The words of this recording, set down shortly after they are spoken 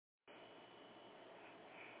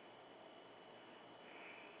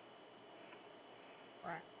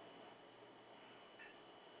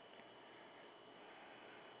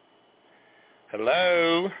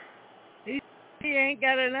Hello? He ain't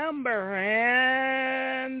got a number.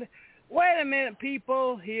 And wait a minute,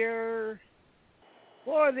 people here.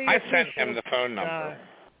 For the I sent him the phone number.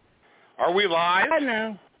 Are we live? I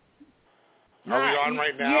know. Are we on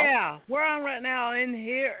right now? Yeah, we're on right now. And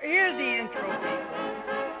here's the intro,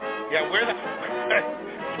 people. Yeah,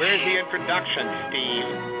 where's the introduction, Steve?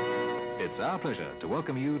 It's our pleasure to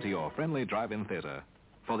welcome you to your friendly drive-in theater.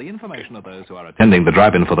 For the information of those who are attending the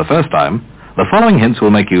drive-in for the first time, the following hints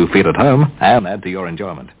will make you feel at home and add to your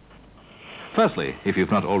enjoyment. Firstly, if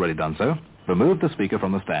you've not already done so, remove the speaker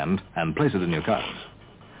from the stand and place it in your car.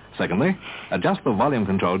 Secondly, adjust the volume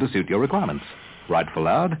control to suit your requirements. Right for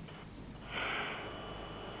loud,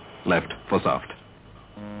 left for soft.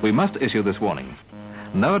 We must issue this warning.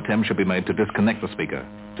 No attempt should be made to disconnect the speaker.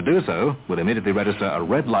 To do so will immediately register a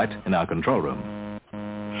red light in our control room.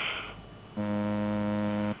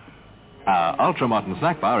 Our ultra-modern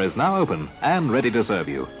snack bar is now open and ready to serve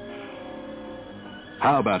you.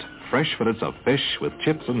 How about fresh fillets of fish with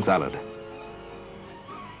chips and salad?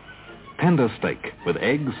 Tender steak with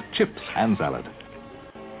eggs, chips and salad.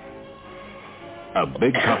 A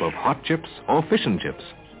big cup of hot chips or fish and chips.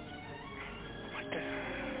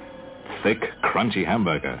 Thick, crunchy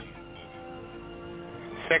hamburger.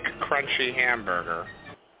 Thick, crunchy hamburger.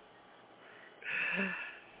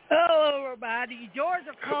 Hello, everybody. George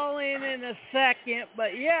will call in a second,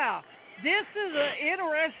 but yeah, this is an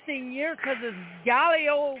interesting year because it's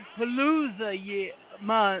giallopalooza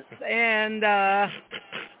month, and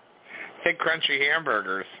Thick, crunchy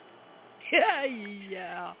hamburgers.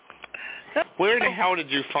 yeah. Where the hell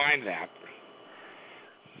did you find that?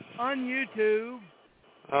 On YouTube.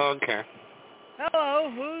 Oh, okay. Hello,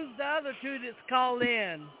 who's the other two that's called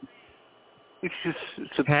in? It's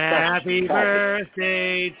a Happy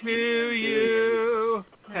birthday to you.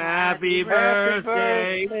 Happy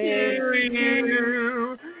birthday to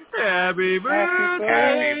you. Happy birthday.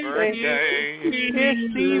 Happy birthday,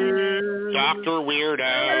 Dr.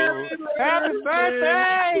 Weirdo. Happy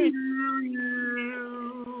birthday!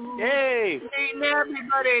 Yay! Nate Nabby,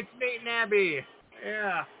 buddy. It's Nate Nabby.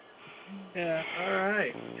 Yeah. Yeah, all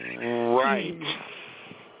right. Right.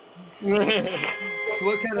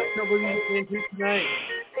 What kind of trouble are you into tonight?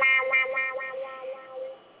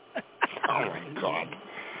 Oh, my God.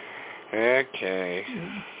 Okay.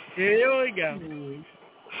 Here we go.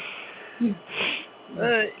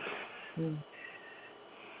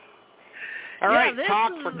 All right, this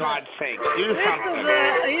talk is for God's sake. Do This something. is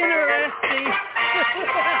interesting.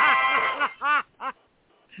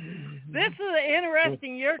 This is an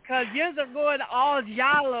interesting year because yous are going all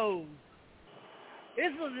giallos.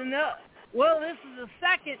 This is this is the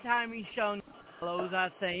second time he's shown giallos, I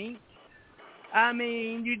think. I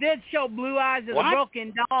mean, you did show Blue Eyes of the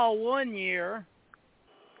Broken Doll one year.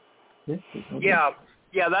 Yeah,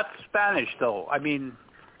 that's Spanish, though. I mean,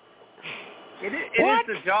 it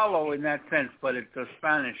is a giallo in that sense, but it's a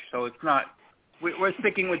Spanish, so it's not. We're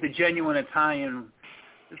sticking with the genuine Italian.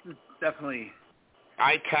 This is definitely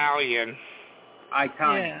Italian.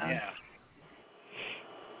 Yeah.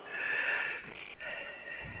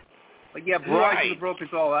 But yeah, Blue Eyes of the Broken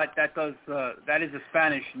Doll. That is a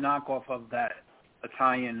Spanish knockoff of that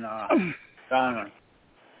Italian genre.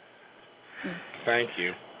 Thank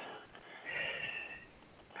you.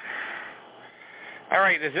 All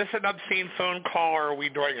right, is this an obscene phone call or are we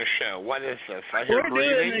doing a show? What is this? I hear breathing.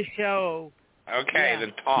 We're doing a show. Okay,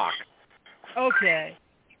 then talk. Okay.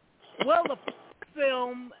 Well, the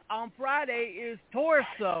film on Friday is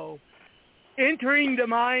Torso, entering the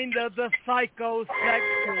mind of the psychosexual.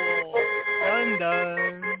 Dun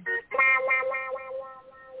dun.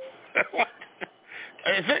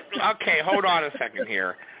 Is it? Okay, hold on a second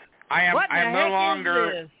here. I'm no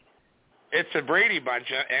longer. Is this? It's a Brady Bunch,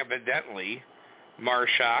 evidently,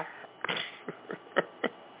 Marsha.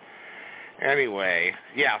 Anyway,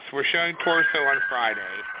 yes, we're showing Torso on Friday.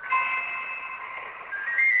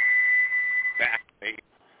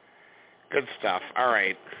 Good stuff. All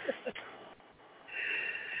right.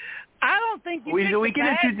 I don't think we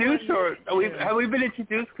get introduced, or have we been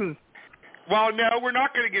introduced? Well, no, we're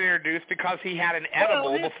not going to get introduced because he had an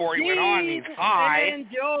edible before he went on. He's high. And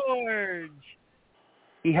George.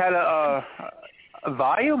 He had a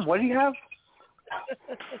Valium? What did he have?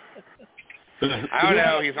 I don't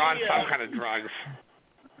know. He's on some kind of drugs.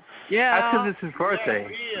 Yeah. That's because it's his birthday.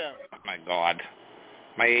 Oh, my God.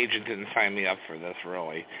 My agent didn't sign me up for this,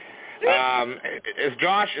 really. Is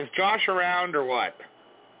Josh around or what?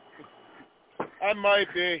 I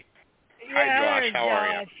might be. Hi, Josh. How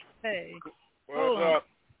are you? Hey. What's up?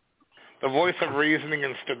 The voice of reasoning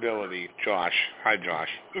and stability, Josh. Hi, Josh.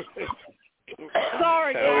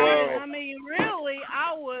 Sorry, Hello. guys. I mean, really,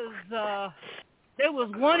 I was, they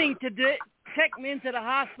was wanting to check me into the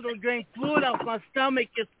hospital, drain fluid off my stomach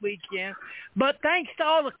this weekend. But thanks to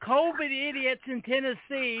all the COVID idiots in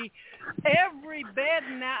Tennessee, every bed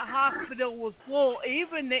in that hospital was full,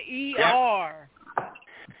 even the ER.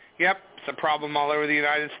 Yep, it's a problem all over the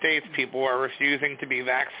United States. People are refusing to be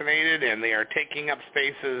vaccinated, and they are taking up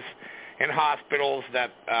spaces in hospitals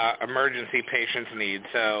that emergency patients need.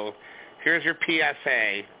 So here's your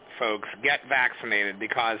PSA, folks. Get vaccinated,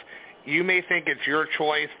 because you may think it's your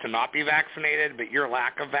choice to not be vaccinated, but your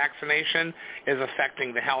lack of vaccination is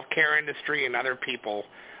affecting the healthcare industry and other people.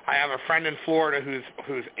 I have a friend in Florida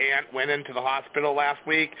whose aunt went into the hospital last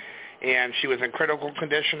week, and she was in critical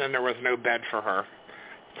condition, and there was no bed for her.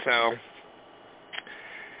 So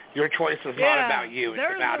your choice is not about you.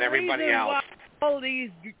 It's about everybody else.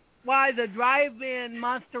 Why the drive-in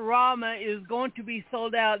Monsterama is going to be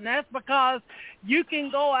sold out, and that's because you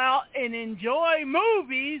can go out and enjoy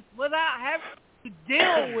movies without having to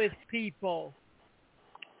deal with people.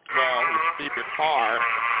 Well, you keep your car.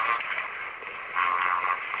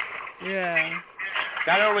 Yeah.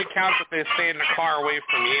 That only counts if they stay in the car away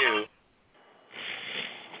from you.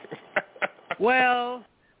 Well,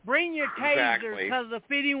 bring your taser, because if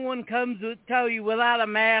anyone comes to tell you without a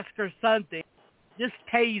mask or something, just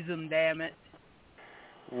tase them, damn it.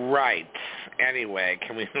 Right. Anyway,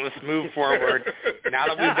 let's move forward. Now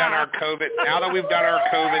that we've done our COVID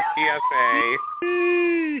PSA,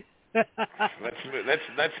 let's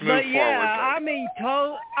move but yeah, forward. I mean,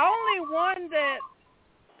 only one that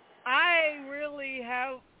I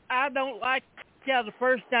don't like the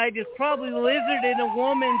first night is probably Lizard in a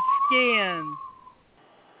Woman's Skin.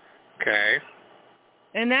 Okay.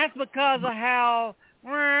 And that's because of how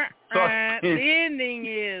the ending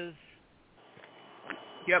is.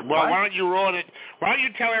 Yep. Well, why don't you ruin it? Why don't you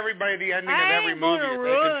tell everybody the ending of every movie so they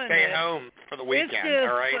can stay home for the weekend, just,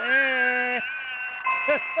 all right?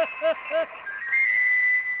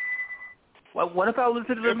 What about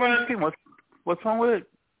Lizard in the Woman's Skin? What's wrong with it?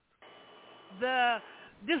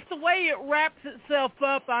 Just the way it wraps itself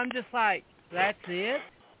up, I'm just like, that's it?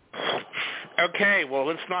 Okay, well,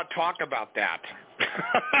 let's not talk about that.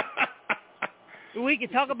 We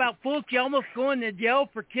could talk about Fulci almost going to jail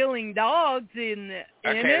for killing dogs okay,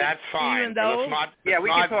 that's fine. Even though, let's not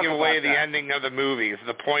give away the ending of the movies.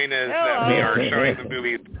 The point is that we are showing the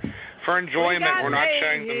movies for enjoyment. We're not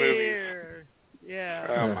showing the movies. Yeah.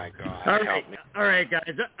 Oh, my God. All right,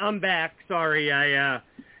 guys. I'm back. Sorry.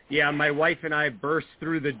 My wife and I burst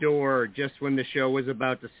through the door just when the show was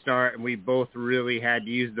about to start, and we both really had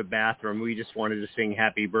to use the bathroom. We just wanted to sing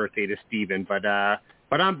happy birthday to Steven, but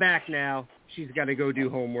I'm back now. She's got to go do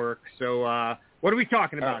homework. So what are we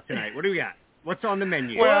talking about tonight? What do we got? What's on the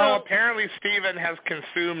menu? Well, apparently Steven has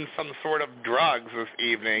consumed some sort of drugs this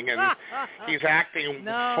evening, and he's acting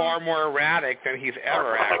far more erratic than he's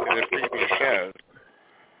ever acted in previous shows.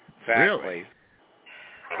 Exactly.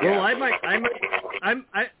 Really? Well,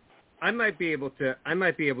 I might be able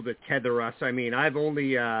to tether us. I mean, I've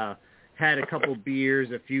only had a couple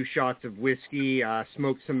beers, a few shots of whiskey,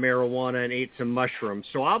 smoked some marijuana, and ate some mushrooms.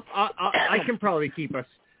 So I can probably keep us.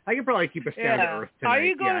 I can probably keep us down to earth tonight. Are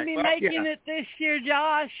you going to be making it this year,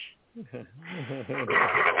 Josh? I'm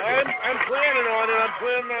planning on it. I'm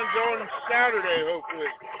planning on going Saturday,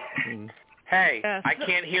 hopefully. Hey, I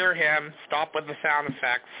can't hear him. Stop with the sound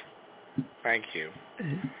effects. Thank you.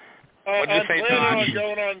 What did you say, Josh?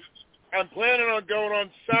 I'm planning on going on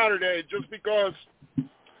Saturday just because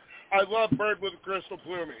I love bird with crystal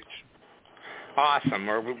plumage. Awesome.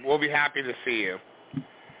 We'll be happy to see you.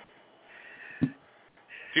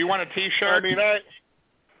 Do you want a T-shirt? I mean,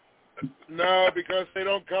 no, because they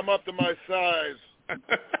don't come up to my size.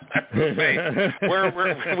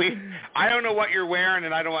 I don't know what you're wearing,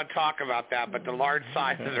 and I don't want to talk about that, but the large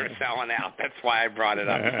sizes are selling out. That's why I brought it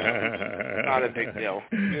up. Not a big deal.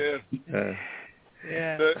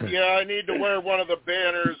 Yeah. I need to wear one of the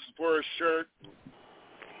banners for a shirt.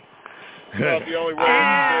 About the only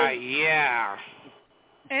way. Yeah.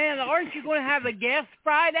 And aren't you going to have a guest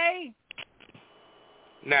Friday?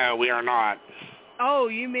 No, we are not. Oh,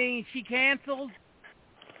 you mean she canceled?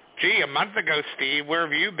 Gee, a month ago, Steve, where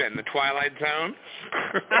have you been? The Twilight Zone?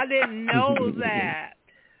 I didn't know that.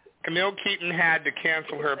 Camille Keaton had to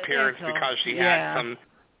cancel her appearance because she had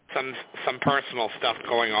some personal stuff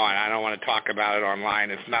going on. I don't want to talk about it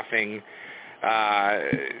online. It's nothing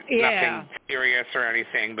serious or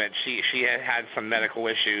anything, but she had some medical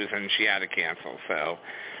issues and she had to cancel. So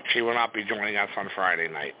she will not be joining us on Friday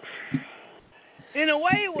night. In a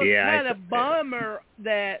way, it was kind of a bummer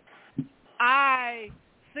that I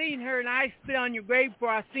seen her and I spit on your grave before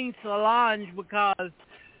I seen Solange, because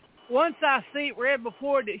once I read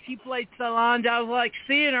before that she played Solange, I was like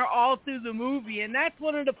seeing her all through the movie, and that's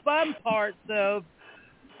one of the fun parts of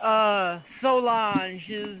Solange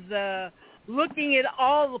is looking at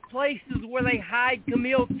all the places where they hide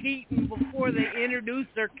Camille Keaton before they introduce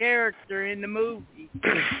their character in the movie.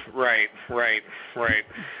 Right.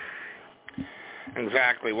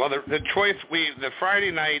 Exactly. Well, the choice the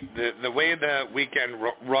Friday night, the way the weekend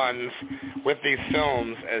runs with these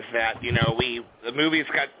films is that the movies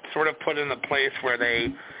got sort of put in the place where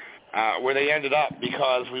they ended up,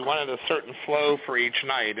 because we wanted a certain flow for each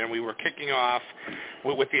night, and we were kicking off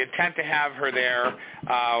with the intent to have her there.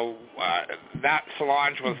 That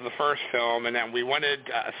Solange was the first film, and then we wanted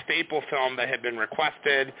a staple film that had been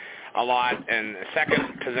requested a lot in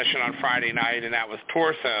second position on Friday night, and that was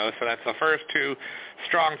Torso. So that's the first two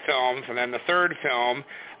strong films. And then the third film,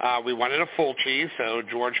 we wanted a Fulci, so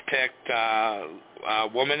George picked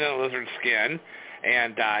Woman in a Lizard Skin.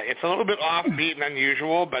 And it's a little bit offbeat and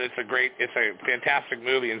unusual, but it's a fantastic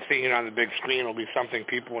movie, and seeing it on the big screen will be something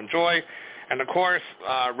people enjoy. And of course,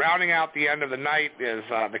 rounding out the end of the night is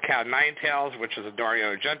The Cat of Nine Tails, which is a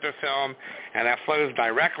Dario Argento film, and that flows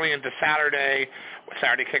directly into Saturday.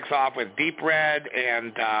 Saturday kicks off with Deep Red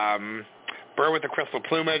and Bird with the Crystal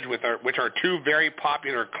Plumage, which are two very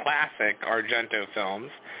popular classic Argento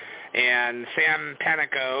films. And Sam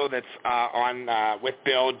Panico, that's on with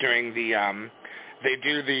Bill during the they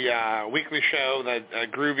do the weekly show, the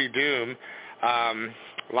Groovy Doom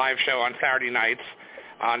live show on Saturday nights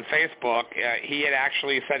on Facebook. He had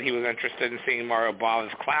actually said he was interested in seeing Mario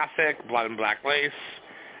Bava's classic, Blood and Black Lace,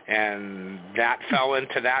 and that fell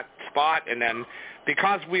into that spot. And then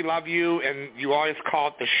because we love you and you always call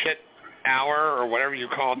it the shit hour or whatever you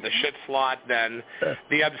call it, the shit slot, then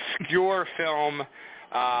the obscure film,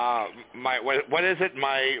 what is it?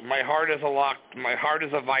 My heart is a lock. My heart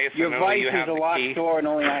is a vice. Your and vice only you have is a the locked key. door, and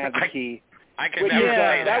only I have the key. I can never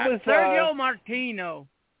say that was Sergio Martino.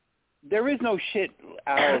 There is no shit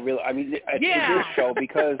hour, really. I mean, at this show,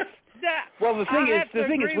 because the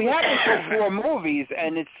thing is, we have to show 4 movies,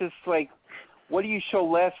 and it's just like, what do you show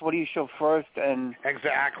last? What do you show first? And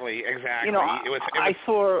exactly. You know, it was I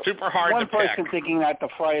saw super hard one to pick. person thinking that the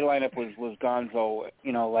Friday lineup was gonzo.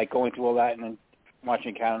 You know, like going through all that and then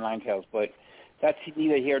watching Cat of Nine Tails, but that's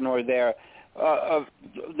neither here nor there.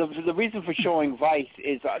 The reason for showing Vice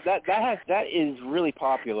is that is really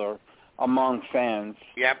popular among fans.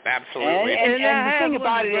 Yep, absolutely. And the thing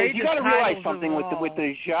about it is, you got to realize something with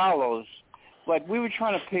the giallos. Like, we were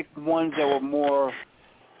trying to pick ones that were more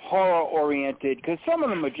horror oriented, because some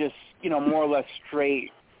of them are just more or less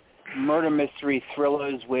straight murder mystery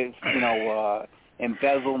thrillers with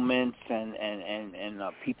embezzlements and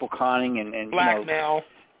people conning and blackmail,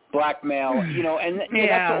 and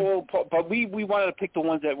that's all. But we wanted to pick the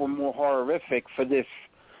ones that were more horrific for this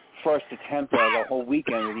first attempt at the whole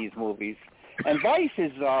weekend of these movies. And Vice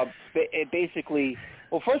is basically,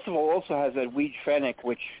 well, first of all, also has Edwige Fenech,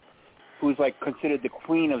 who's like considered the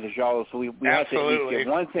queen of the genre. So we had to at least get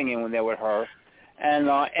one thing in when they were her, and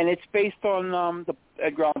it's based on the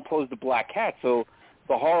Edgar Allan Poe's The Black Cat. So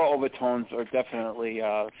the horror overtones are definitely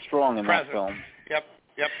strong in that film. Yep.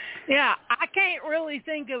 Yeah, I can't really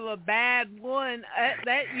think of a bad one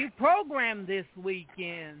that you programmed this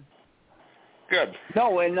weekend. Good.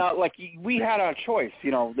 No, and like we had our choice.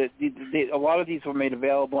 A lot of these were made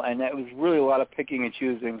available, and it was really a lot of picking and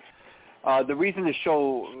choosing. The reason to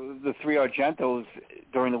show the 3 Argentos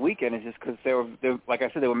during the weekend is just because they were, like I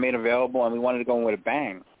said, they were made available, and we wanted to go in with a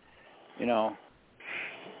bang.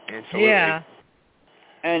 Absolutely. Yeah.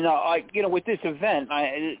 And with this event,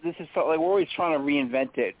 this is like we're always trying to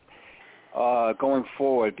reinvent it going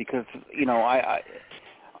forward, because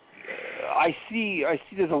I see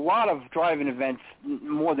there's a lot of drive-in events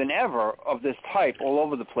more than ever of this type all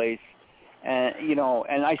over the place, and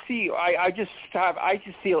and I just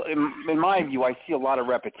see, in my view, I see a lot of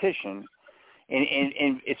repetition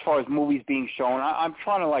in as far as movies being shown. I'm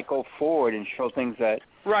trying to go forward and show things that.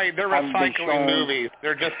 Right, they're recycling movies.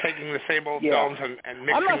 They're just taking the same old films and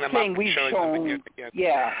mixing them up and showing them again.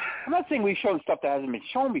 Yeah, I'm not saying we've shown stuff that hasn't been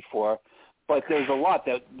shown before, but there's a lot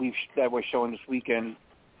that we're showing this weekend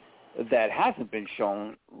that hasn't been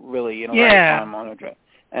shown really in a lot of time on a drive.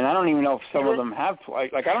 And I don't even know if some of them have.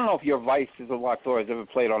 I don't know if Your Vice is a Locked Door has ever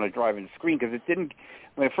played on a drive-in screen, because it didn't.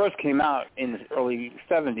 When it first came out in the early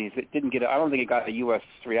 70s, it didn't get. I don't think it got a U.S.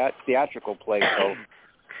 theatrical play. So.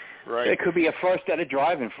 Right. It could be a first at a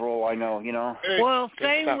drive-in for all I know, Well,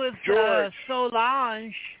 same with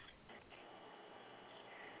Solange.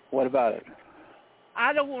 What about it?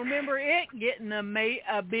 I don't remember it getting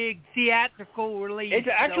a big theatrical release. It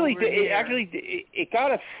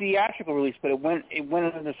got a theatrical release, but it went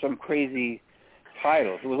into some crazy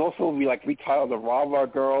titles. It was also like retitled The Raw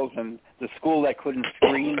Girls and The School That Couldn't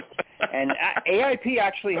Scream, and AIP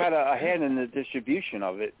actually had a hand in the distribution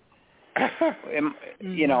of it.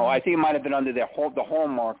 You know, I think it might have been under the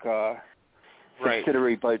Hallmark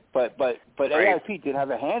subsidiary, but AIP did have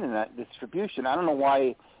a hand in that distribution. I don't know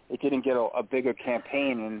why it didn't get a bigger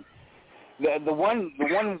campaign. And the one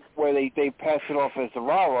where they pass it off as The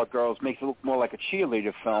Raw Girls makes it look more like a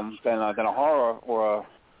cheerleader film than a horror or a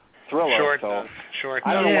thriller. Sure,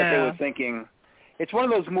 I don't know what they were thinking. It's one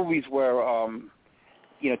of those movies where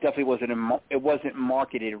definitely wasn't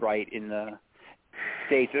marketed right in the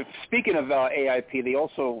States. Speaking of AIP, they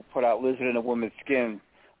also put out Lizard in a Woman's Skin,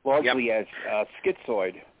 largely as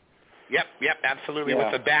Schizoid. Yep, absolutely.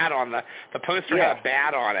 With the bat on the poster had a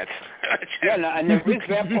bat on it. And there is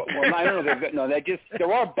vampire. Well, I don't know.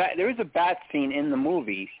 There is a bat scene in the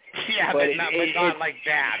movie. Yeah, but not like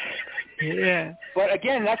that. Yeah. But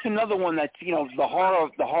again, that's another one that's the horror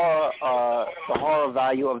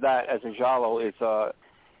value of that as a giallo has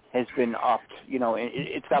been upped.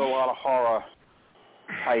 It's got a lot of horror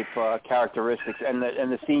type characteristics, and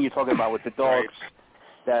the scene you're talking about with the dogs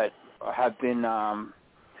that have been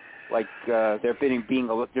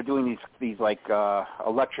they're doing these like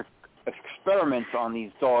electric experiments on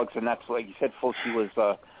these dogs, and that's like you said, Fulci was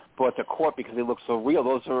brought to court because they look so real.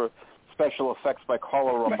 Those are special effects by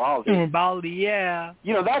Carlo Rambaldi. Rambaldi, yeah.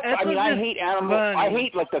 I hate animals. I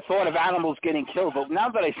hate like the thought of animals getting killed, but now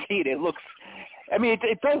that I see it, it looks. I mean,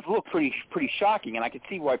 it does look pretty shocking, and I could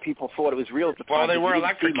see why people thought it was real at the time. Well, they were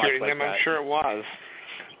electrocuting them. I'm sure it was.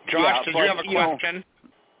 Josh, did you have a question?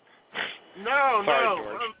 No.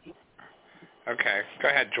 George. Okay, go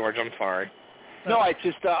ahead, George. I'm sorry. No,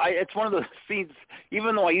 it's one of those scenes.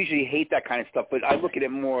 Even though I usually hate that kind of stuff, but I look at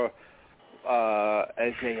it more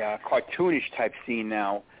as a cartoonish type scene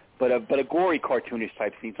now, but a gory cartoonish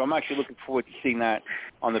type scene. So I'm actually looking forward to seeing that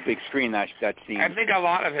on the big screen. That scene. I think a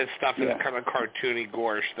lot of his stuff is kind of cartoony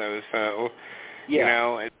gorish, though. So you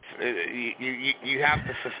have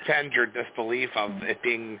to suspend your disbelief of it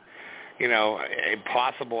being a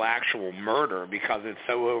possible actual murder because it's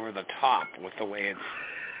so over the top with the way it's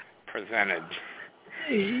presented.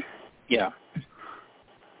 Yeah.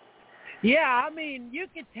 Yeah, I mean, you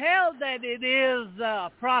could tell that it is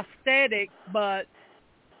prosthetic, but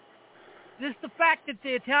just the fact that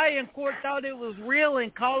the Italian court thought it was real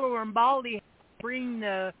and Carlo Rambaldi had to bring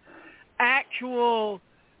the actual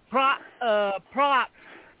props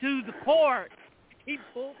to the court to keep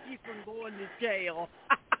Fulci from going to jail.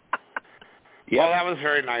 Well, that was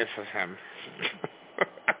very nice of him.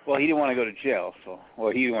 Well, he didn't want to go to jail,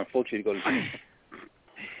 he didn't want Fulci to go to jail.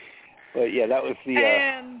 But yeah, that was the.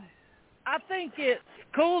 And I think it's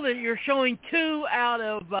cool that you're showing 2 out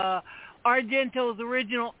of Argento's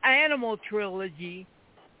original Animal trilogy,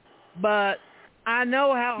 but I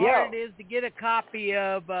know how hard it is to get a copy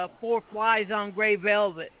of Four Flies on Gray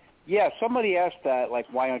Velvet. Yeah, somebody asked that, like,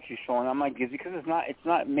 why aren't you showing? I'm like, because it's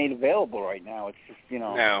not made available right now. It's just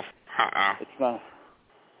No. It's not.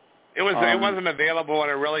 It wasn't available in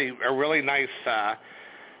a really nice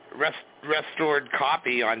restored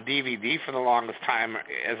copy on DVD for the longest time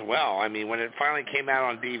as well. I mean, when it finally came out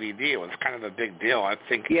on DVD, it was kind of a big deal. I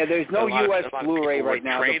think. Yeah, there's no U.S. Blu-ray right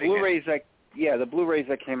now. The Blu-rays the Blu-rays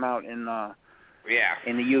that came out in the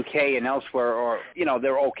UK and elsewhere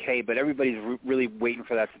they're okay, but everybody's really waiting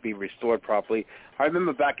for that to be restored properly. I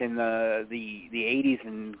remember back in the 80s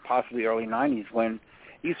and possibly early 90s when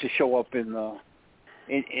it used to show up in the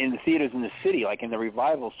theaters in the city, like in the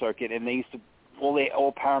revival circuit, and they used to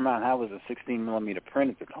all Paramount had was a 16 millimeter print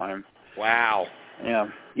at the time. Wow.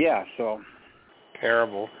 Yeah. So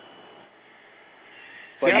terrible.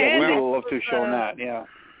 But we would love to show that. Yeah.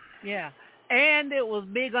 Yeah. And it was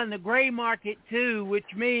big on the gray market, too,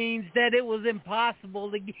 which means that it was impossible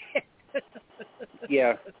to get.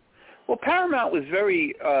 Yeah. Well, Paramount was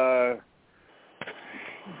very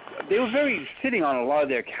they were very sitting on a lot of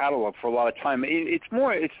their catalog for a lot of time. It's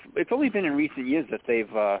only been in recent years that they've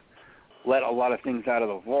let a lot of things out of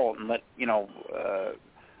the vault and let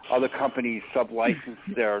other companies sub-license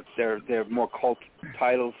their more cult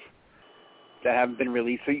titles that haven't been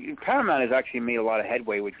released. So Paramount has actually made a lot of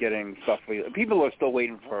headway with getting stuff. People are still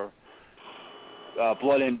waiting for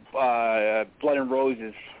Blood and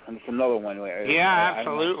Roses, and it's another one. Yeah,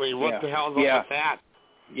 absolutely. What the hell is up with that?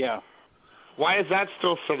 Yeah. Why is that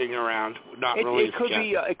still sitting around, not released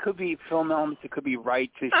yet? It could be film elements. It could be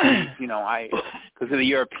rights issues. Because of the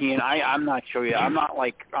European. I'm not sure yet. I'm not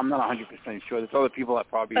 100% sure. There's other people that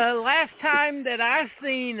probably. Last time that I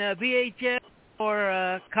seen a VHS or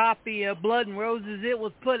a copy of Blood and Roses, it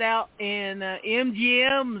was put out in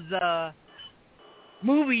MGM's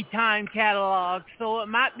movie time catalog, so it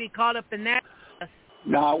might be caught up in that.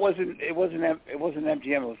 No, it wasn't MGM. It was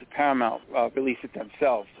the Paramount released it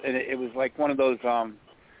themselves, and it was like one of those.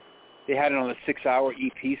 They had it on a 6-hour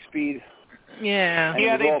EP speed. Yeah. And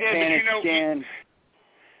yeah, it was they did. But scanned.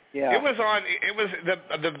 Yeah. It was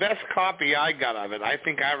the best copy I got of it. I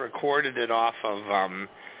think I recorded it off of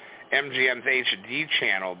MGM's HD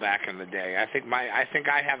channel back in the day. I think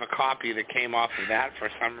I have a copy that came off of that for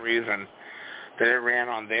some reason. That it ran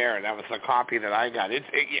on there. That was the copy that I got.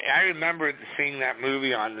 I remember seeing that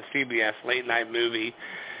movie on the CBS late night movie,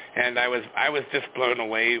 and I was just blown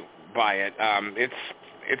away by it.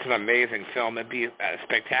 It's an amazing film. It'd be a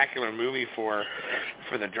spectacular movie for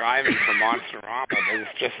the drive-in for Monsterama, but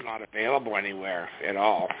it's just not available anywhere at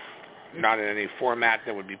all. Not in any format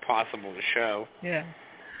that would be possible to show. Yeah.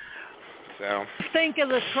 So think of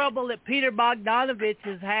the trouble that Peter Bogdanovich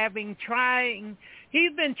is having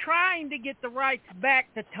He's been trying to get the rights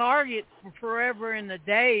back to Target for forever and a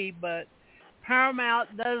day, but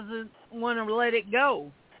Paramount doesn't want to let it go.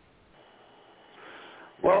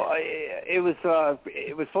 Well, it was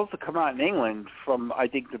supposed to come out in England from I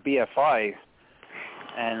think the BFI,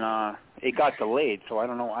 and it got delayed. So I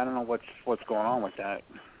don't know what's going on with that.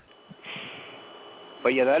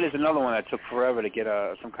 But yeah, that is another one that took forever to get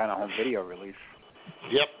some kind of home video release.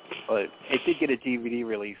 Yep. But it did get a DVD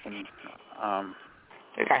release, and I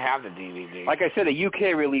think I have the DVD. Like I said, a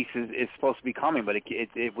UK release is supposed to be coming, but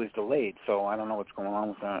it was delayed, so I don't know what's going on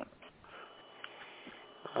with that.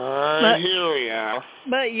 Here we are.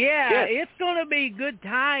 But yeah, it's going to be a good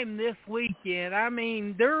time this weekend. I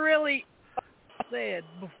mean, they're really, I said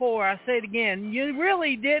before, I say it again, you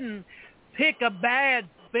really didn't pick a bad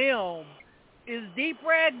film. Is Deep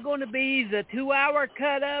Red going to be the 2-hour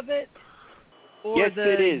cut of it? Or yes,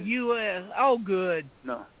 the it is. US? Oh, good.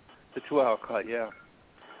 No, the 2-hour cut, yeah.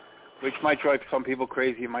 Which might drive some people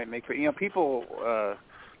crazy. It might make people.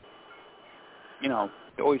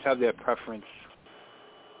 They always have their preference.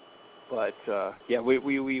 But yeah,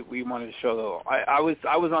 we wanted to show though. I was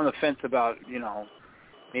on the fence about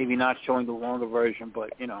maybe not showing the longer version,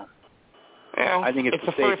 but well, I think it's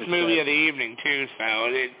the first movie of the evening too.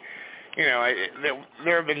 So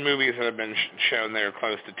there have been movies that have been shown that are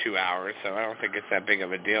close to 2 hours, so I don't think it's that big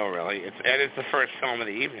of a deal really. It's the first film of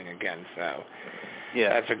the evening again, so.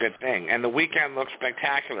 Yeah, that's a good thing. And the weekend looks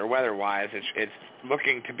spectacular weather-wise. It's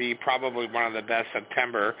looking to be probably one of the best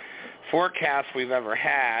September forecasts we've ever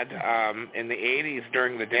had, in the 80s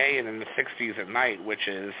during the day and in the 60s at night, which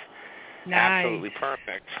is absolutely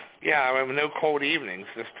perfect. Yeah, I mean, no cold evenings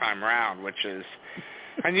this time around, which is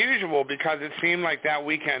unusual because it seemed like that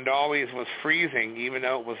weekend always was freezing, even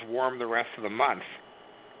though it was warm the rest of the month.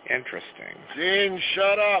 Interesting. Gene,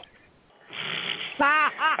 shut up.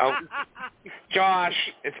 Oh, Josh,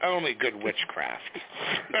 it's only good witchcraft.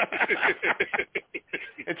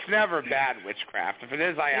 It's never bad witchcraft. If it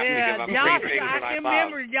is, I have to give up Josh, three things that I can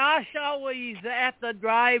remember Josh always at the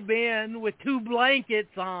drive-in with 2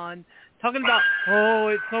 blankets on, talking about, oh,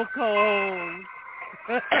 it's so cold.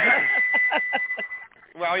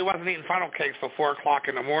 Well, he wasn't eating funnel cakes till 4 o'clock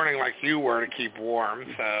in the morning like you were to keep warm,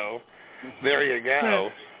 so there you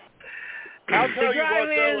go. I'll tell you what,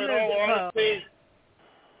 though, in all honesty,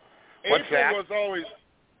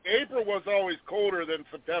 April was always colder than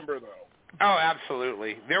September, though. Oh,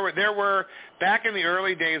 absolutely. There were back in the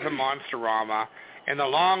early days of Monsterama, and the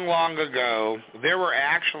long ago, there were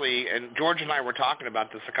actually, and George and I were talking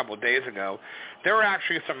about this a couple of days ago, there were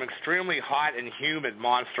actually some extremely hot and humid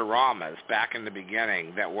Monsteramas back in the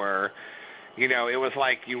beginning that were, it was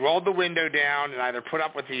like you rolled the window down and either put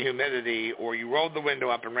up with the humidity or you rolled the window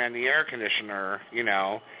up and ran the air conditioner,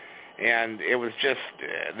 and it was just,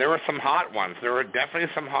 there were some hot ones. There were definitely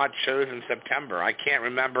some hot shows in September. I can't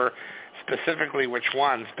remember specifically which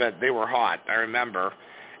ones, but they were hot, I remember.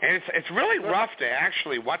 And it's really rough to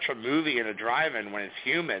actually watch a movie in a drive-in when it's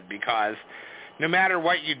humid because no matter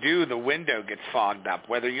what you do, the window gets fogged up.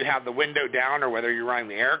 Whether you have the window down or whether you're running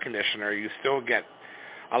the air conditioner, you still get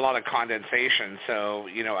a lot of condensation. So,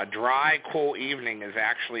 a dry, cool evening is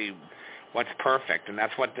actually what's perfect, and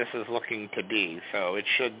that's what this is looking to be. So it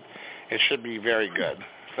should be very good.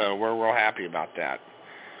 So we're real happy about that.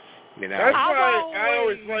 That's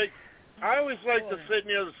why I always like to sit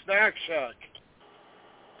near the snack shack.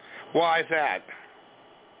 Why is that?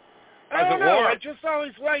 I don't know. I just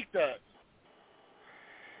always liked that.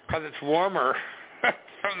 because it's warmer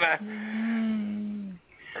from the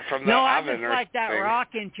No, I oven just or like that something.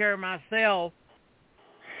 rocking chair myself.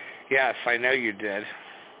 Yes, I know you did.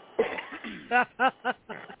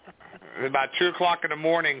 About 2 o'clock in the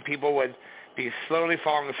morning, people would be slowly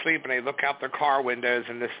falling asleep, and they look out their car windows,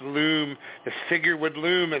 and this figure would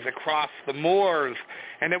loom as across the moors,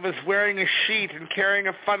 and it was wearing a sheet and carrying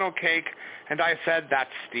a funnel cake, and I said,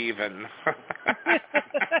 "That's Stephen."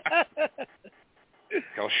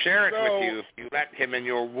 He'll share it with you if you let him in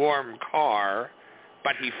your warm car,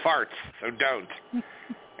 but he farts, so don't.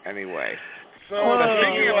 Anyway.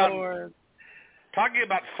 Talking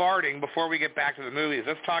about farting, before we get back to the movies,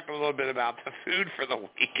 let's talk a little bit about the food for the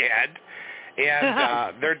weekend.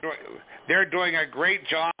 And they're doing a great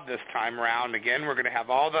job this time around. Again, we're going to have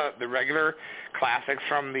all the regular classics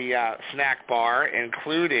from the snack bar,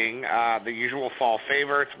 including the usual fall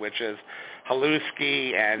favorites, which is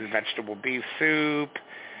haluski and vegetable beef soup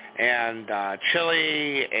and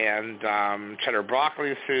chili and cheddar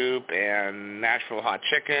broccoli soup and Nashville hot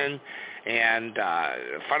chicken and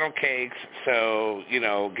funnel cakes. So,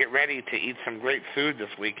 get ready to eat some great food this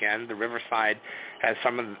weekend. The Riverside has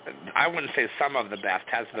I wouldn't say some of the best,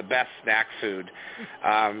 has the best snack food.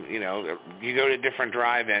 You go to different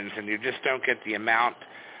drive-ins and you just don't get the amount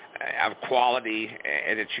of quality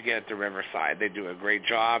that you get at the Riverside. They do a great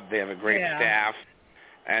job. They have a great staff.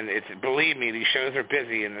 And believe me, these shows are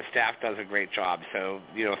busy and the staff does a great job. So,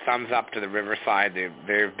 thumbs up to the Riverside.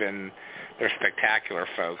 They're spectacular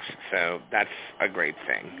folks, so that's a great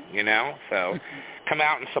thing, So come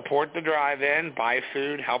out and support the drive-in, buy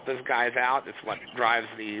food, help those guys out. It's what drives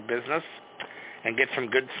the business, and get some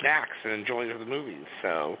good snacks and enjoy the movies.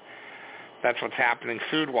 So that's what's happening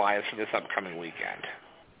food-wise for this upcoming weekend.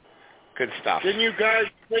 Good stuff. Can you guys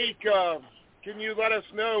can you let us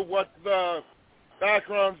know what the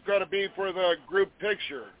background's going to be for the group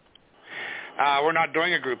picture? We're not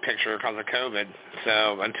doing a group picture because of COVID.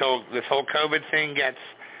 So until this whole COVID thing gets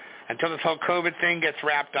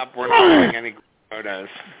wrapped up, we're not doing any group photos.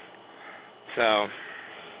 So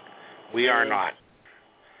we are not.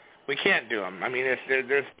 We can't do them. I mean,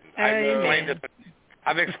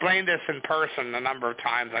 I've explained this in person a number of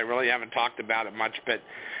times. I really haven't talked about it much, but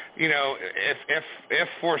if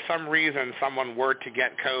for some reason someone were to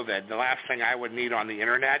get COVID, the last thing I would need on the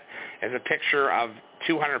internet is a picture of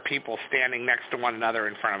 200 people standing next to one another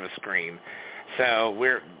in front of a screen. So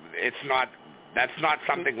that's not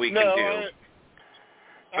something we can do.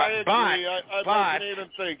 I agree. I wasn't even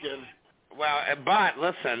thinking. Well, but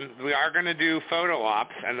listen, we are going to do photo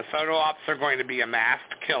ops, and the photo ops are going to be a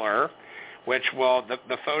masked killer, which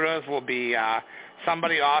the photos will be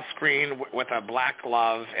somebody off screen with a black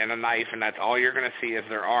glove and a knife, and that's all you're going to see is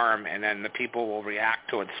their arm, and then the people will react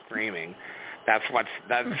to it screaming. That's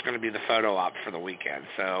going to be the photo op for the weekend.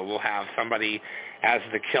 So we'll have somebody as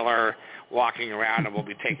the killer walking around, and we'll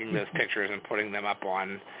be taking those pictures and putting them up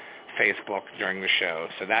on Facebook during the show.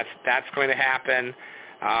 So that's going to happen.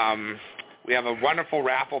 We have a wonderful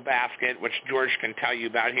raffle basket, which George can tell you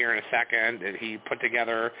about here in a second, that he put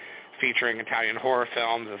together featuring Italian horror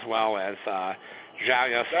films as well as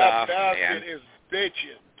giallo stuff. That basket is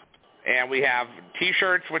bitchin'. And we have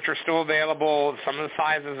T-shirts, which are still available. Some of the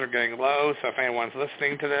sizes are getting low, so if anyone's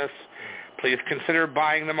listening to this, please consider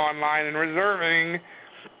buying them online and reserving,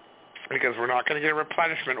 because we're not going to get a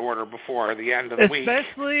replenishment order before the end of the week.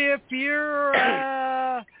 Especially if you're,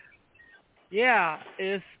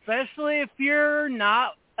 especially if you're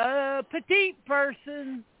not a petite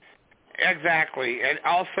person. Exactly. And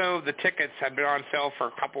also, the tickets have been on sale for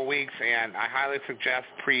a couple weeks, and I highly suggest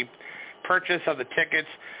pre-purchase of the tickets.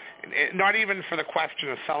 Not even for the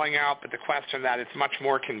question of selling out, but the question that it's much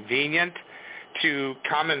more convenient to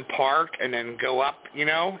come and park and then go up,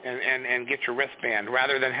 and get your wristband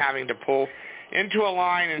rather than having to pull into a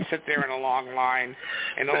line and sit there in a long line,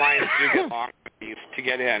 and the lines do get long to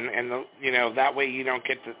get in, and that way you don't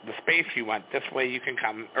get the space you want. This way you can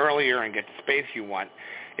come earlier and get the space you want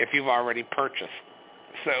if you've already purchased.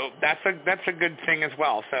 So that's a good thing as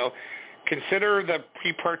well. So consider the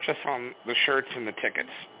pre-purchase on the shirts and the tickets.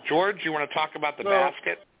 George, you want to talk about the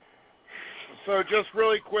basket? So just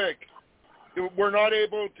really quick, we're not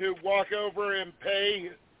able to walk over and pay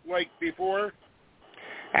like before?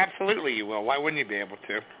 Absolutely you will. Why wouldn't you be able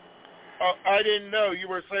to? I didn't know. You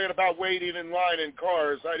were saying about waiting in line in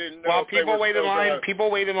cars. I didn't know. Well, people wait in line. People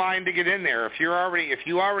wait in line to get in there. If you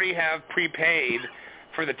already have prepaid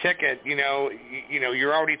for the ticket,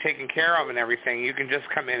 you're already taken care of and everything. You can just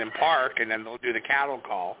come in and park, and then they'll do the cattle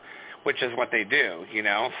call, which is what they do.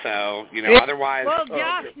 So otherwise. Well,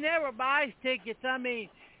 Josh never buys tickets. I mean,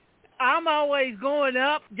 I'm always going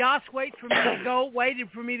up. Josh waiting for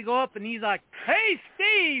me to go up, and he's like, "Hey,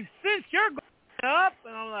 Steve, since you're going up,"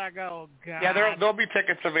 and I'm like, "Oh God." Yeah, there'll be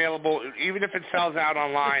tickets available, even if it sells out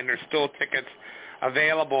online. There's still tickets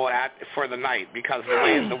available for the night, because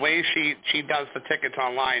the way she does the tickets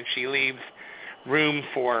online, she leaves room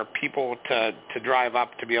for people to drive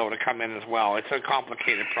up to be able to come in as well. It's a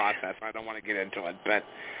complicated process. I don't want to get into it, but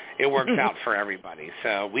it works out for everybody.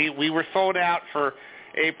 So we were sold out for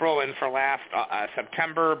April and for last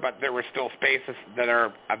September, but there were still spaces that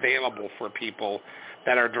are available for people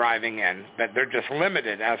that are driving in. But they're just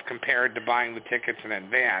limited as compared to buying the tickets in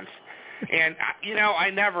advance. And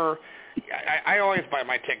I always buy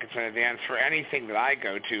my tickets in advance for anything that I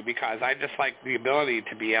go to, because I just like the ability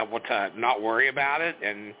to be able to not worry about it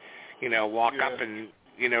and, walk up and,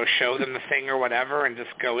 show them the thing or whatever and just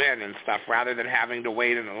go in and stuff, rather than having to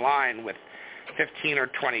wait in a line with 15 or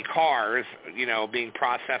 20 cars, being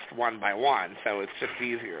processed one by one. So it's just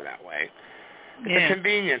easier that way. It's a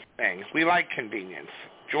convenience thing. We like convenience.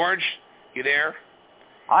 George, you there?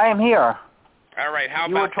 I am here. All right, how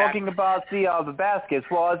you about were talking about the baskets.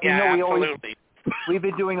 Well, as you know, absolutely. We've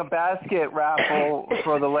been doing a basket raffle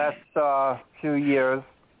for the last 2 years,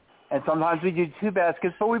 and sometimes we do 2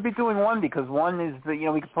 baskets, but we've been doing one because one is we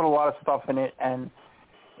can put a lot of stuff in it, and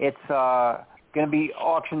it's going to be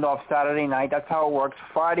auctioned off Saturday night. That's how it works.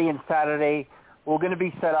 Friday and Saturday, we're going to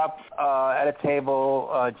be set up at a table.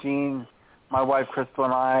 Jean, my wife Crystal,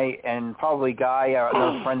 and I, and probably Guy,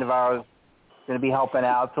 another friend of ours, going to be helping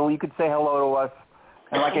out, so you could say hello to us.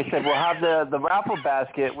 And like I said, we'll have the raffle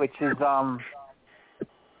basket, which is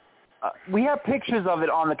we have pictures of it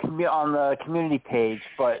on the community page,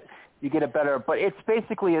 but you get a better. But it's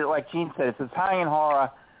basically, like Gene said, it's Italian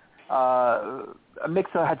horror, a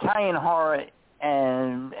mix of Italian horror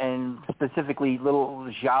and specifically little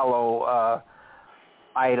giallo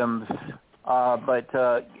items. But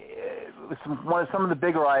some of the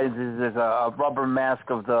bigger items is a rubber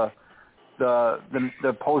mask of the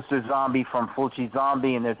poster zombie from Fulci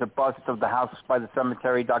Zombie, and there's a bust of the House by the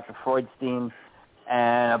Cemetery, Dr. Freudstein,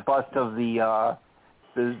 and a bust of the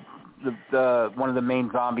one of the main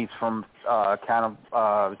zombies from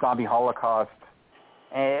Zombie Holocaust.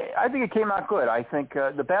 And I think it came out good. I think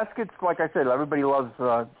the baskets, like I said, everybody loves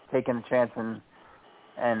taking a chance and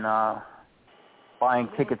buying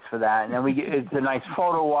tickets for that. And then it's a nice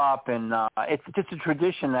photo op, and it's just a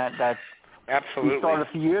tradition that absolutely. We started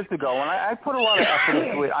a few years ago, and I put a lot of effort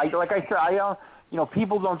into it. Like I said,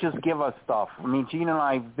 people don't just give us stuff. I mean, Gene and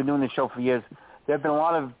I have been doing the show for years. There have been a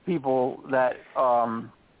lot of people that are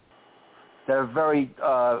very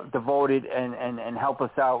devoted and help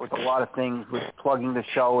us out with a lot of things, with plugging the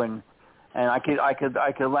show, and I could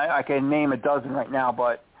name a dozen right now,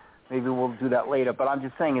 but maybe we'll do that later. But I'm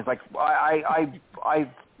just saying, it's like I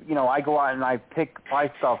go out and I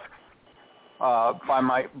buy stuff by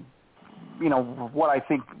my. What I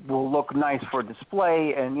think will look nice for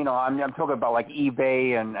display, and I'm talking about like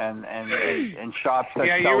eBay and shops that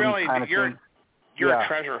sell these kind of things. You're a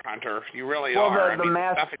treasure hunter. You really are. Well, the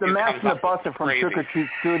mask and the bust are from Trick or Treat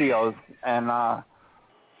Studios, and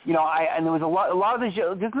and there was a lot of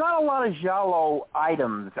there's not a lot of giallo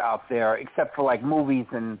items out there except for like movies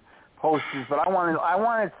and posters, but I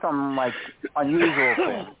wanted some like unusual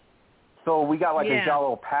things. So we got like a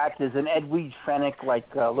giallo patch. There's an Edwige Fenwick, like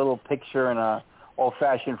a little picture in a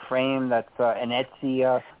old-fashioned frame that's an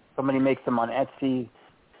Etsy. Somebody makes them on Etsy.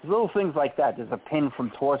 There's little things like that. There's a pin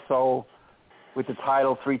from Torso with the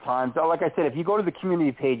title 3 times. Like I said, if you go to the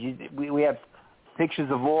community page, we have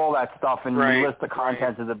pictures of all that stuff, and we list the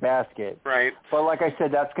contents of the basket. Right. But like I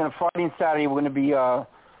said, that's going to Friday and Saturday. We're going to be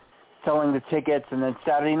selling the tickets, and then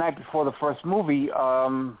Saturday night before the first movie,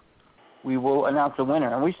 we will announce a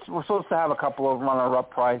winner. And we're supposed to have a couple of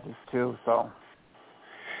runner-up prizes too. So.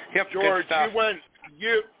 Yep, George,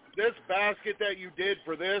 this basket that you did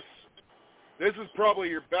for this is probably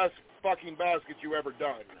your best fucking basket you ever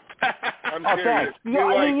done. I'm serious.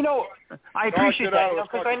 Thanks. I appreciate that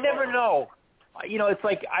because I never know. It's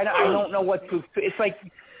like I don't know what to. It's like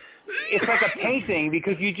a painting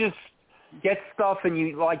because you just get stuff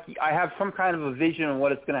and I have some kind of a vision of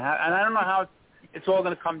what it's going to happen, and I don't know how it's all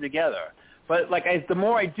going to come together. But the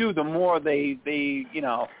more I do, the more they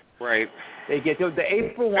right. They get the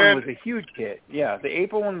April one was a huge hit. Yeah, the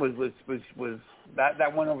April one was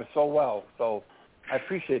that went over so well. So I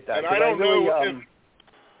appreciate that. And I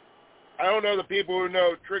don't know the people who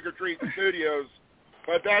know Trick or Treat Studios,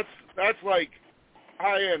 but that's like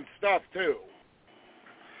high-end stuff too.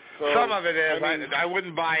 So, some of it is. I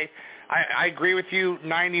wouldn't buy. I agree with you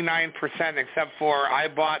 99%, except for I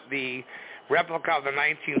bought the replica of the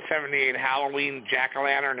 1978 Halloween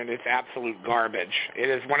jack-o'-lantern, and it's absolute garbage. It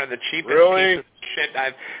is one of the cheapest pieces of shit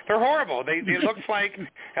they're horrible. It looks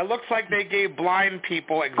like they gave blind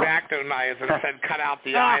people X-Acto knives and said cut out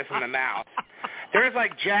the eyes and the mouth. There's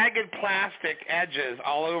like jagged plastic edges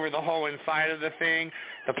all over the whole inside of the thing.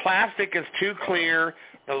 The plastic is too clear.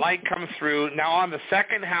 The light comes through. Now on the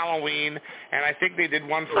second Halloween, and I think they did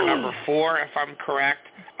one for number 4, if I'm correct.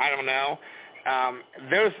 I don't know.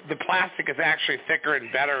 The plastic is actually thicker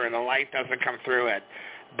and better, and the light doesn't come through it.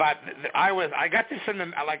 But I got this in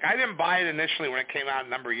the, like, I didn't buy it initially when it came out a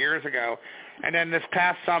number of years ago, and then this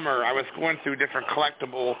past summer I was going through different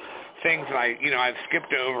collectible things that I've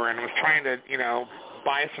skipped over and was trying to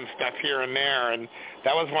buy some stuff here and there, and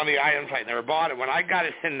that was one of the items I never bought. And when I got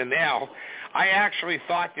it in the mail, I actually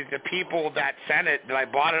thought that the people that sent it, that I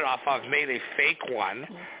bought it off of, made a fake one,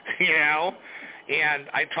 And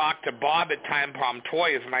I talked to Bob at Time Bomb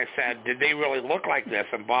Toys, and I said, "Did they really look like this?"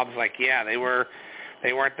 And Bob's like, "Yeah, they weren't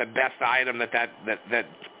the best item that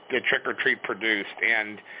the Trick or Treat produced."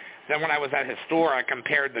 And then when I was at his store, I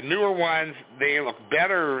compared the newer ones. They look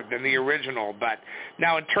better than the original. But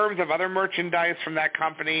now in terms of other merchandise from that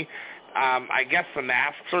company, I guess the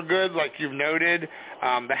masks are good, like you've noted.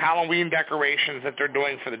 The Halloween decorations that they're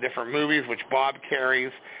doing for the different movies, which Bob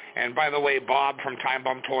carries. And by the way, Bob from Time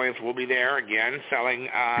Bomb Toys will be there again, selling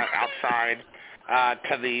outside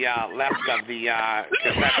to the left of the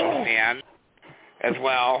concession stand as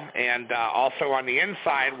well. And also on the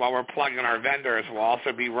inside, while we're plugging our vendors, will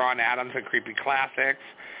also be Ron Adams and Creepy Classics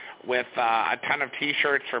with a ton of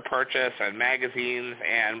T-shirts for purchase and magazines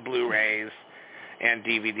and Blu-rays and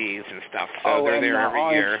DVDs and stuff. So they're there every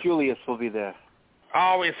year. Orange Julius will be there.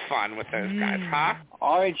 Always fun with those guys, huh?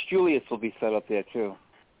 Orange Julius will be set up there, too.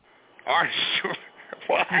 Orange Julius?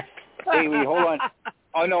 What? Wait, hold on.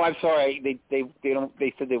 Oh, no, I'm sorry. They said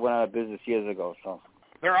they went out of business years ago, so.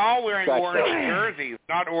 They're all wearing orange jerseys,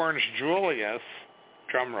 not Orange Julius.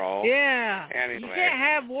 Drum roll. Yeah. Anyway. You can't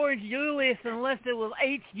have Orange Julius unless it was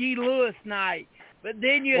H.G. Lewis night. But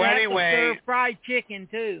then you'd have to serve fried chicken,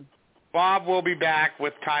 too. Bob will be back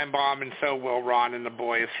with Time Bomb, and so will Ron and the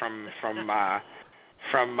boys from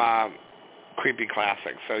Creepy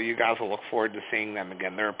Classics. So you guys will look forward to seeing them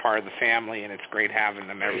again. They're a part of the family, and it's great having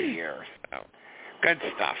them every year. So good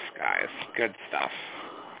stuff, guys. Good stuff.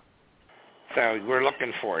 So we're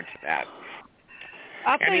looking forward to that.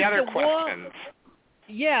 Any other questions?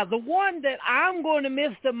 The one that I'm going to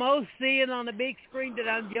miss the most seeing on the big screen that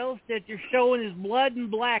I'm jealous that you're showing is Blood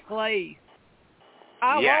and Black Lace.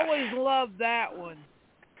 I've always loved that one.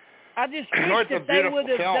 I just wish that they would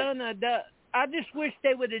have done I just wish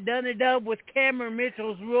they would have done a dub with Cameron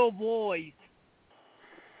Mitchell's real voice.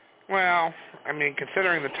 Well, I mean,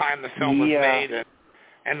 considering the time the film was made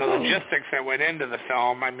and the logistics that went into the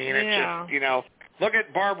film, I mean, it's just, look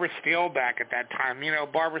at Barbara Steele back at that time.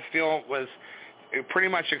 Barbara Steele was pretty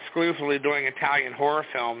much exclusively doing Italian horror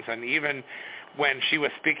films, and even when she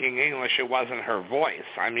was speaking English, it wasn't her voice.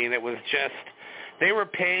 I mean, it was just... They were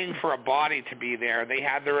paying for a body to be there. They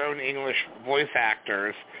had their own English voice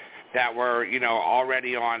actors that were,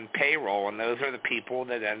 already on payroll, and those are the people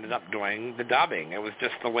that ended up doing the dubbing. It was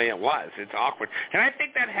just the way it was. It's awkward. And I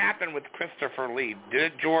think that happened with Christopher Lee. Did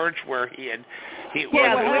it, George, where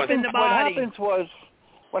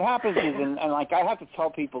what happens is, and like I have to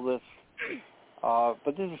tell people this,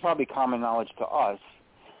 but this is probably common knowledge to us,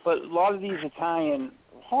 but a lot of these Italian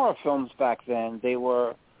horror films back then, they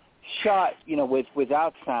were shot,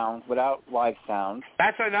 without sound, without live sound.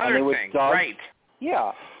 That's another thing, right?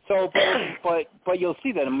 Yeah. So, but you'll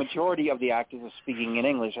see that a majority of the actors are speaking in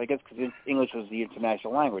English, I guess, because English was the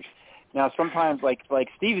international language. Now, sometimes, like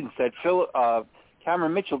Steven said,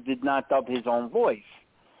 Cameron Mitchell did not dub his own voice.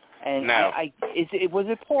 And no. Was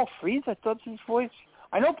it Paul Frees that dubs his voice?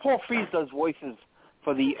 I know Paul Frees does voices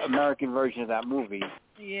for the American version of that movie.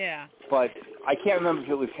 Yeah. But I can't remember if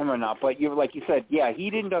it was him or not. But like you said, he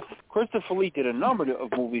didn't. Christopher Lee did a number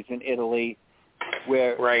of movies in Italy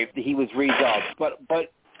where he was redubbed. But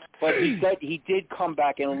he did come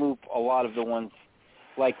back and loop a lot of the ones.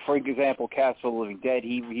 Like for example, Cast of the Living Dead.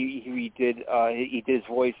 He did his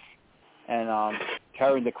voice, and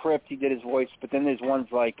Terror in the Crypt. He did his voice. But then there's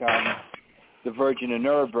ones like The Virgin of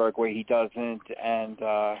Nuremberg where he doesn't. And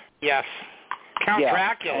yes, Count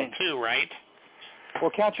Dracula too, right?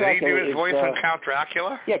 Well, Count Dracula. Did he do his voice on Count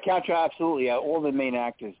Dracula? Yeah, Count Dracula, absolutely. Yeah, all the main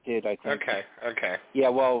actors did, I think. Okay. Yeah,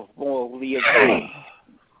 well,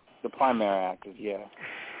 the primary actors, yeah.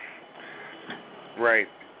 Right.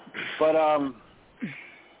 But and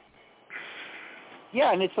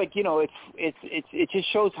it's like it just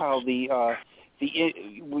shows how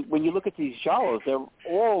when you look at these giallos, they're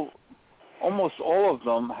all almost all of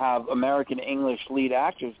them have American English lead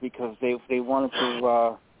actors because they wanted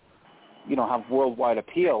to have worldwide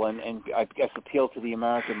appeal and I guess appeal to the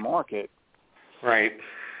American market. Right.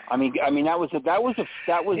 I mean that was a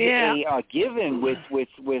given with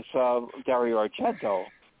Dario Argento.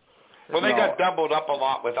 Well, they got doubled up a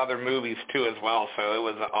lot with other movies too as well, so it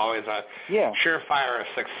was always a surefire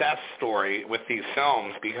success story with these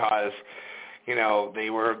films because they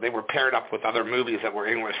were paired up with other movies that were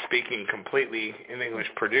English speaking, completely in English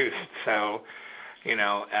produced. So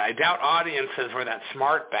I doubt audiences were that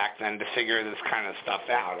smart back then to figure this kind of stuff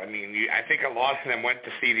out. I mean, I think a lot of them went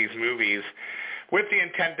to see these movies with the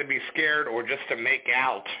intent to be scared or just to make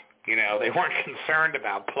out. They weren't concerned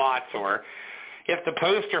about plots or if the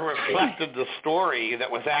poster reflected the story that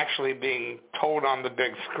was actually being told on the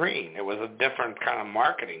big screen. It was a different kind of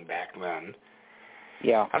marketing back then.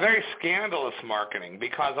 Yeah. A very scandalous marketing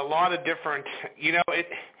because a lot of different,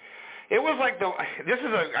 it was like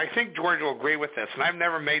I think George will agree with this, and I've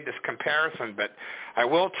never made this comparison, but I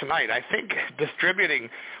will tonight. I think distributing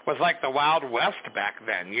was like the Wild West back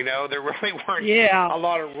then. There really weren't a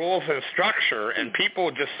lot of rules and structure, and people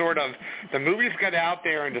just sort of, the movies got out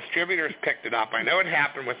there and distributors picked it up. I know it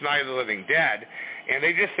happened with Night of the Living Dead, and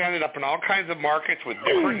they just ended up in all kinds of markets with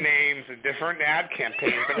different names and different ad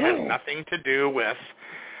campaigns that had nothing to do with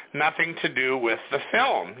the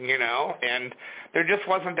film, and there just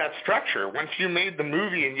wasn't that structure. Once you made the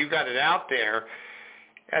movie and you got it out there,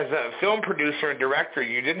 as a film producer and director,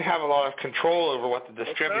 you didn't have a lot of control over what the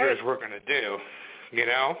distributors were going to do,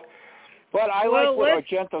 But I like what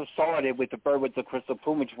Argento started with The Bird with the Crystal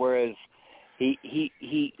Plumage, whereas he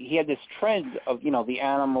had this trend of, the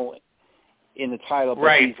animal in the title,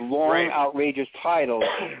 but these long, outrageous titles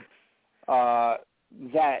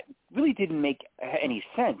that really didn't make any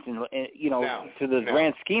sense, to the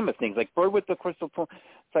grand scheme of things. Like Bird with the Crystal Plumage,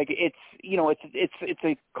 it's like it's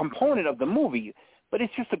a component of the movie, but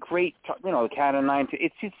it's just a great, Cat o' Nine.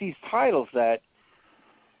 It's just these titles that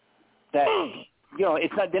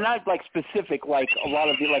it's not. They're not like specific like a lot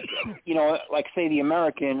of the like say the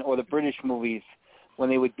American or the British movies when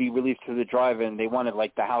they would be released to the drive-in. They wanted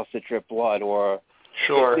like The House That Dripped Blood or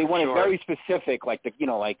they wanted very specific like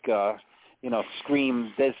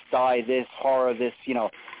Scream this, Die this, Horror this,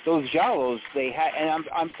 those giallos they had, and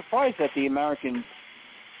I'm surprised that the Americans,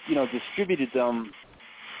 distributed them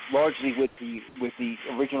largely with the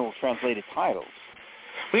original translated titles.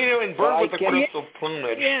 Well, in Bird with the Crystal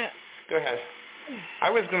Plumage. Yeah. Go ahead. I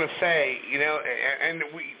was going to say, and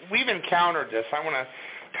we've encountered this. I want to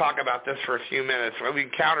talk about this for a few minutes. We've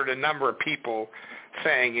encountered a number of people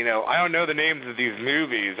saying, I don't know the names of these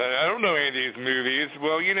movies. I don't know any of these movies.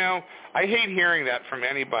 Well, I hate hearing that from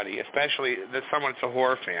anybody, especially that someone's a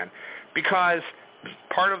horror fan, because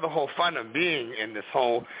part of the whole fun of being in this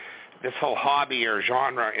whole hobby or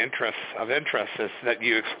genre of interest is that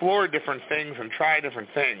you explore different things and try different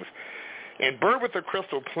things. And Bird with the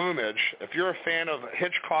Crystal Plumage, if you're a fan of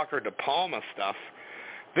Hitchcock or De Palma stuff,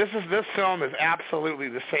 this film is absolutely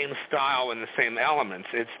the same style and the same elements.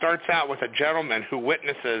 It starts out with a gentleman who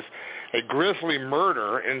witnesses a grisly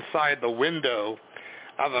murder inside the window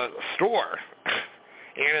of a store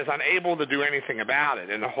and is unable to do anything about it.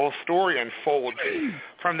 And the whole story unfolds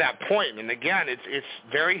from that point. And again, it's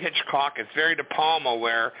very Hitchcock, it's very De Palma,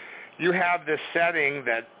 where you have this setting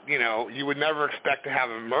that, you would never expect to have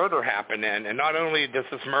a murder happen in. And not only does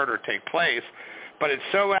this murder take place, but it's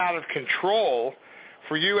so out of control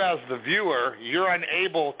for you as the viewer, you're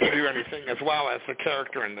unable to do anything as well as the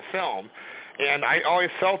character in the film. And I always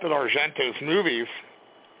felt that Argento's movies,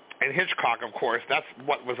 and Hitchcock, of course, that's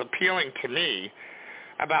what was appealing to me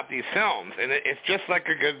about these films. And it's just like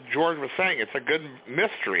George was saying, it's a good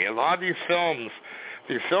mystery. A lot of these films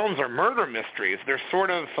are murder mysteries. They're sort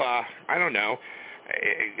of,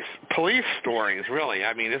 police stories, really.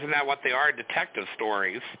 I mean, isn't that what they are? Detective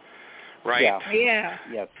stories, right? Yeah.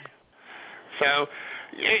 Yes. So,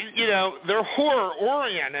 they're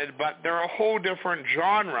horror-oriented, but they're a whole different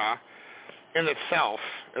genre in itself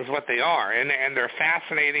is what they are. And they're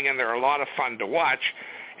fascinating, and they're a lot of fun to watch.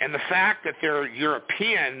 And the fact that they're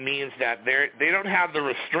European means that they don't have the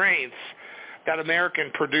restraints that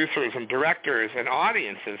American producers and directors and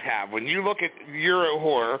audiences have. When you look at Euro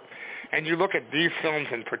horror and you look at these films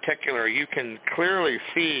in particular, you can clearly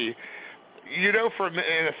see, in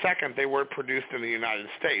a second they were produced in the United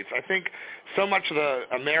States. I think so much of the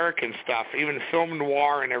American stuff, even film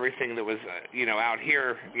noir and everything that was, out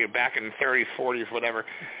here, back in the 30s, 40s, whatever,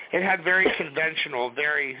 it had very conventional,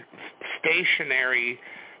 very stationary,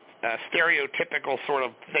 stereotypical sort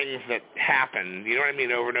of things that happened,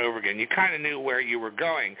 over and over again. You kind of knew where you were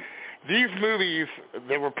going. these movies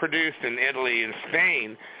that were produced in Italy and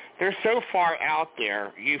Spain, they're so far out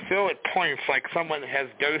there, you feel at points like someone has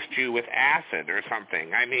dosed you with acid or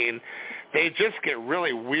something. I mean, they just get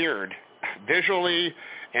really weird visually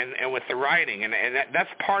and with the writing, and that's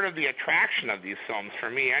part of the attraction of these films for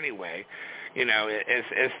me anyway. You know, is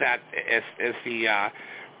the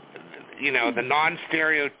you know, the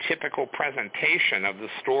non-stereotypical presentation of the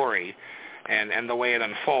story and the way it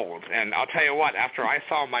unfolds. And I'll tell you what, after I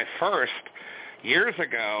saw my first years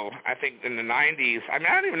ago, I think in the 90s, I mean,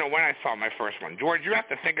 I don't even know when I saw my first one. George, you have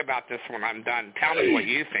to think about this when I'm done. Tell me what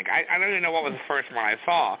you think. I don't even know what was the first one I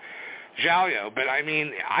saw, Giallo, but I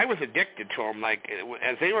mean, I was addicted to them. Like,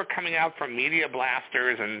 as they were coming out from Media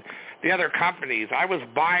Blasters and the other companies, I was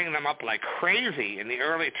buying them up like crazy in the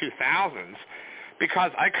early 2000s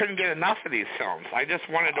because I couldn't get enough of these films. I just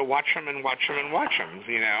wanted to watch them and watch them and watch them,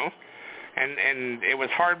 you know? And it was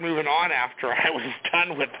hard moving on after I was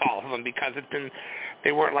done with all of them because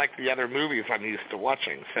they weren't like the other movies I'm used to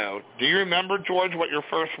watching. So do you remember, George, what your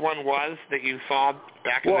first one was that you saw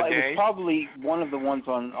back in the day? Well, it was probably one of the ones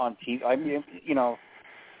on TV. I mean, you know,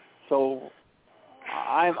 so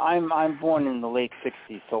I'm born in the late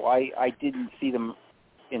 60s, so I didn't see them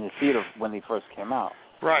in the theater when they first came out.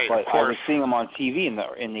 Right, but of course. I was seeing them on TV in the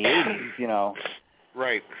 80s, you know.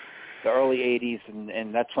 Right. The early 80s,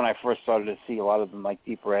 and that's when I first started to see a lot of them, like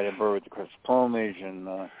Deep Red and Bird with the Crystal Plumage and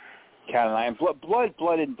Cat and I. And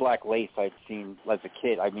Blood and Black Lace I'd seen as a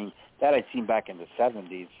kid. I mean, that I'd seen back in the 70s.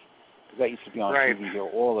 Because that used to be on TV here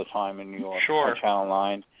all the time in New York on Channel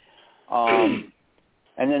 9.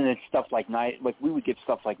 And then there's stuff like Night. Like, we would get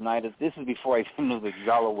stuff like Night. This is before I even knew that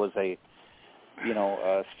Giallo was a, you know,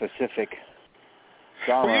 a specific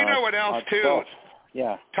genre. Well, you know what else, too? Stuff.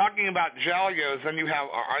 Yeah. Talking about Giallos, then you have,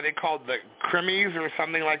 are they called the Krimis or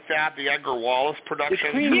something like that? The Edgar Wallace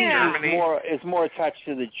production from Germany. Is more attached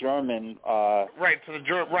to the German. Right, to the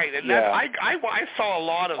right, and that I saw a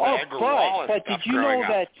lot of the Edgar Wallace but stuff did you know up.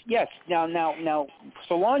 that? Yes. Now,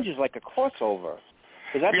 Solange is like a crossover.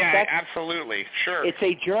 That's, absolutely, sure. It's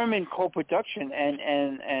a German co-production,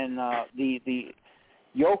 and the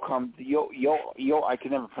Joachim, I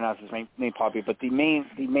can never pronounce his name properly, but the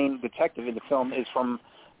main detective in the film is from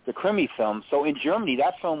the Krimi film. So in Germany,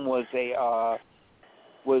 that film was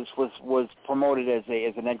was promoted as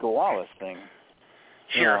an Edgar Wallace thing.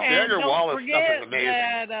 Sure, the Edgar Wallace stuff is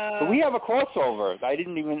amazing. So we have a crossover. I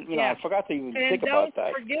didn't even, I forgot to even think about that.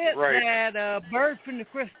 And don't forget that Bird from the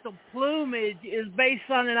Crystal Plumage is based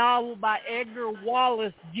on a novel by Edgar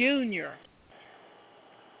Wallace Jr.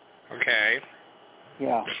 Okay.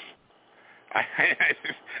 Yeah.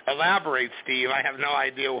 Elaborate, Steve. I have no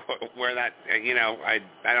idea where that,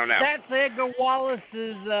 I don't know. That's Edgar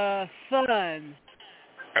Wallace's son.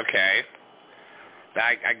 Okay.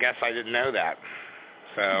 I guess I didn't know that.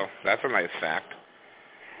 So that's a nice fact.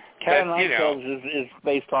 Cat and I is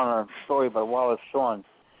based on a story by Wallace Shawn.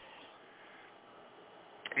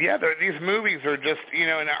 Yeah, these movies are just,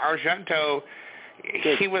 and Argento,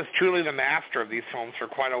 he was truly the master of these films for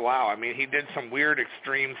quite a while. I mean, he did some weird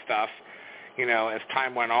extreme stuff, as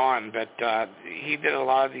time went on, but he did a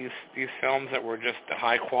lot of these films that were just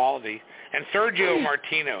high quality. And Sergio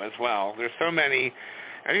Martino as well. There's so many.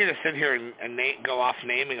 I need to sit here and go off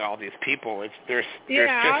naming all these people. There's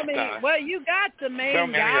just, well, you got the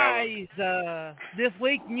main guys this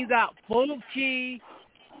week, and you got Fulci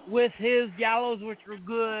with his Giallos, which were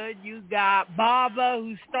good. You got Bava,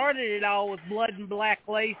 who started it all with Blood and Black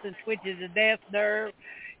Lace and Twitches of Death Nerve.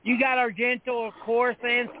 You got Argento, of course,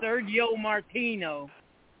 and Sergio Martino.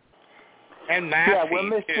 And Massi, we're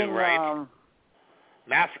missing, too, right?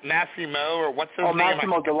 Massimo, or what's his name?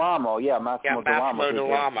 Massimo D'Alamo. Yeah, Massimo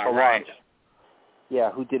D'Alamo, right.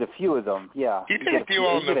 Yeah, who did a few of them. Yeah, he did a few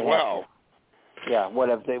of them as well. Yeah, what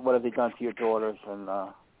have they done to your daughters? And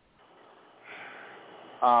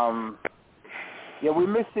we're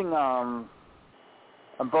missing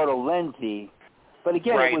Umberto Lenzi, but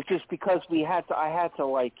again, it was just because I had to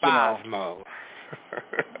Spasmo.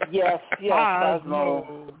 Yes,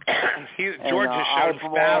 Spasmo. George has shown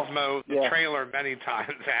Spasmo the trailer many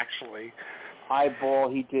times, actually. Eyeball,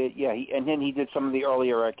 he did, and then he did some of the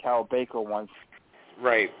earlier Carol Baker ones.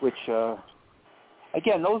 Right. Which,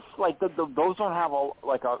 again, those those don't have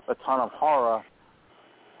a ton of horror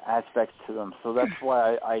aspects to them, so that's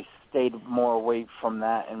why I stayed more away from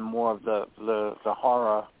that and more of the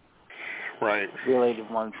horror related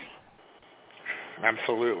ones.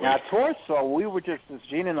 Absolutely. Now, Torso, we were just, as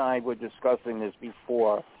Gene and I were discussing this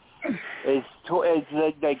before, is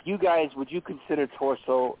like you guys, would you consider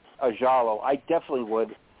Torso a giallo? I definitely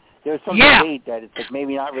would. There's some debate that it's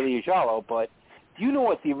maybe not really a giallo, but Do you know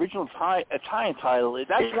what the original Italian title is?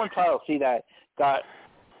 That's one title. See that got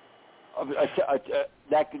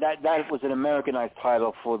that was an Americanized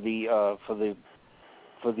title for the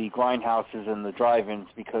grindhouses and the drive-ins,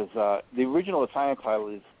 because the original Italian title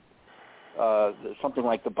is something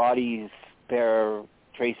like The Bodies Bear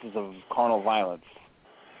Traces of Carnal Violence.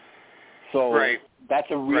 So that's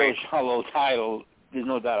a real shallow title. There's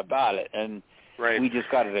no doubt about it. And we just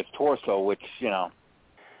got it as Torso, which, you know.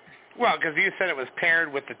 Well, because you said it was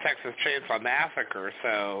paired with the Texas Chainsaw Massacre,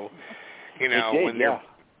 so, you know, when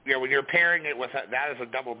you're pairing it with that as a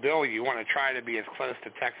double bill, you want to try to be as close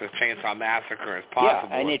to Texas Chainsaw Massacre as possible.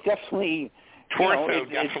 Yeah, and it definitely... Torso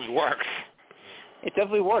definitely works. It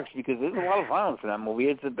definitely works, because there's a lot of violence in that movie.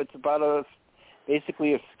 It's about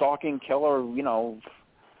basically a stalking killer, you know...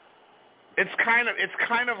 It's kind of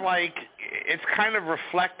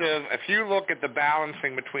reflective. If you look at the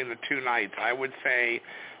balancing between the two nights, I would say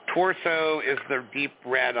Torso is the deep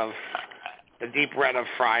red of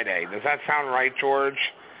Friday. Does that sound right, George?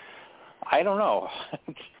 I don't know.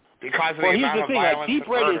 Because of the amount of violence and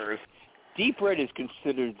murders. Deep Red is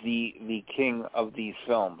considered the king of these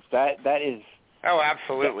films. That is. Oh,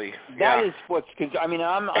 absolutely. That is what's. I mean,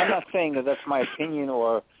 I'm not saying that that's my opinion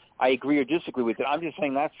or I agree or disagree with it. I'm just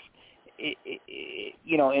saying that's.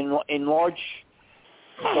 You know, in large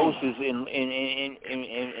doses, in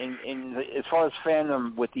as far as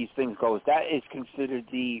fandom with these things goes, that is considered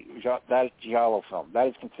that giallo film. That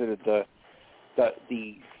is considered the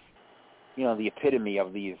you know, the epitome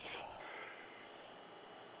of these.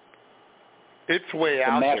 It's way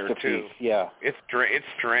out there too. Yeah, it's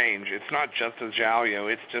strange. It's not just a giallo.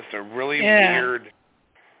 It's just a really weird.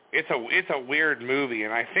 It's a weird movie,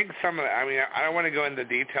 and I think I mean, I don't want to go into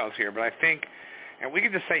details here, but I think, and we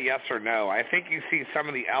can just say yes or no, I think you see some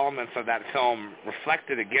of the elements of that film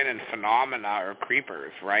reflected again in Phenomena or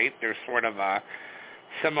Creepers, right? There's sort of a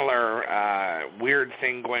similar weird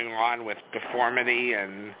thing going on with deformity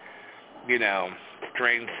and, you know,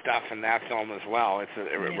 strange stuff in that film as well. It's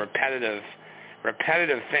a repetitive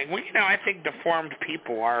thing. Well, you know, I think deformed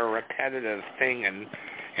people are a repetitive thing in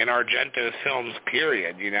Argento's films,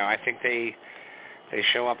 period. You know, I think they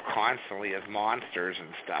show up constantly as monsters and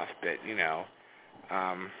stuff, but, you know,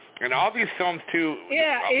 and all these films, too.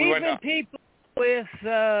 Yeah, even people with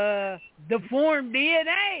deformed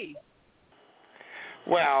DNA.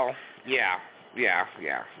 Well, yeah.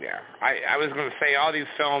 I was going to say all these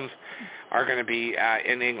films are going to be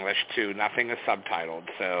in English, too. Nothing is subtitled.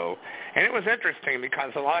 So, and it was interesting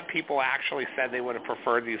because a lot of people actually said they would have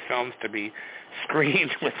preferred these films to be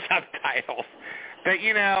screened with subtitles. But,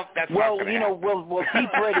 you know, that's not going to happen. Well,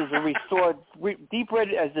 Deep Red is a restored... Deep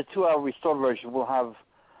Red, as the 2-hour restored version, will have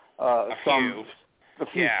a few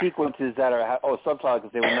sequences that are subtitled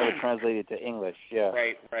because they were never translated to English. Yeah.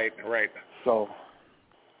 Right. So...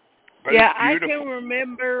 But yeah, I can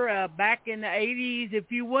remember back in the 80s, if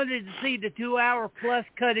you wanted to see the 2-hour plus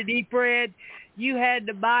cut of Deep Red, you had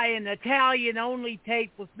to buy an Italian-only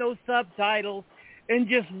tape with no subtitles and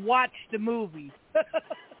just watch the movie.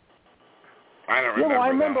 I don't remember. I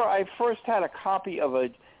remember I first had a copy of a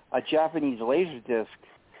Japanese Laserdisc,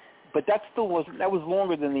 but that was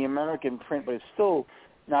longer than the American print, but it's still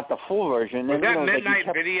not the full version. Was that Midnight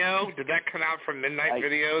Video? Did that come out from Midnight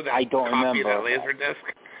Video? I don't remember. That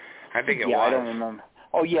Laserdisc? I think it was. Yeah, I don't remember.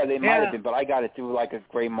 Oh, yeah, they might have been, but I got it through like a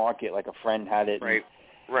gray market, like a friend had it. Right.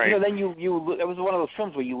 You know, then it was one of those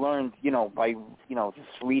films where you learned, you know, by, you know, just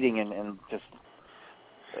reading and just,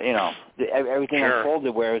 you know, everything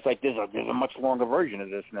unfolded. Where it's like there's a much longer version of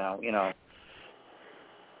this now, you know.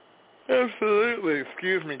 Absolutely.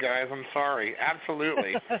 Excuse me, guys. I'm sorry.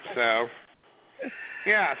 Absolutely. So.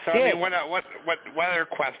 Yeah, so I mean, what other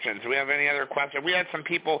questions? Do we have any other questions? We had some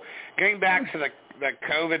people, getting back to the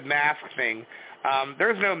COVID mask thing,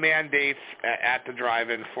 there's no mandates at the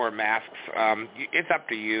drive-in for masks. It's up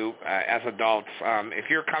to you as adults. If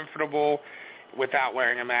you're comfortable without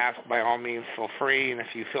wearing a mask, by all means, feel free, and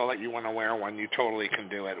if you feel that you want to wear one, you totally can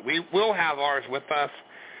do it. We will have ours with us,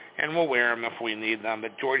 and we'll wear them if we need them,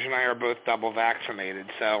 but George and I are both double vaccinated,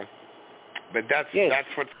 so... But that's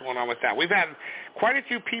what's going on with that. We've had quite a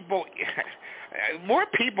few people, more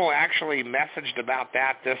people actually messaged about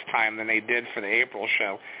that this time than they did for the April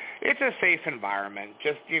show. It's a safe environment.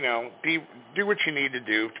 Just, you know, do what you need to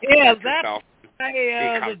do to protect yourself.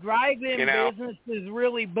 The drive-in business is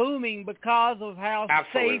really booming because of how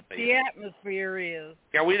safe the atmosphere is.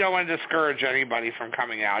 Yeah, we don't want to discourage anybody from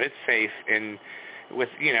coming out. It's safe, and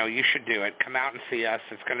you should do it. Come out and see us.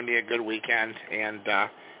 It's going to be a good weekend, and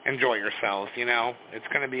enjoy yourselves. You know, it's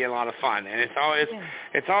going to be a lot of fun, and it's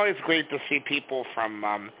always great to see people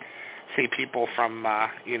from see people from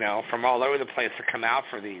from all over the place to come out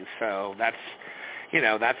for these. So that's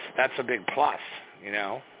a big plus.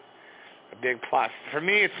 A big plus. For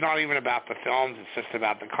me, it's not even about the films. It's just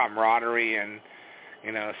about the camaraderie and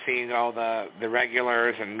seeing all the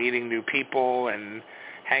regulars and meeting new people and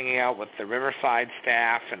hanging out with the Riverside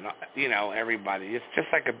staff and everybody. It's just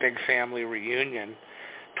like a big family reunion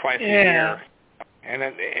twice a year. And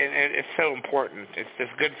it's so important. It's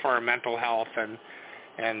just good for our mental health, and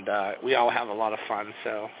we all have a lot of fun.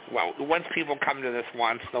 So, once people come to this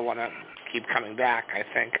once, they'll want to keep coming back, I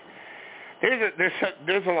think.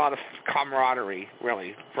 There's a lot of camaraderie,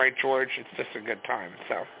 really. Right, George? It's just a good time.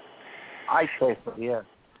 So, I say so, yeah.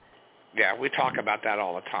 Yeah, we talk about that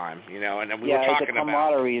all the time, and then we were talking the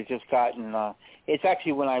camaraderie has just gotten. It's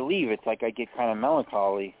actually when I leave, it's like I get kind of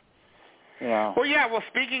melancholy. Well, yeah. Well,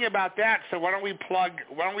 speaking about that, so why don't we plug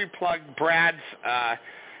Brad's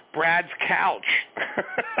couch?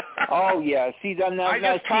 Oh yeah. See, I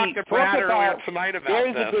just talked to Brad earlier tonight about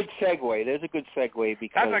this. There's a good segue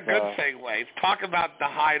because that's a good segue. Talk about the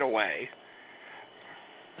Hideaway.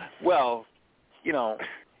 Well,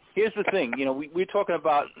 here's the thing. We're talking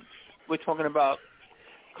about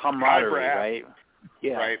camaraderie, right?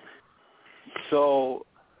 Yeah. Right. So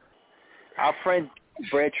our friend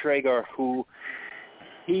Brad Traeger, who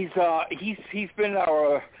he's been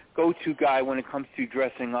our go-to guy when it comes to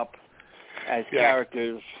dressing up as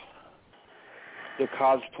characters. The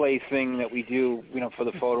cosplay thing that we do, for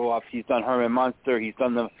the photo ops. He's done Herman Munster. He's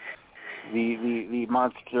done the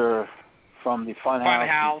monster from the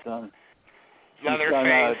Funhouse. He's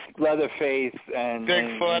done Leatherface and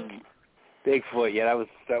Bigfoot. Bigfoot, yeah,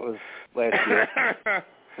 that was last year.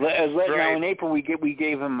 Now in April we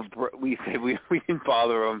gave him we said we didn't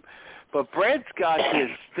bother him, but Brad's got this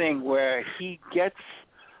thing where he gets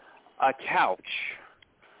a couch.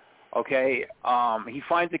 Okay, he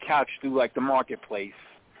finds a couch through like the marketplace,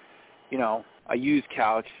 a used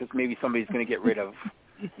couch that maybe somebody's going to get rid of,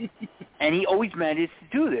 and he always manages to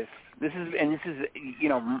do this. This is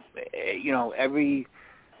every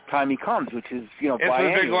time he comes, which is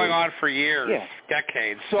It's been going on for years,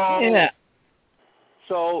 decades. So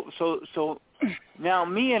now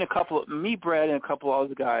me, Brad, and a couple of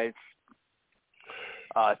other guys,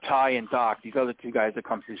 Ty and Doc, these other two guys that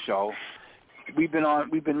come to the show, we've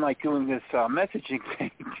been like doing this messaging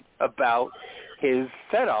thing about his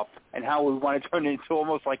setup and how we want to turn it into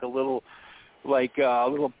almost like a little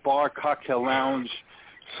bar cocktail lounge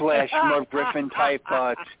 / Merv Griffin type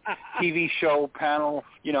TV show panel,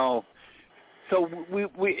 So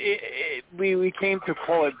we came to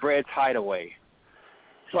call it Brad's Hideaway.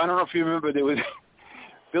 So I don't know if you remember, there was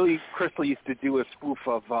Billy Crystal used to do a spoof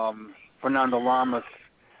of Fernando Lamas.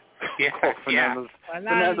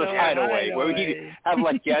 Fernando's Hideaway, where we have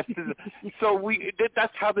like guests. So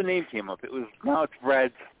that's how the name came up. Now it's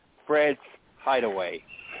Brad's Hideaway,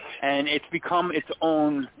 and it's become its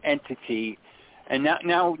own entity. And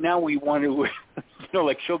now we want to,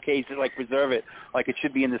 like showcase it, like preserve it, like it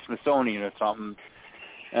should be in the Smithsonian or something.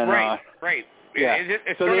 And, right. Yeah.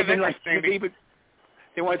 It's so sort they've of been like interesting.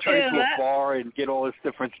 they want to turn it into a bar and get all this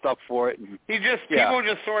different stuff for it. And, people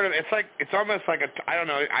just sort of, it's almost like it's kind of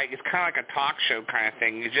like a talk show kind of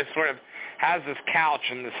thing. He just sort of has this couch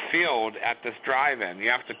in this field at this drive-in. You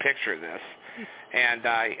have to picture this. And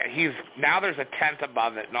now there's a tent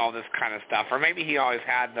above it and all this kind of stuff. Or maybe he always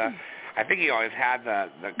had the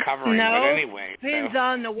covering. No, but anyway. Depends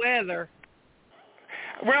on the weather.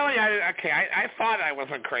 Well, yeah, okay. I thought I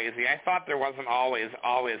wasn't crazy. I thought there wasn't always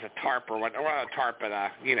a tarp or what, or a tarp, but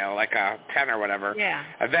like a tent or whatever. Yeah.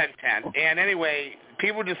 A vent tent. And anyway,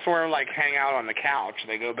 people just sort of like hang out on the couch.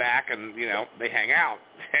 They go back and they hang out.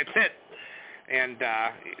 That's it. And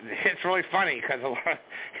it's really funny because a lot of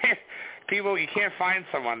people, you can't find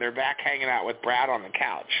someone. They're back hanging out with Brad on the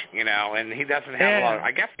couch, and he doesn't have a lot of,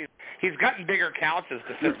 I guess he's gotten bigger couches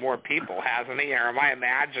to fit more people, hasn't he? Or am I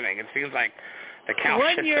imagining? It seems like the couch.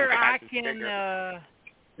 One year I can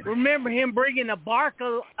remember him bringing an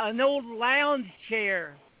old lounge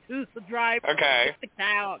chair to the drive with the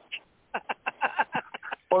couch.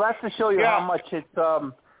 Well, that's to show you how much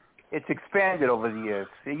it's expanded over the years.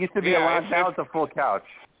 It used to be a lounge, now it's a full couch.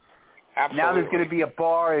 Absolutely. Now there's going to be a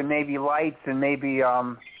bar and maybe lights and maybe he's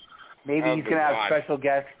going to have special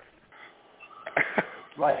guests.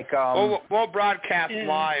 Like we'll broadcast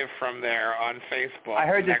live from there on Facebook. I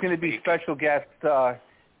heard there's going to be special guests.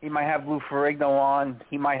 He might have Lou Ferrigno on.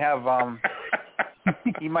 He might have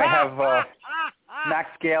Max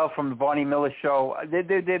Gale from the Barney Miller Show.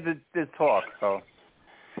 There's talk. So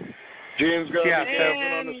Gene's going to be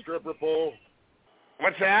dancing on the stripper pole.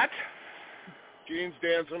 What's that? Gene's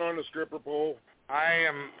dancing on the stripper pole. I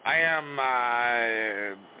am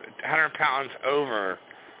 100 pounds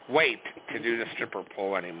overweight to do the stripper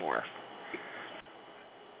pole anymore.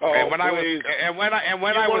 Oh, and when please. I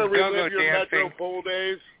was go-go dancing, Metro pole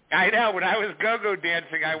days? I know when I was go-go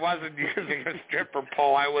dancing, I wasn't using a stripper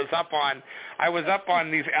pole. I was up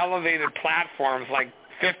on these elevated platforms, like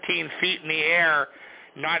 15 feet in the air,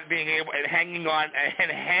 not being able and hanging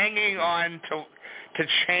on to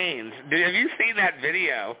chains. Have you seen that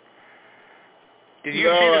video? Did you see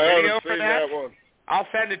the video for that? One. I'll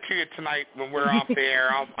send it to you tonight when we're off the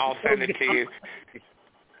air. I'll send it to you.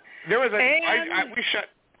 There was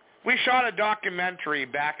we shot a documentary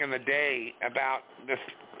back in the day about this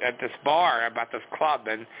at this bar, about this club,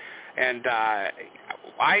 and I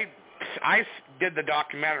did the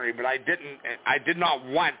documentary, but I did not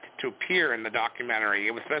want to appear in the documentary.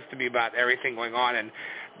 It was supposed to be about everything going on, and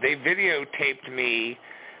they videotaped me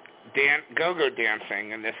go-go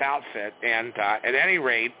dancing in this outfit, and at any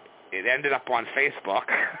rate, it ended up on Facebook.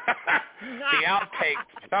 The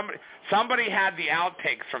outtakes, somebody had the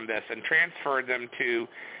outtakes from this and transferred them to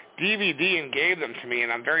DVD and gave them to me,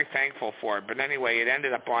 and I'm very thankful for it. But anyway, it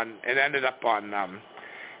ended up on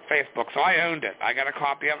Facebook, so I owned it. I got a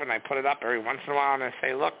copy of it, and I put it up every once in a while, and I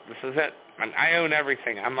say, look, this is it. And I own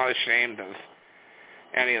everything. I'm not ashamed of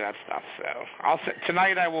any of that stuff. So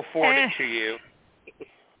tonight I will forward it to you.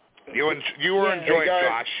 You will enjoy it,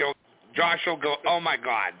 Josh. Josh will go, oh, my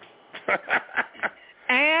God.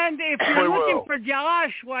 And if you're looking for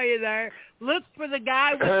Josh while you're there, look for the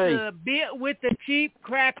guy with the cheap,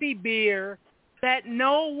 crappy beer that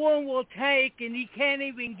no one will take and he can't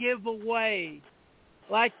even give away.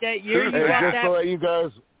 Like that year you got just that. To let you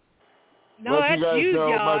guys, that's you, know,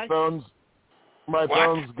 Josh. my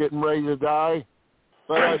phone's getting ready to die.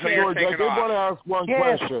 But George, I did want to ask one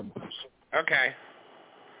question. Okay.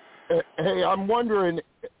 Hey, I'm wondering,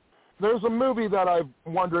 there's a movie that I'm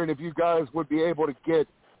wondering if you guys would be able to get.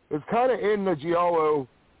 It's kind of in the giallo,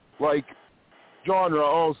 genre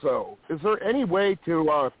also. Is there any way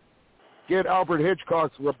to get Alfred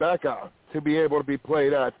Hitchcock's Rebecca to be able to be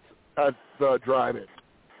played at the drive-in?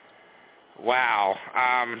 Wow.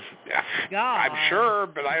 I'm sure,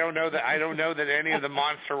 but I don't know that any of the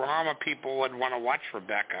Monsterama people would want to watch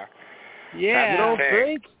Rebecca. Yeah. You don't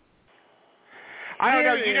think? I don't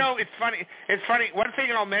know. You know, it's funny. One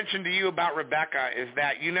thing I'll mention to you about Rebecca is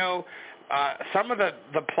that, some of the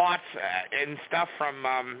plots and stuff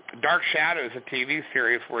from Dark Shadows, a TV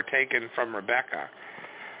series, were taken from Rebecca.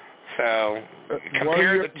 So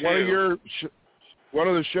compare the two. One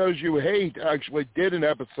of the shows you hate actually did an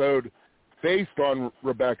episode based on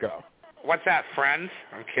Rebecca. What's that, Friends?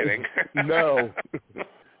 I'm kidding. No.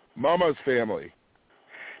 Mama's Family.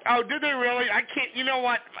 Oh, did they really? I can't. You know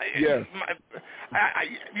what? Yes.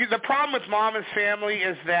 The problem with Mama's Family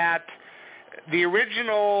is that the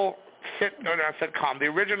original sitcom, the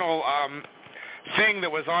original thing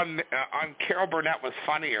that was on Carol Burnett was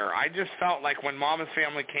funnier. I just felt like when Mama's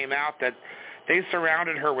Family came out that they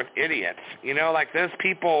surrounded her with idiots. Like those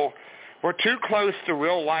people were too close to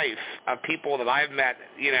real life of people that I've met,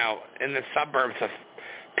 in the suburbs of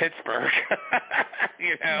Pittsburgh.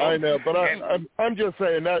 I know, but I'm just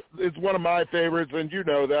saying that it's one of my favorites, and you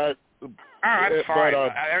know that. Oh, that's fine.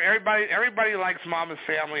 Everybody likes Mama's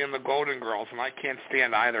Family and the Golden Girls, and I can't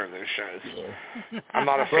stand either of those shows. Yeah. I'm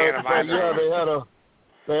not a fan of either. Yeah,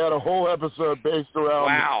 they had a whole episode based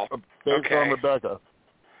around on Rebecca.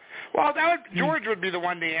 Well, George would be the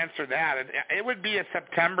one to answer that. It would be a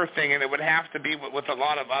September thing, and it would have to be with a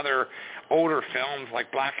lot of other older films like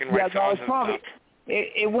black and white films and stuff.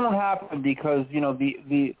 It won't happen because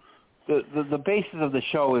the basis of the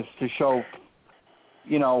show is to show,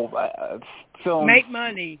 films. Make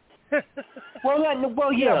money. But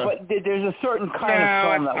there's a certain kind of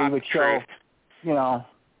film that we would show.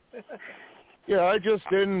 Yeah, I just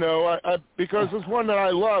didn't know because it's one that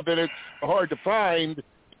I love and it's hard to find.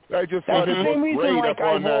 I just thought it looked great up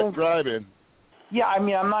on that drive-in. Yeah, I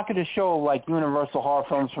mean, I'm not going to show Universal horror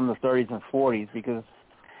films from the 30s and 40s because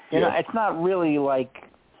it's not really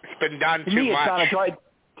it's been done to too me, much. It's not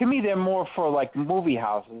to me, they're more for movie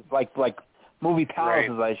houses, like movie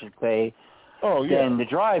palaces, I should say. Oh yeah. Than the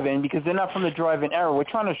drive-in because they're not from the drive-in era. We're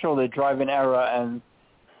trying to show the drive-in era and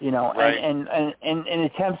and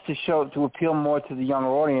attempts to appeal more to the younger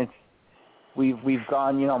audience. We've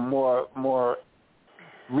gone more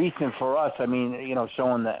recent for us. I mean,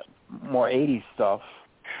 showing the more 80s stuff.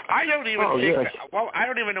 I don't even I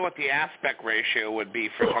don't even know what the aspect ratio would be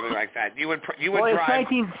for something like that. You would well, drive.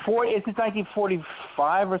 It's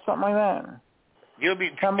 1945 or something like that.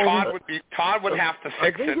 Todd would have to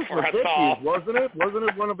fix it for us all. Wasn't it? Wasn't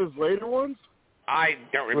it one of his later ones? I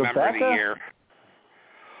don't remember Rebecca? the year.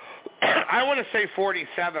 I want to say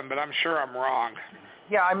 47, but I'm sure I'm wrong.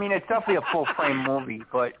 Yeah, I mean, it's definitely a full-frame movie,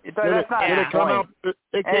 but that's not did the it come point. out?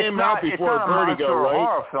 It came out before It's not Vertigo, a monster right?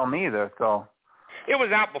 horror film either, so. It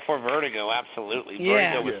was out before Vertigo, absolutely.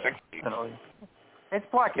 Yeah. Vertigo was 60. It's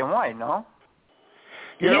black and white, no?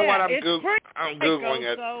 You know what? I'm it's Googling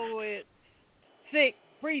it. So it's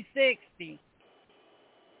pre-60.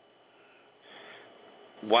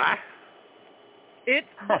 What? It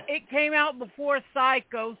came out before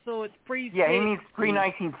Psycho, so it's pre-60. Yeah, he means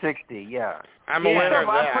pre-1960, yeah. I'm aware of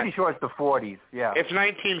that. I'm pretty sure it's the 40s, yeah. It's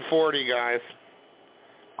 1940, guys.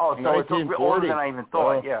 Oh, so it's older than I even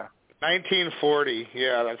thought, yeah. 1940,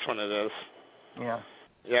 yeah, that's when it is. Yeah.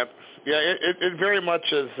 Yep. Yeah, it very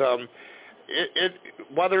much is.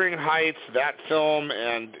 Wuthering Heights, that film,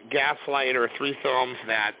 and Gaslight are three films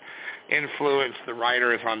that influenced the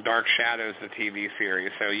writers on Dark Shadows, the TV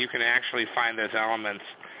series. So you can actually find those elements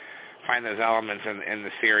in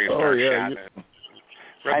the series Dark Shadows.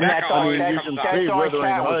 Rebecca always comes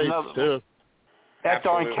up. That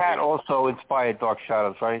darn cat also inspired Dark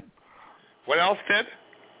Shadows, right? What else did?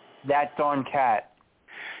 That darn cat.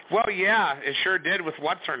 Well, yeah, it sure did with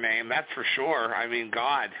what's her name. That's for sure. I mean,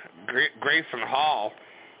 God, Grayson Hall.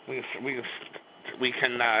 We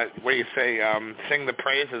can what do you say? Sing the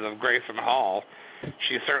praises of Grayson Hall.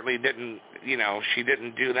 She certainly didn't. She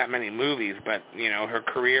didn't do that many movies, but her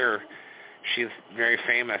career. She's very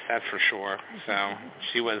famous, that's for sure. So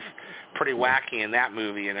she was pretty wacky in that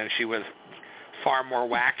movie, and then she was far more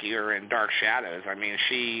wackier in Dark Shadows. I mean,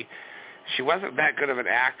 she wasn't that good of an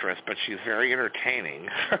actress, but she's very entertaining.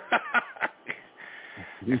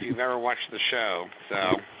 If you've ever watched the show,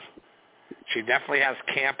 so she definitely has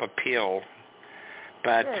camp appeal.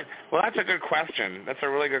 But well, that's a good question. That's a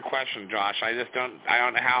really good question, Josh. I just don't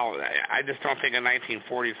think a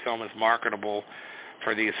 1940s film is marketable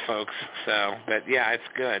for these folks. So, but yeah, it's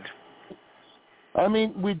good. I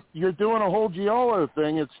mean, you're doing a whole giallo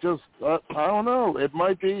thing. It's just I don't know. It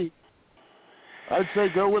might be. I'd say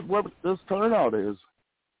go with what this turnout is.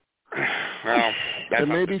 Well, that's and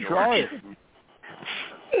maybe try it.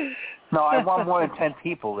 No, I want more than 10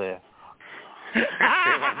 people there.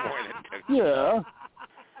 Yeah.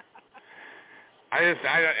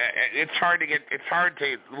 It's hard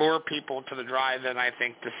to lure people to the drive-in, I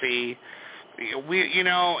think, to see.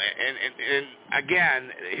 And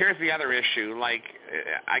again, here's the other issue. Like,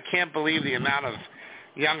 I can't believe the amount of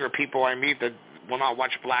younger people I meet that will not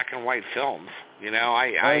watch black and white films.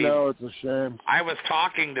 I know, it's a shame. I was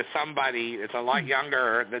talking to somebody that's a lot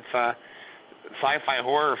younger that's a sci-fi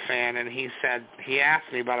horror fan, and he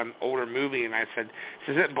asked me about an older movie, and I said,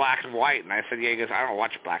 is it black and white? And I said, yeah. He goes, I don't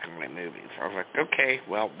watch black and white movies. I was like, okay,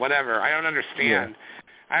 well, whatever. I don't understand.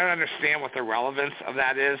 Yeah. I don't understand what the relevance of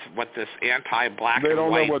that is, what this anti-black and white... They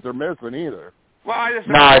don't know what they're missing either. Well, I just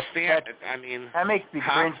don't understand it. I mean... That makes me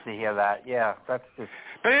cringe to hear that. Yeah, that's just...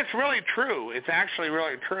 But it's really true. It's actually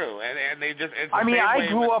really true. And they just... I mean, I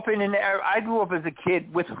grew up as a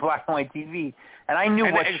kid with black and white TV, and I knew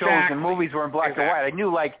what shows and movies were in black and white. I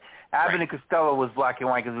knew, like, Abbott and Costello was black and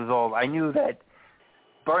white because it was old. I knew that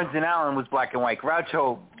Burns and Allen was black and white.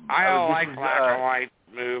 Groucho... I don't like black and white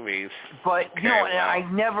movies. But, and I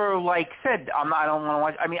never, said, I don't want to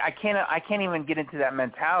watch... I mean, I can't even get into that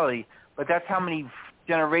mentality, but that's how many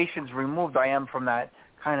generations removed I am from that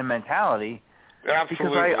kind of mentality. Absolutely.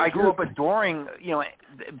 Because I grew up adoring,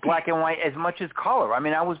 black and white as much as color. I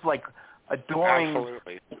mean, I was adoring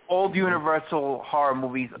old Universal horror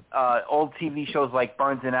movies, old TV shows like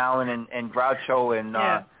Burns and Allen and Groucho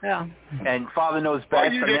and Father Knows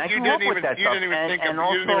Best. Well, I grew up with that stuff. You didn't even think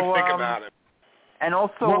about it. And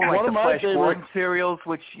also the Flash Gordon serials,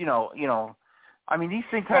 which I mean, these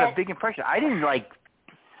things had a big impression. I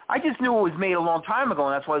just knew it was made a long time ago,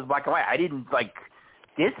 and that's why it was black and white. I didn't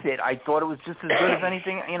diss it. I thought it was just as good as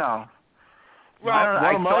anything, Well,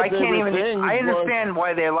 I don't know. I can't even. I understand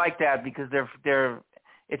why they're like that because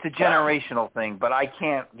it's a generational thing. But I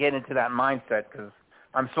can't get into that mindset because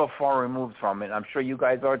I'm so far removed from it. I'm sure you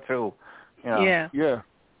guys are too. Yeah.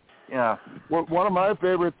 Well, one of my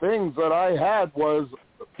favorite things that I had was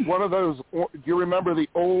one of those. Do you remember the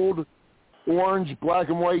old orange black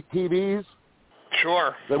and white TVs?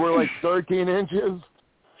 Sure. They were 13 inches.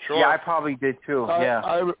 Sure. Yeah, I probably did too.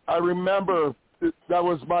 I remember that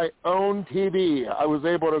was my own TV. I was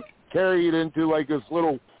able to carry it into this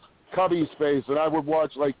little cubby space, and I would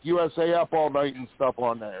watch USAF all night and stuff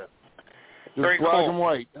on there. Just Very black cool. and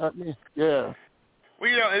white. Yeah.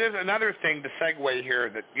 Well, it is another thing to segue here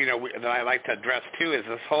that that I like to address too is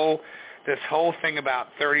this whole thing about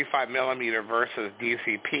 35 millimeter versus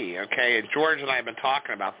DCP. Okay, and George and I have been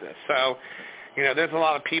talking about this. So, there's a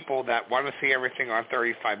lot of people that want to see everything on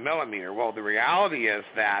 35 millimeter. Well, the reality is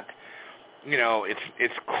that,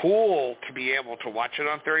 it's cool to be able to watch it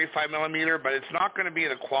on 35 millimeter, but it's not going to be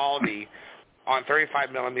the quality on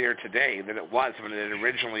 35 millimeter today that it was when it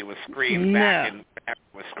originally was screened back in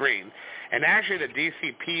was screened. And actually the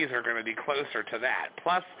DCPs are going to be closer to that.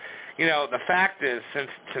 Plus, the fact is, since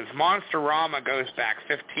Monsterama goes back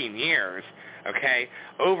 15 years, okay,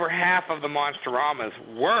 over half of the Monsteramas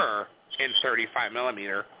were in 35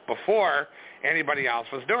 millimeter before anybody else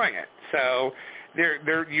was doing it. So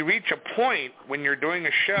you reach a point when you're doing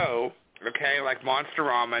a show, okay, like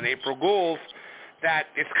Monsterama and April Ghouls, that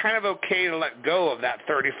it's kind of okay to let go of that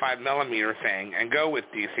 35 millimeter thing and go with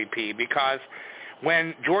DCP, because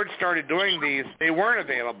when George started doing these, they weren't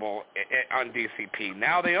available on DCP.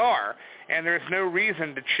 Now they are, and there's no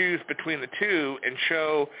reason to choose between the two and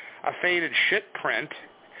show a faded shit print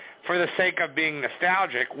for the sake of being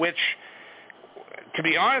nostalgic, which, to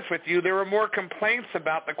be honest with you, there were more complaints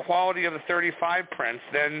about the quality of the 35 prints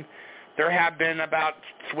than there have been about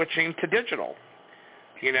switching to digital.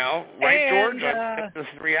 Right, George? That's the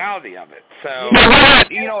reality of it. So,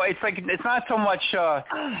 it's not so much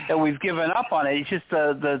that we've given up on it. It's just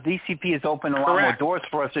the DCP has opened a lot more doors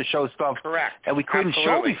for us to show stuff that we couldn't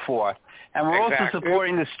show before. And we're also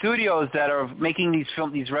supporting the studios that are making these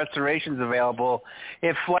restorations available.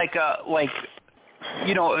 If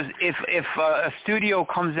if a studio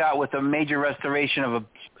comes out with a major restoration of a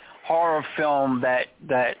horror film that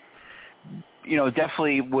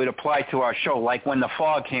definitely would apply to our show. Like when The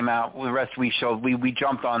Fog came out, the rest we showed, we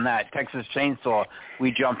jumped on that. Texas Chainsaw,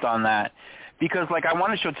 we jumped on that. Because, I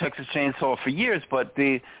wanted to show Texas Chainsaw for years, but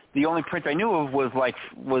the only print I knew of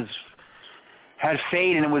had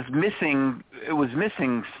fade and it was missing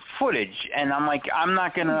footage. And I'm like, I'm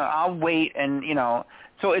not going to, I'll wait and,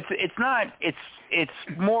 so it's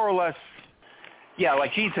more or less, yeah,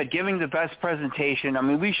 like Gene said, giving the best presentation. I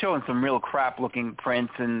mean, we showing some real crap-looking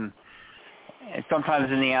prints and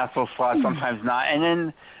sometimes in the asshole slot, sometimes not.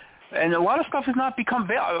 And a lot of stuff has not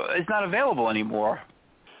it's not available anymore.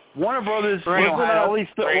 Warner Brothers, had all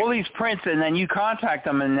these prints, and then you contact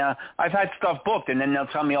them, and I've had stuff booked, and then they'll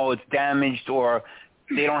tell me, it's damaged, or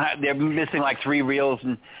they're missing 3 reels,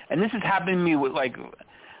 and this has happened to me with I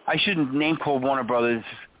shouldn't name call Warner Brothers,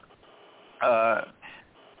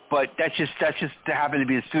 but that's just happened to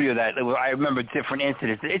be a studio that I remember different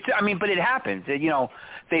incidents. But it happens.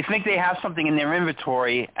 They think they have something in their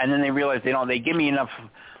inventory, and then they realize they don't. They give me enough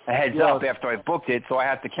a heads up after I booked it, so I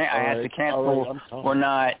have to cancel or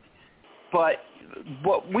not. But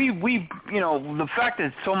we the fact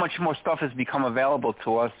that so much more stuff has become available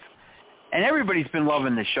to us, and everybody's been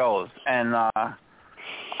loving the shows, and I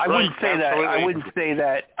wouldn't say that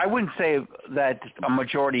a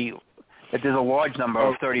majority. That there's a large number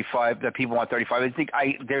of 35 that people want 35. I think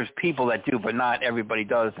there's people that do, but not everybody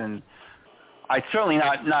does, and I certainly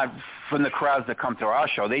not from the crowds that come to our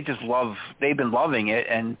show. They've been loving it,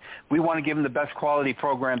 and we want to give them the best quality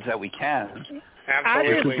programs that we can.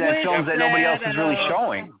 Absolutely. That's films that nobody else is really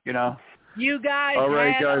showing, You guys. All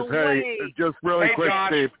right, guys. Hey, just really quick, Josh.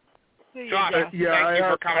 Steve. Josh, I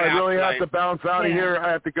really have to bounce out of here. I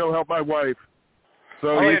have to go help my wife.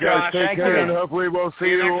 So you guys Josh, take care, and hopefully we'll see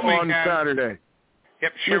you on Saturday.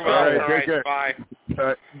 Yep, sure will. All right, take take care. Bye. All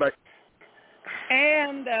right, bye.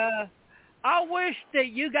 And I wish that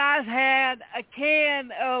you guys had a can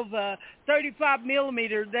of 35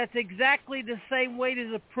 millimeter that's exactly the same weight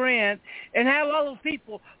as a print, and have all those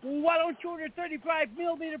people, why don't you order 35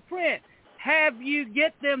 millimeter print? Have you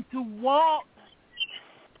get them to walk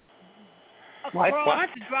across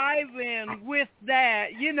the drive-in with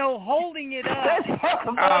that, holding it up.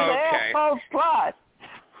 Okay. Plot.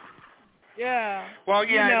 Yeah. Well,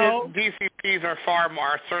 DCPs are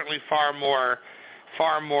certainly far more,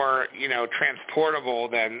 transportable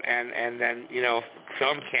than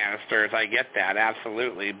film canisters. I get that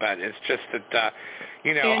absolutely, but it's just that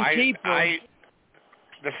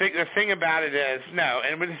The thing about it is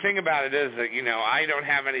that I don't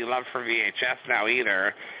have any love for VHS now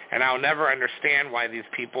either, and I'll never understand why these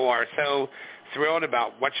people are so thrilled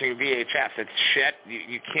about watching VHS. It's shit.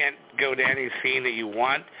 You can't go to any scene that you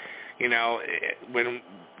want. When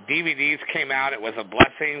DVDs came out, it was a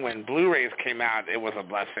blessing. When Blu-rays came out, it was a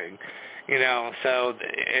blessing. So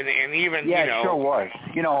and even it sure was.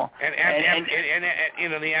 And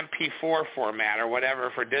the MP4 format or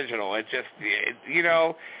whatever for digital. It just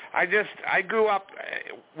I grew up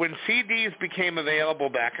when CDs became available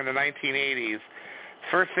back in the 1980s.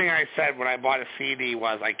 First thing I said when I bought a CD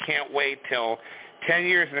was, I can't wait till 10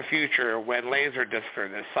 years in the future when Laserdiscs are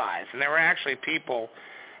this size. And there were actually people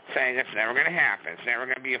saying it's never going to happen. It's never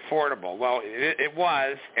going to be affordable. Well, it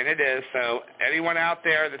was, and it is. So anyone out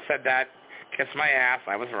there that said that, kiss my ass.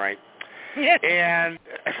 I was right. And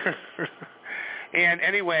and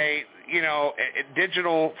anyway,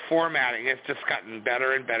 digital formatting has just gotten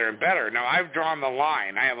better and better and better. Now, I've drawn the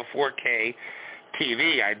line. I have a 4K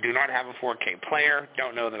TV. I do not have a 4K player.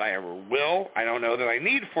 Don't know that I ever will. I don't know that I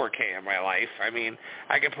need 4K in my life. I mean,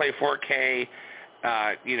 I can play 4K,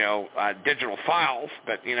 digital files,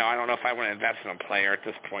 but, I don't know if I want to invest in a player at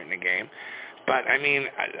this point in the game. But, I mean,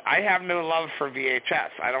 I have no love for VHS.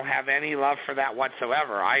 I don't have any love for that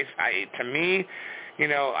whatsoever. To me,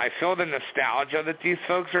 I feel the nostalgia that these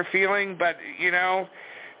folks are feeling, but,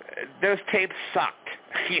 those tapes sucked,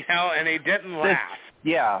 and they didn't last.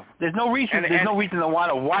 Yeah, there's no reason. There's no reason to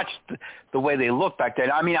want to watch the way they look back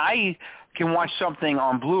then. I mean, I can watch something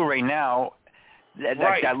on Blu-ray now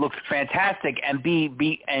that looks fantastic and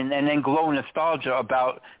and then glow nostalgia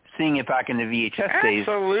about seeing it back in the VHS days.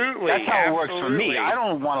 Absolutely, that's how it works for me. I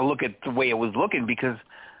don't want to look at the way it was looking because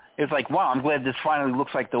it's like, wow, I'm glad this finally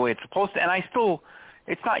looks like the way it's supposed to. And I still,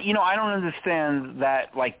 it's not, I don't understand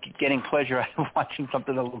that, like, getting pleasure out of watching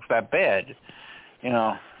something that looks that bad,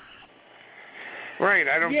 Right,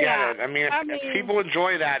 I don't get it. I mean, if people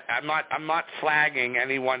enjoy that, I'm not flagging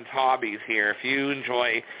anyone's hobbies here. If you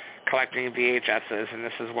enjoy collecting VHSs and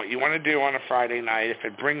this is what you want to do on a Friday night, if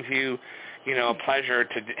it brings you, a pleasure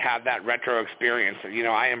to have that retro experience,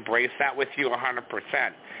 I embrace that with you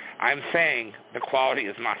 100%. I'm saying the quality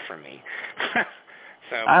is not for me.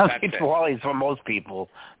 So I don't think quality is for most people,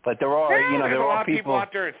 but there are, there's there a lot are of people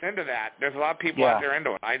out there that's into that. There's a lot of people out there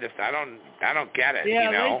into it. I don't get it.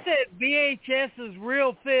 Yeah, they said VHS is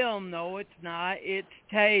real film. No, it's not. It's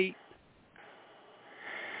tape.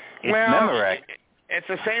 It's Memorex. It's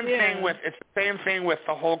the same thing with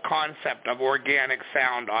the whole concept of organic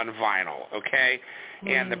sound on vinyl. Okay,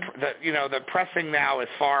 and the pressing now is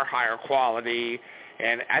far higher quality.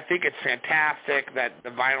 And I think it's fantastic that the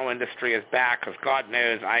vinyl industry is back because God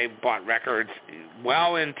knows I bought records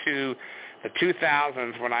well into the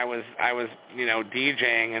 2000s when I was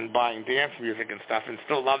DJing and buying dance music and stuff, and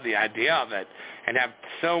still love the idea of it and have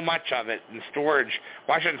so much of it in storage.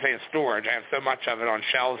 Well, I shouldn't say in storage. I have so much of it on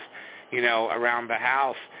shelves, around the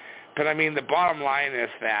house. But, I mean, the bottom line is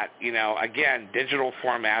that, again, digital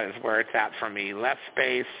format is where it's at for me. Less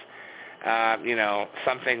space.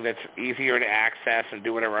 Something that's easier to access and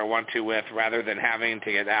do whatever I want to with rather than having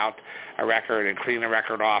to get out a record and clean a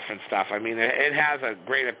record off and stuff. I mean, it has a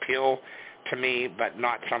great appeal to me, but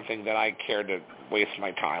not something that I care to waste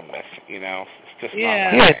my time with, It's just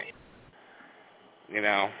not my thing,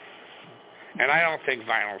 And I don't think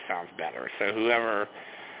vinyl sounds better. So whoever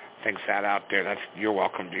thinks that out there, you're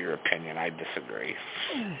welcome to your opinion. I disagree.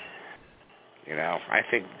 I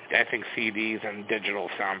think CDs and digital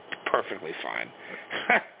sound perfectly fine.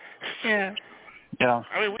 Yeah.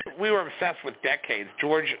 I mean, we were obsessed with decades.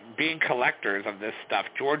 George, being collectors of this stuff,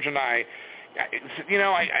 George and I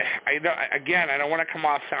don't want to come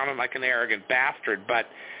off sounding like an arrogant bastard, but,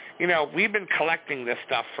 we've been collecting this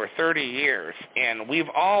stuff for 30 years, and we've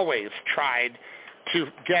always tried to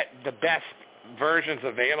get the best versions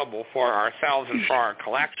available for ourselves and for our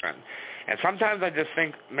collection. And sometimes I just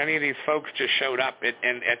think many of these folks just showed up at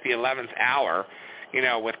the 11th hour,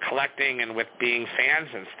 with collecting and with being fans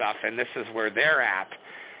and stuff, and this is where they're at.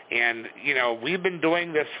 And, we've been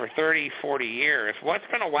doing this for 30, 40 years. Well, it's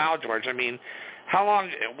been a while, George. I mean, how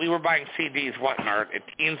long? We were buying CDs, in our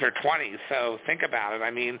teens or 20s, so think about it.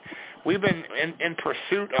 I mean, we've been in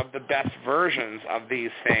pursuit of the best versions of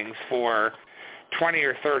these things for 20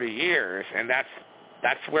 or 30 years, and that's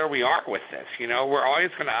where we are with this. We're always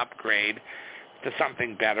going to upgrade to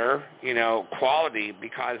something better, quality,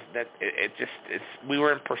 because we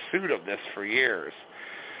were in pursuit of this for years.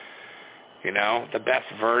 The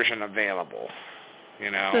best version available.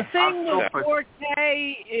 The thing with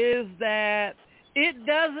 4K is that it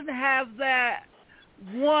doesn't have that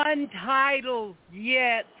one title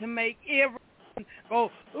yet to make everyone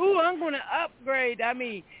go, ooh, I'm going to upgrade. I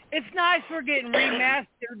mean, it's nice we're getting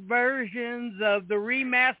remastered versions of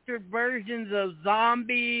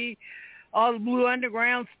Zombie, all the Blue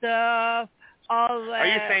Underground stuff, all that. Are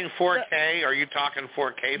you saying 4K? Are you talking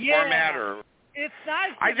 4K format? Or it's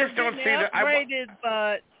nice I just don't see that upgraded,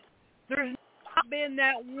 but there's not been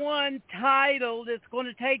that one title that's going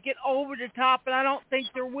to take it over the top, and I don't think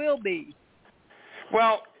there will be.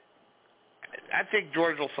 Well, I think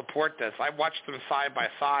George will support this. I watched them side by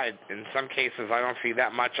side. In some cases, I don't see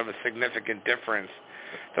that much of a significant difference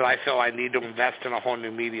that I feel I need to invest in a whole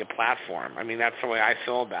new media platform. I mean, that's the way I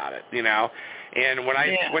feel about it, And when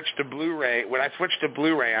I switched to Blu-ray,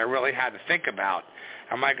 I really had to think about,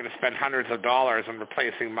 am I going to spend hundreds of dollars on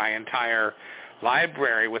replacing my entire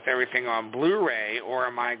library with everything on Blu-ray, or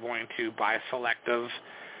am I going to buy selective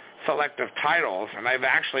titles? And I've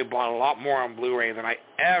actually bought a lot more on Blu-ray than I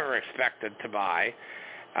ever expected to buy.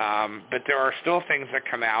 But there are still things that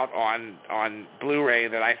come out on Blu-ray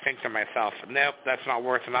that I think to myself, nope, that's not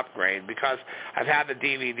worth an upgrade, because I've had the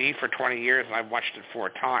DVD for 20 years and I've watched it 4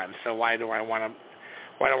 times. So why do I want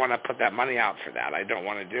to put that money out for that? I don't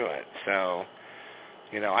want to do it. So,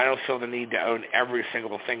 I don't feel the need to own every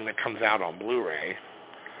single thing that comes out on Blu-ray.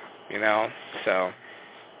 So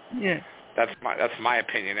yeah, that's my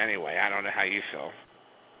opinion anyway. I don't know how you feel.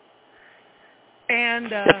 And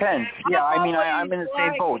depends. Yeah, I mean, I'm in the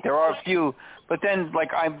same boat. There are a few, but then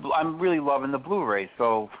like I'm really loving the Blu-ray.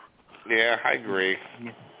 So yeah, I agree.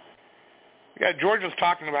 Yeah, George was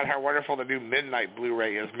talking about how wonderful the new Midnight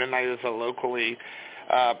Blu-ray is. Midnight is a locally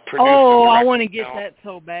produced. Oh, I want to get that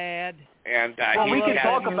so bad. And we can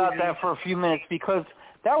talk about that for a few minutes, because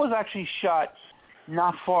that was actually shot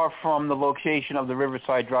not far from the location of the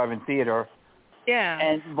Riverside Drive-In Theater.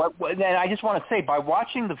 Yeah. But then I just want to say, by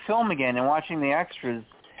watching the film again and watching the extras,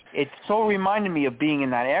 it so reminded me of being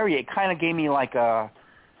in that area. It kind of gave me like a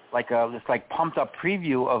this like pumped up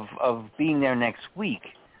preview of being there next week.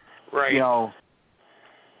 Right.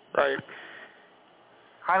 Right.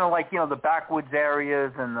 Kind of like the backwoods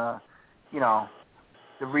areas and the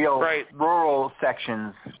real rural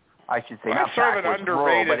sections, I should say. Well, not sort of an underrated.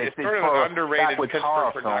 Rural, but it's sort of an underrated backwoods Pittsburgh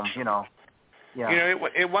horror production. film. Yeah.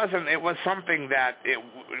 It was something that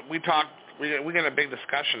we talked. We got a big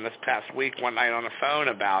discussion this past week one night on the phone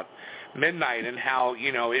about Midnight and how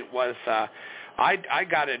it was. I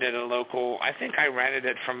got it at a local. I think I rented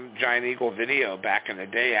it from Giant Eagle Video back in the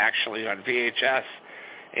day, actually on VHS,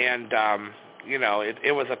 and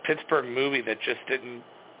it was a Pittsburgh movie that just didn't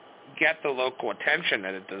get the local attention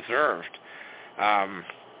that it deserved.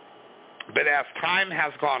 But as time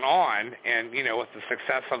has gone on, and with the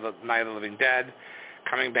success of the Night of the Living Dead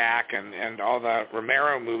coming back, and all the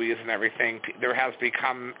Romero movies and everything, there has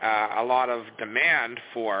become a lot of demand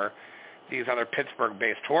for these other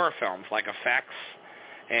Pittsburgh-based horror films, like Effects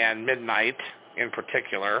and Midnight in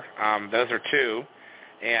particular. Those are 2,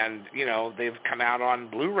 and they've come out on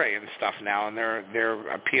Blu-ray and stuff now, and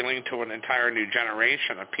they're appealing to an entire new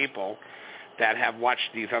generation of people that have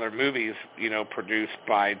watched these other movies, produced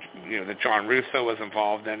by, that John Russo was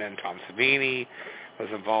involved in, and Tom Savini was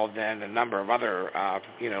involved in, a number of other,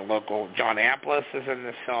 local. John Amplas is in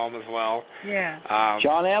this film as well. Yeah.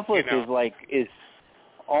 John Amplas is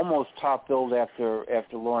almost top billed after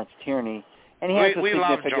Lawrence Tierney, and he has a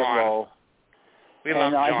significant role. We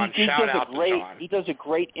love John. Shout out to John. He does a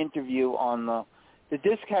great interview on the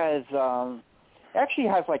disc has actually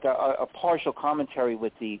has like a partial commentary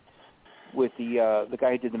with the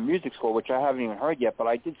guy who did the music score, which I haven't even heard yet, but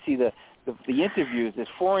I did see the interviews. There's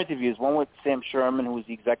 4 interviews, one with Sam Sherman, who was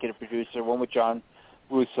the executive producer, one with John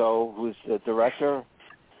Russo, who's the director,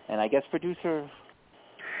 and I guess producer.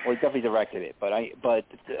 Well, he definitely directed it, but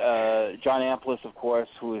John Amplas, of course,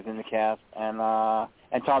 who is in the cast, and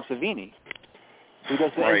Tom Savini, who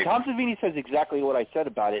does. And Tom Savini says exactly what I said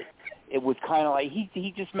about it. It was kind of like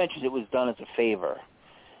he just mentioned it was done as a favor.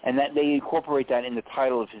 And that they incorporate that in the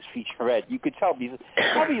title of his featurette. You could tell because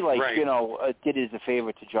probably did it as a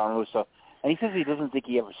favor to John Russo. And he says he doesn't think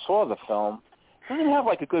he ever saw the film. Doesn't have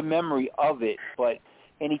like a good memory of it,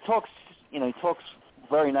 and he talks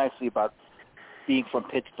very nicely about being from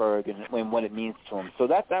Pittsburgh and what it means to him. So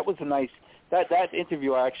that was a nice that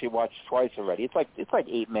interview I actually watched twice already. It's like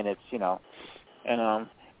 8 minutes, and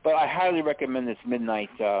but I highly recommend this Midnight.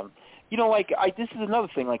 This is another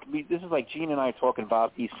thing. This is like Gene and I talking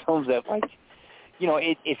about these films that,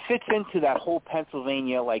 it fits into that whole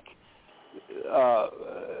Pennsylvania,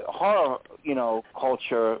 horror,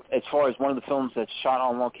 culture as far as one of the films that's shot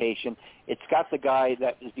on location. It's got the guy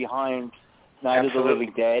that is behind Night of the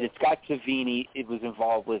Living Dead. It's got Savini. It was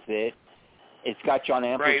involved with it. It's got John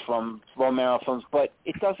Amplas from Romero films, but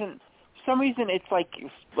it doesn't. For some reason, it's like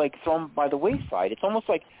thrown by the wayside. It's almost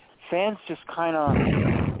like fans just kind of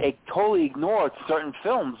totally ignore certain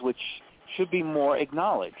films which should be more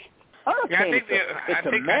acknowledged. I'm not saying it's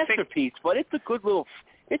a masterpiece, but it's a good little.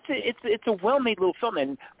 It's a well-made little film,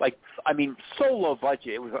 and so low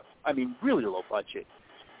budget. It was, really low budget.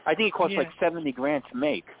 I think it cost like $70,000 to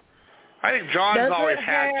make. I think John's always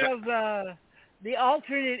had. Does it have the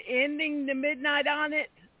alternate ending to Midnight on it,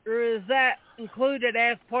 or is that included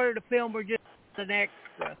as part of the film, or just an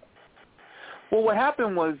extra? Well, what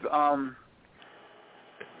happened was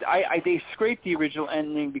they scraped the original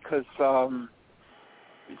ending because Sam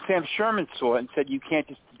Sherman saw it and said you can't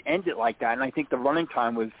just end it like that. And I think the running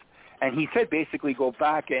time was And he said basically go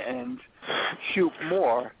back and shoot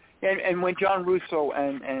more. And when John Russo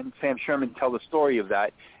and Sam Sherman tell the story of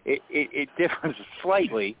that, it differs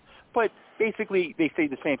slightly, but basically they say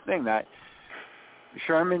the same thing, that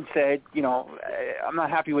Sherman said, I'm not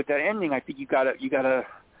happy with that ending. I think you gotta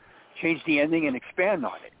change the ending and expand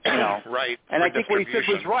on it. Right. And I think what he said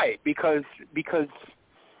was right because it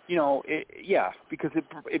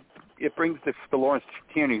brings the Lawrence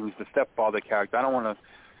Tierney, who's the stepfather character. I don't want to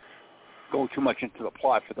go too much into the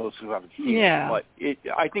plot for those who haven't seen it, but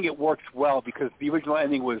I think it works well because the original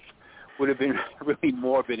ending would have been really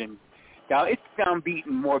morbid, and now it's downbeat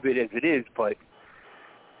and morbid as it is, but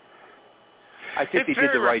I think they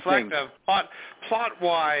did the right thing.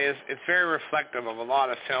 Plot-wise, it's very reflective of a lot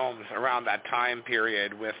of films around that time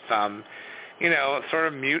period with, sort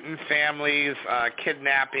of mutant families,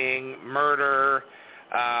 kidnapping, murder.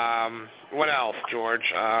 What else,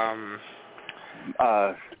 George?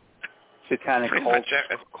 Satanic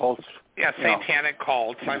cults. Yeah, satanic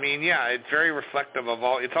cults. I mean, it's very reflective of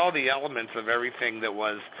it's all the elements of everything that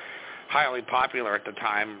was highly popular at the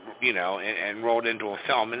time, and rolled into a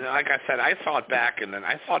film. And like I said, I saw it back in the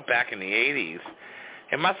 80s.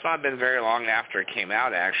 It must not have been very long after it came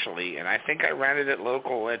out, actually. And I think I rented it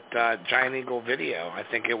local at Giant Eagle Video. I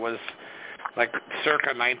think it was like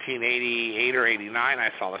circa 1988 or 89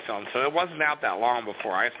 I saw the film. So it wasn't out that long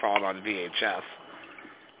before I saw it on VHS.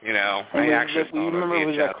 I actually saw it on VHS.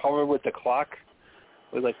 Remember that cover with the clock?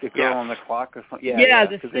 With like the girl on the clock or something?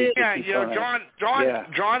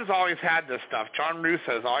 John's always had this stuff. John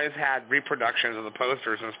Russo's always had reproductions of the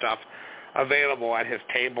posters and stuff available at his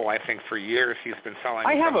table. I think for years he's been selling.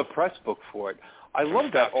 I have a press book for it. I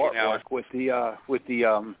love that artwork with the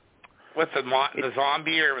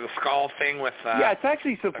zombie or the skull thing with. It's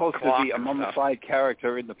actually supposed to be a mummified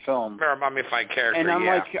character in the film. Or a mummified character. And I'm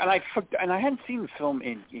like, and I hadn't seen the film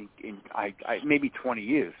in maybe 20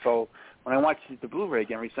 years. So when I watched the Blu-ray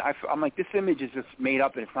again recently, I'm like, this image is just made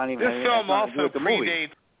up, and it's not even. This film also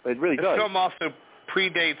predates. But it really does. This film also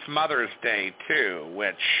predates Mother's Day too,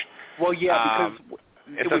 which. Well, because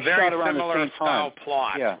it's a very similar style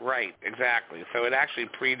plot. Yeah. Right, exactly. So it actually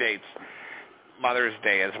predates Mother's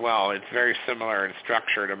Day as well. It's very similar in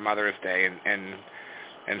structure to Mother's Day in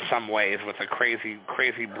some ways, with the crazy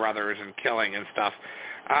brothers and killing and stuff.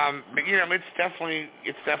 But it's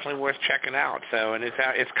definitely worth checking out. So, and it's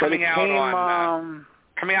coming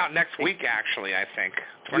coming out next week, actually. I think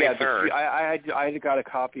 23rd. Yeah, I got a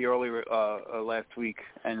copy earlier last week,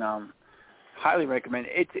 and highly recommend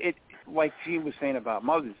it. It like Gene was saying about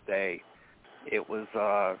Mother's Day, it was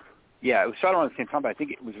it was shot around the same time, but I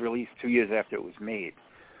think it was released 2 years after it was made.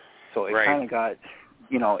 So it kind of got,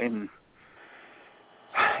 it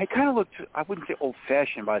kind of looked, I wouldn't say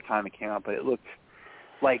old-fashioned by the time it came out, but it looked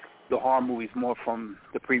like the horror movies more from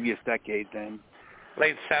the previous decade than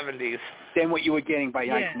late 70s. Than what you were getting by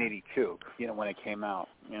 1982, when it came out,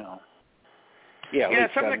 and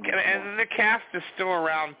the cast is still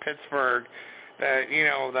around Pittsburgh.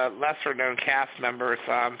 The lesser-known cast members,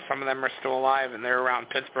 some of them are still alive, and they're around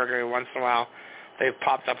Pittsburgh every once in a while. They've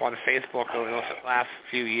popped up on Facebook over the last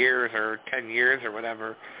few years or 10 years or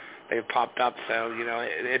whatever. They've popped up, so,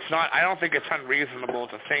 it's not, I don't think it's unreasonable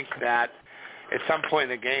to think that at some point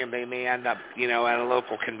in the game they may end up, at a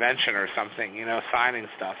local convention or something, signing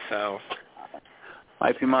stuff, so.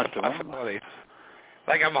 Might be monster.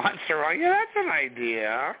 Like a monster, that's an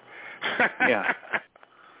idea. Yeah.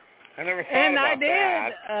 I never thought about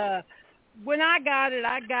that. When I got it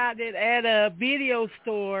at a video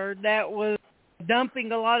store that was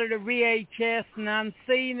dumping a lot of the VHS, and I'm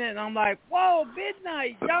seeing it, and I'm like, whoa,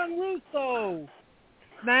 Midnight, John Russo.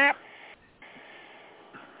 Snap.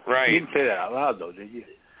 Right. You didn't say that out loud, though, did you?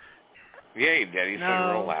 Yeah, he did. He said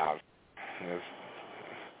it real loud. He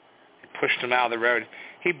pushed him out of the road.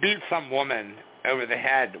 He beat some woman over the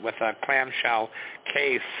head with a clamshell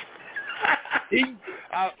case.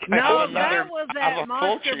 That was that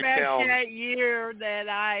Monster Mash that year that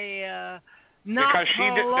I knocked because she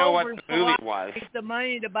didn't know what the movie was. The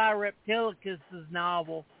money to buy Reptilicus'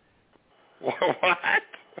 novel. What?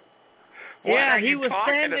 Yeah, he was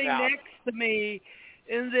standing next to me,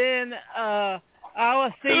 and then I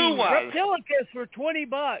was seeing Reptilicus for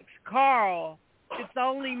 $20. Carl, it's the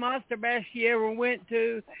only Monster Mash she ever went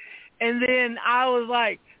to, and then I was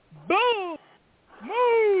like, boom,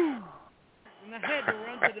 move. And I had to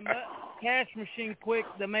run to the cash machine quick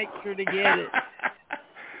to make sure to get it.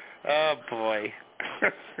 Oh, boy.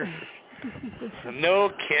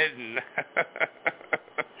 No kidding.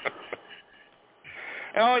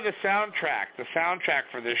 The soundtrack. The soundtrack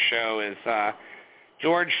for this show is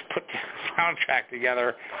George put the soundtrack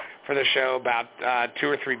together for the show about 2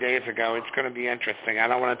 or 3 days ago. It's going to be interesting. I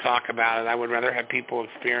don't want to talk about it. I would rather have people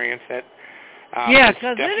experience it. Yeah,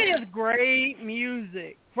 because it is great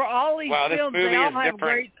music. For all these films, they all have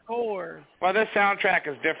great scores. Well, this soundtrack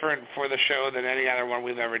is different for the show than any other one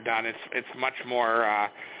we've ever done. It's much more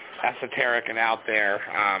esoteric and out there,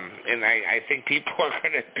 and I think people are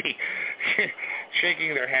going to be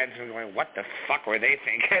shaking their heads and going, "What the fuck were they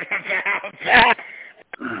thinking about?"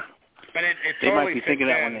 But it they totally might be thinking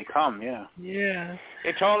that when they come. Yeah. Yeah.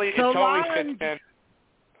 It totally fits in.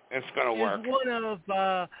 It's going to work. It's one of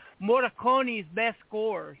Morricone's best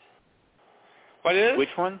scores. What is? Which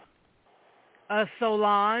one?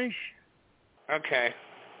 Solange. Okay.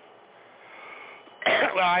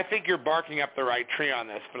 Well, I think you're barking up the right tree on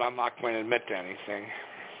this, but I'm not going to admit to anything.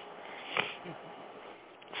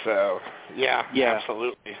 So, yeah.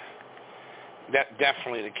 Absolutely. That's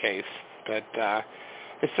definitely the case. But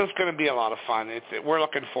it's just going to be a lot of fun. We're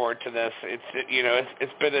looking forward to this.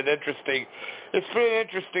 It's been an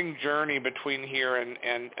interesting journey between here and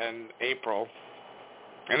April,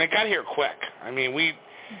 and it got here quick. I mean, we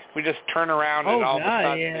just turn around and all of a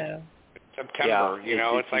sudden it's September.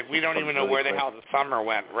 It's like we don't even know where the hell the summer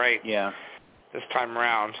went. Right. Yeah. This time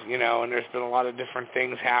around, and there's been a lot of different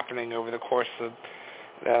things happening over the course of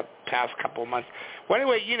the past couple of months. Well,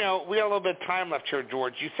 anyway, we have a little bit of time left here,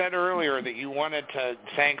 George. You said earlier that you wanted to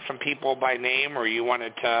thank some people by name, or you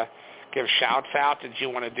wanted to give shouts out. Did you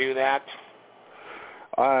want to do that?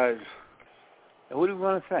 Who do we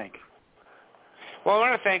want to thank? Well, I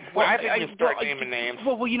want to thank. Well, I think you start naming names.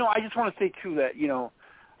 Well, I just want to say too that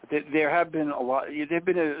there have been a lot. There've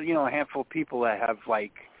been a handful of people that have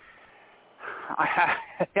I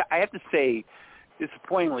have to say,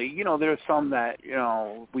 disappointingly, there are some that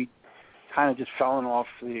we kind of just fallen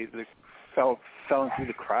through the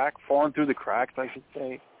cracks, I should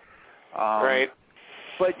say. Right.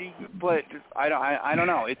 But I don't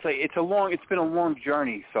know. It's been a long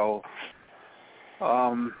journey. So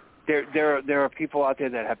there are people out there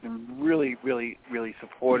that have been really, really, really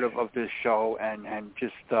supportive of this show and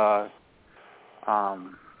just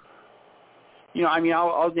we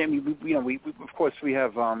of course we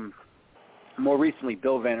have more recently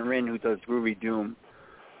Bill Van Ryn, who does Ruby Doom,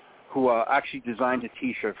 who actually designed a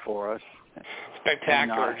T-shirt for us.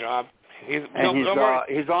 Spectacular job. His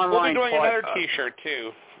online we'll be doing another T-shirt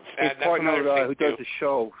too. His partner who does the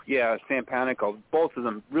show, Sam Panico, both of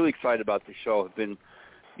them really excited about the show. Have been,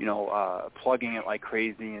 plugging it like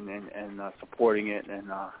crazy and supporting it and.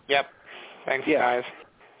 Yep. Thanks, guys.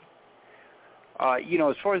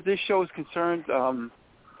 As far as this show is concerned,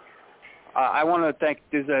 I want to thank.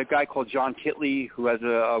 There's a guy called John Kitley who has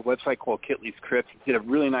a website called Kitley's Crypt. He did a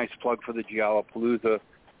really nice plug for the giallopalooza,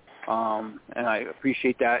 and I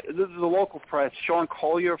appreciate that. This is the local press. Sean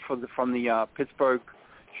Collier from the Pittsburgh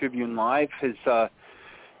Tribune Live.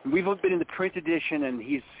 We've been in the print edition, and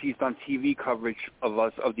he's done TV coverage of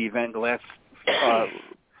the event last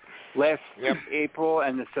April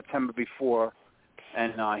and the September before,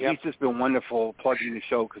 and he's just been wonderful plugging the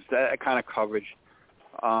show because that kind of coverage.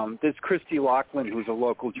 There's Christy Lachlan, who's a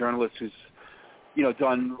local journalist who's,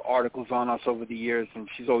 done articles on us over the years, and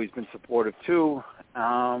she's always been supportive too.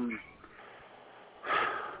 Robert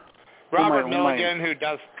Milligan, who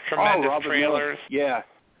does tremendous trailers. Yeah.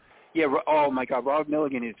 Oh my God, Rob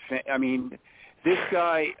Milligan is. This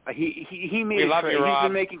guy, he made. He's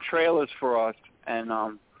been making trailers for us, and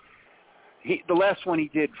the last one he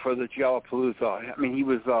did for the giallopalooza. He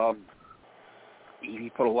was. He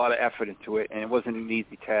put a lot of effort into it, and it wasn't an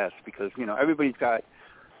easy task because everybody's got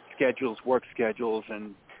schedules, work schedules,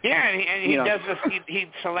 and and he does this. He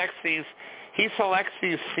selects these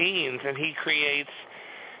scenes, and he creates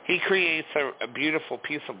a beautiful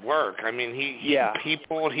piece of work. He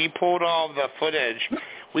pulled all the footage.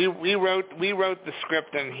 We wrote the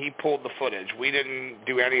script, and he pulled the footage. We didn't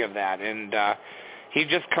do any of that, and he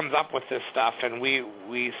just comes up with this stuff, and we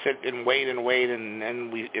sit and wait, and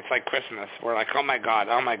it's like Christmas. We're like, oh my God.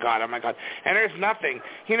 And there's nothing.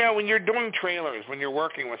 When you're doing trailers, when you're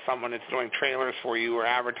working with someone that's doing trailers for you or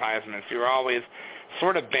advertisements, you're always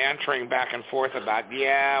sort of bantering back and forth about,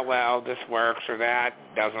 this works or that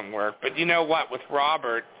doesn't work. But you know what? With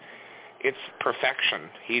Robert, it's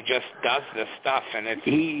perfection. He just does this stuff, and it's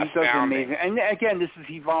he does amazing. And again,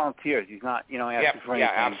 he volunteers. He's not, asking for anything.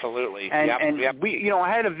 Yeah, absolutely. And we,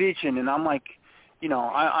 I had a vision, and I'm like,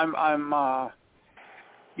 I'm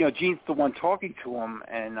Gene's the one talking to him,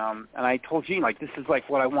 and I told Gene, like, this is like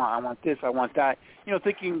what I want. I want this. I want that.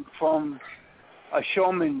 Thinking from a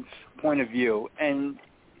showman's point of view, and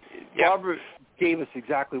Robert gave us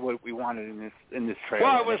exactly what we wanted in this trailer.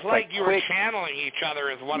 Well, it was like you were channeling each other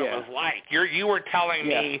is what it was like. You were telling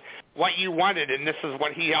me what you wanted, and this is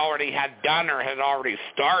what he already had done or had already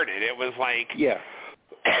started. It was like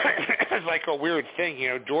it was like a weird thing.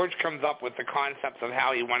 George comes up with the concepts of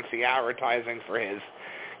how he wants the advertising for his,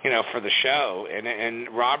 for the show, and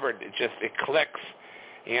Robert, it clicks.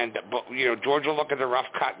 And George will look at the rough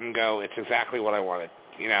cut and go, "It's exactly what I wanted,"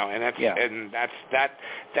 and that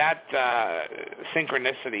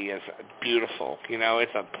synchronicity is beautiful.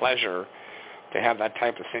 It's a pleasure to have that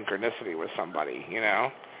type of synchronicity with somebody.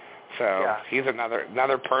 So he's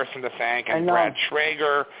another person to thank, and Brad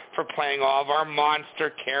Schrager for playing all of our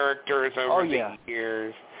monster characters over the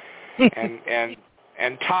years,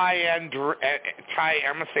 and Ty, I'm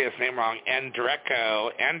gonna say his name wrong,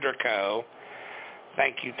 Endrico.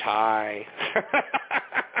 Thank you, Ty.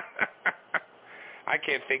 I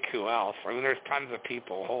can't think who else. I mean, there's tons of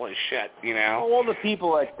people. Holy shit, All the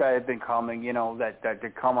people that have been coming,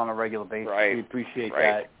 that come on a regular basis. Right. We appreciate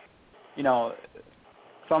that.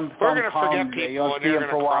 Some we're going to come, forget people, you don't and see you're them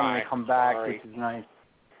going for to a while cry. and they come back, Sorry. which is nice.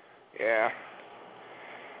 Yeah.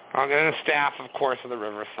 I'm going to staff, of course, of the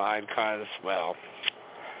Riverside because, well,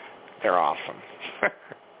 they're awesome.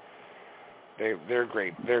 They're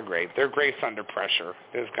great. They're great. They're grace under pressure.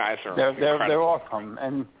 Those guys are incredible. They're awesome,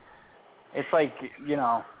 and it's like it's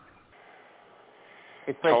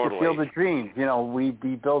like Totally. the Field of Dreams.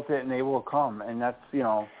 We built it, and they will come, and that's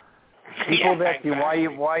people ask you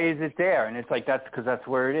why is it there, and it's like that's because that's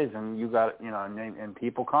where it is, and you got and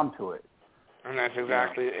people come to it. And that's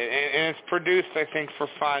exactly, and it's produced, I think, for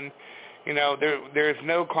fun. There's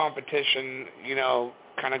no competition,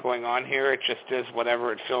 kind of going on here. It just is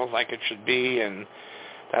whatever it feels like it should be, and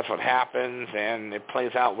that's what happens, and it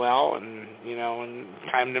plays out well, and and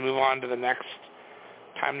time to move on to the next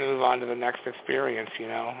experience,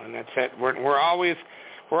 and that's it. We're always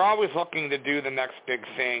looking to do the next big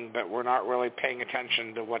thing, but we're not really paying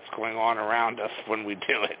attention to what's going on around us when we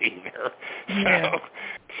do it either. Yeah. So,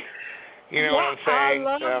 you know what I'm saying?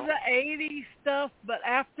 I love the 80s stuff, but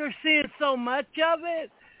after seeing so much of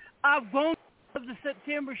it, I've grown to love the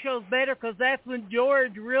September shows better because that's when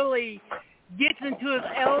George really gets into his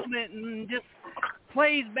element and just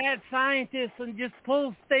plays bad scientists and just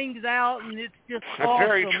pulls things out, and it's just awesome.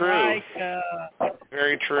 Very true.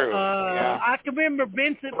 Very true. I can remember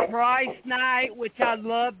Vincent Price Night, which I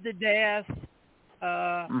loved to death.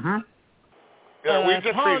 We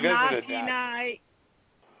just Paul revisited Nazi that. Night.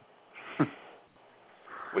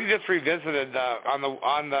 We just revisited on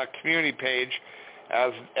the community page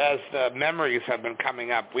as the memories have been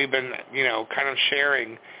coming up. We've been kind of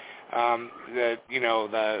sharing the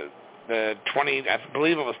 20. I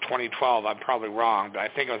believe it was 2012. I'm probably wrong, but I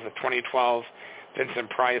think it was the 2012 Vincent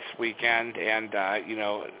Price weekend, and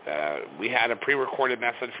we had a pre-recorded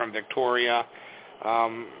message from Victoria,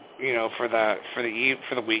 for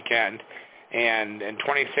the weekend. And in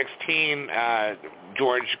 2016,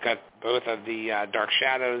 George got both of the Dark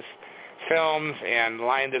Shadows films and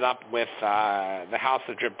lined it up with the House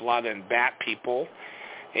of Drip Blood and Bat People.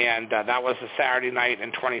 And that was a Saturday night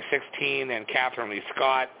in 2016. And Catherine Lee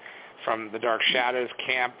Scott from the Dark Shadows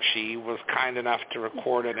camp, she was kind enough to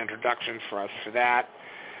record an introduction for us for that.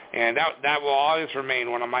 And that will always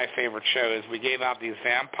remain one of my favorite shows. We gave out these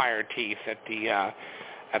vampire teeth at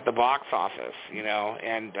the box office,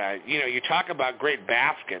 and you talk about great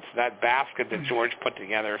baskets. That basket that George put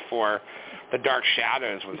together for the Dark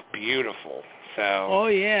Shadows was beautiful. So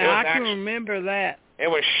I can remember that. It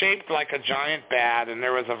was shaped like a giant bat, and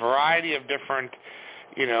there was a variety of different,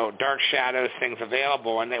 Dark Shadows things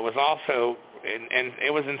available. And it was also, and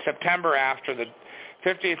it was in September after the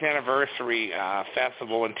 50th anniversary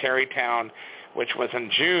festival in Terrytown, which was in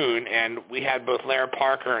June, and we had both Lara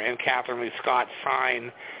Parker and Catherine Lee Scott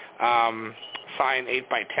sign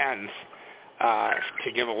 8x10s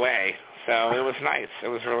to give away. So it was nice. It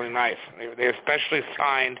was really nice. They especially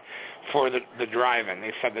signed for the drive-in.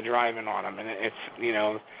 They said the drive-in on them, and it's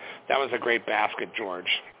that was a great basket, George.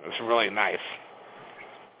 It was really nice.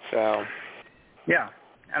 So yeah,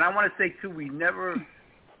 and I want to say too, we never,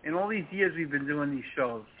 in all these years we've been doing these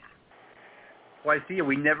shows, twice a year,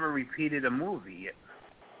 we never repeated a movie yet.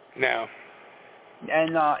 No.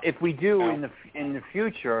 And if we do in the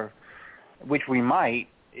future, which we might,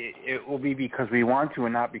 it will be because we want to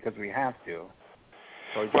and not because we have to.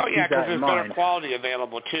 So well, yeah, because there's better quality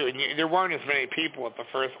available too, and there weren't as many people at the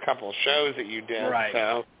first couple of shows that you did. Right.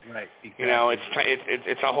 So right. Exactly.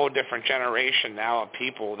 It's a whole different generation now of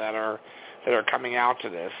people that are coming out to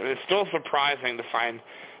this, and it's still surprising to find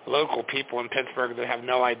local people in Pittsburgh that have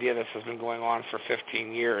no idea this has been going on for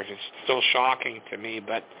 15 years. It's still shocking to me,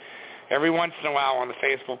 but every once in a while on the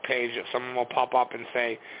Facebook page, if someone will pop up and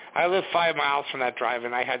say, I live 5 miles from that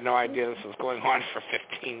drive-in. I had no idea this was going on for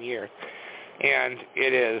 15 years. And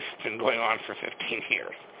it has been going on for 15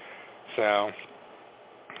 years. So,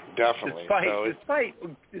 definitely.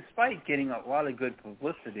 Despite getting a lot of good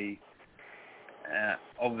publicity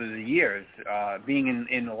over the years, being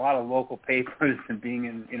in a lot of local papers and being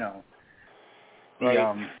in,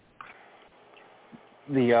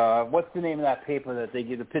 what's the name of that paper that they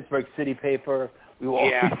give, the Pittsburgh City paper? We were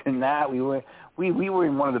always in that. We were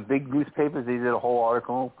in one of the big newspapers. They did a whole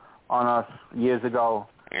article on us years ago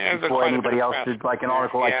before anybody else did like an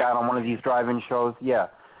article like that on one of these drive-in shows. Yeah.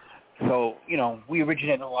 So we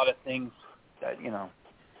originated a lot of things that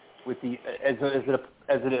with the as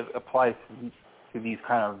it applies to these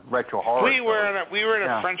kind of retro horror. We were in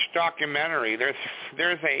a French documentary.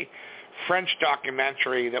 There's a French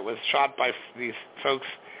documentary that was shot by these folks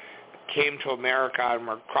came to America and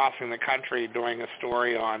were crossing the country doing a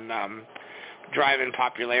story on drive-in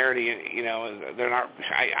popularity. They're not.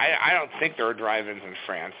 I don't think there are drive-ins in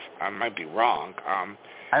France. I might be wrong.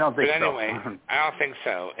 I don't think so. But anyway, I don't think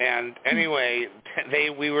so. And anyway,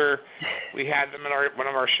 we had them in one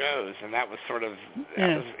of our shows, and that was was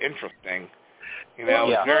interesting. It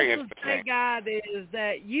was very interesting. Thank God is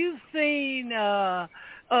that you've seen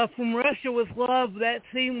From Russia with Love, that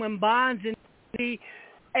scene when Bonds and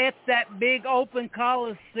at that big open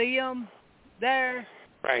coliseum there.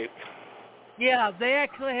 Right. Yeah, they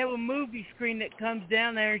actually have a movie screen that comes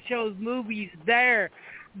down there and shows movies there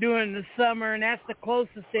during the summer, and that's the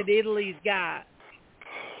closest that Italy's got.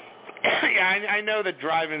 Yeah, I know the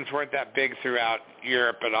drive-ins weren't that big throughout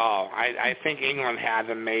Europe at all. I think England had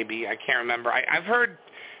them maybe. I can't remember. I've heard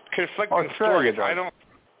conflicting stories. Does. I don't...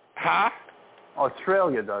 Huh?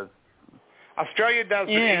 Australia does. Australia does,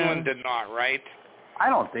 but England did not, right? I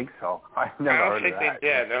don't think so. I don't think they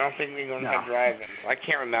did. I don't think England had drive-ins. I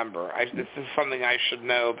can't remember. This is something I should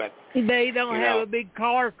know, but they don't have a big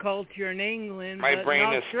car culture in England. My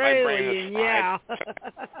brain is fried. Yeah.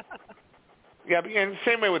 Yeah, and the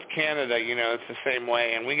same way with Canada. It's the same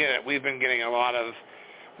way, and we've been getting a lot of.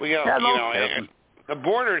 The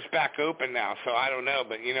border's back open now, so I don't know,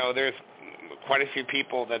 but there's quite a few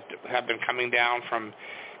people that have been coming down from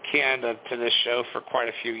Canada to this show for quite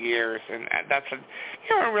a few years, and that's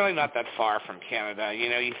really not that far from Canada.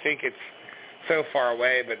 You think it's so far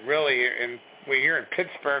away, but really, when you're in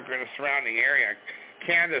Pittsburgh or the surrounding area,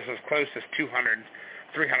 Canada's as close as 300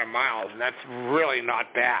 miles, and that's really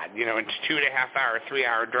not bad. It's 2.5-hour,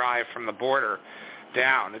 3-hour drive from the border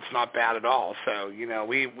down. It's not bad at all. So,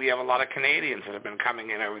 we have a lot of Canadians that have been coming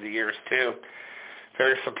in over the years, too.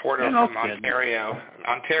 Very supportive from Ontario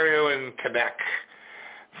and Quebec.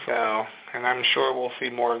 So, and I'm sure we'll see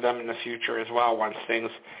more of them in the future as well once things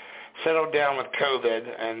settle down with COVID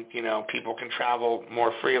and, people can travel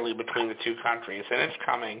more freely between the two countries. And it's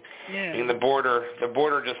coming. Yeah. I mean, the border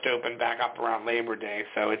just opened back up around Labor Day,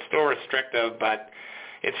 so it's still restrictive, but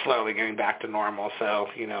it's slowly getting back to normal. So,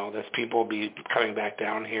 there's people will be coming back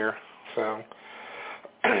down here. So,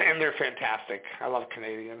 and they're fantastic. I love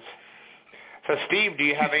Canadians. So, Steve, do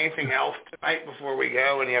you have anything else tonight before we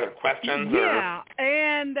go? Any other questions? Yeah,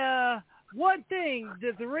 and one thing,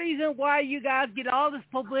 the reason why you guys get all this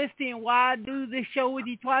publicity and why I do this show with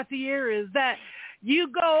you twice a year is that you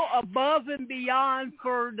go above and beyond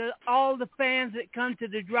for all the fans that come to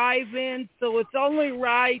the drive-in, so it's only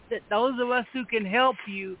right that those of us who can help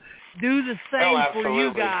you do the same for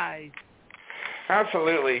you guys.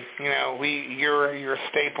 Absolutely. You're a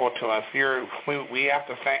staple to us. We have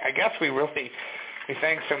to thank. I guess we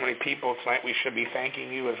thank so many people tonight. We should be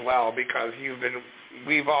thanking you as well because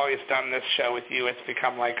we've always done this show with you. It's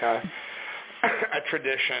become like a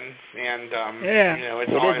tradition, and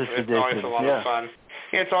it's always a lot of fun.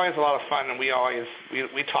 Yeah, it's always a lot of fun, and we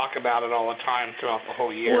talk about it all the time throughout the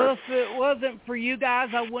whole year. Well, if it wasn't for you guys,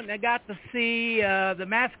 I wouldn't have got to see the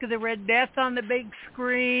Mask of the Red Death on the big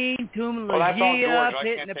screen, Tomb of Legia,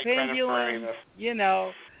 hitting the pendulum.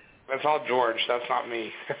 That's all George. That's not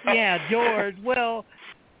me. Yeah, George. Well,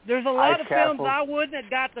 there's a lot of films I wouldn't have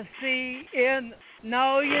got to see in.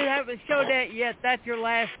 No, you haven't showed that yet. That's your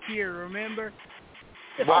last year, remember?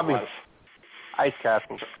 What was? Ice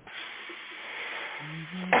Castle.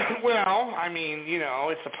 Well, I mean,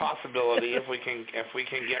 it's a possibility if we can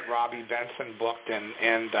get Robbie Benson booked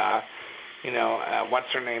and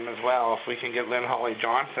what's her name as well. If we can get Lynn Holly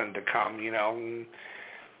Johnson to come,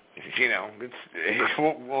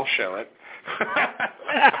 we'll show it.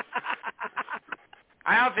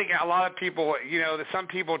 I don't think a lot of people, there's some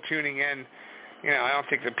people tuning in. I don't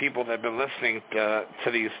think the people that have been listening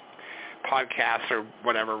to these podcasts or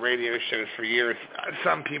whatever, radio shows for years,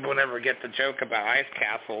 some people never get the joke about ice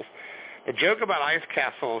castles. The joke about ice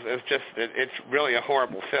castles is just that it's really a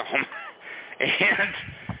horrible film. And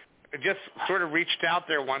I just sort of reached out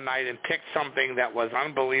there one night and picked something that was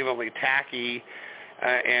unbelievably tacky,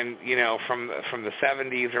 and from the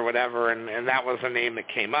 70s or whatever, and that was the name that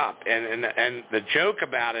came up. And the joke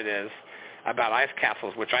about it is, about ice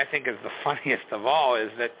castles, which I think is the funniest of all, is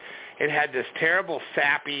that it had this terrible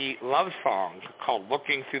sappy love song called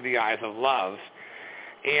 "Looking Through the Eyes of Love,"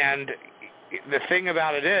 and the thing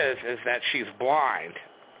about it is that she's blind.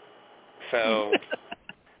 So,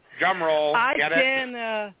 drum roll, get it? I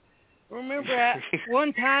can remember at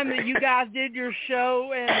one time that you guys did your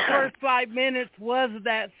show, and the first 5 minutes was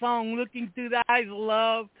that song, "Looking Through the Eyes of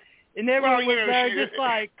Love," and everyone was there just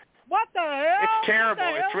like, what the hell? It's terrible.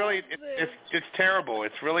 It's really, it's terrible.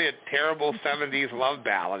 It's really a terrible 70s love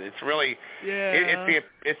ballad. It's really,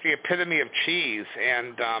 it's the epitome of cheese.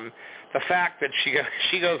 And the fact that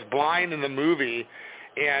she goes blind in the movie,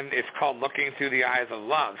 and it's called "Looking Through the Eyes of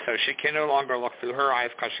Love," so she can no longer look through her eyes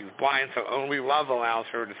because she's blind. So only love allows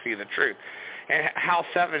her to see the truth. And how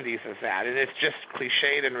 70s is that? And it's just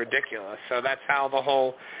cliched and ridiculous. So that's how the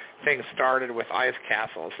whole thing started with ice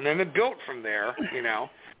castles, and then it built from there.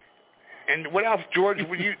 And what else, George?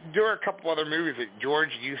 There were a couple other movies that,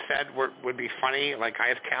 George, you said would be funny, like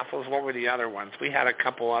ice castles. What were the other ones? We had a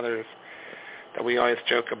couple others that we always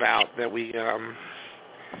joke about that we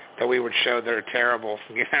would show that are terrible,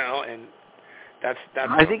 and that's.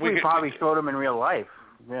 I think we probably showed them in real life.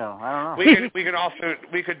 Yeah, I don't know.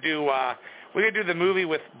 We could do the movie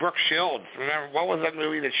with Brooke Shields. Remember, what was that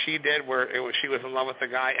movie that she did where she was in love with the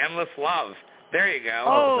guy? Endless Love. There you go.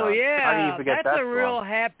 Oh, yeah. How do you forget That's that a real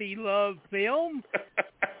happy love film.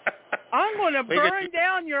 I'm going to burn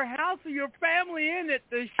down your house with your family in it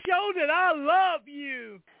to show that I love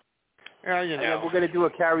you. Well, we're going to do a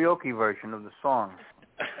karaoke version of the song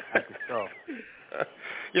at the show.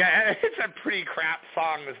 Yeah, it's a pretty crap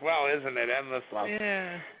song as well, isn't it? Endless Love.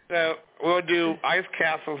 Yeah. So we'll do Ice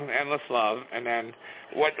Castles and Endless Love, and then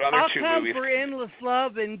what other two movies? I'll come for Endless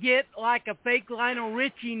Love and get like a fake Lionel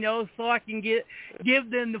Richie note so I can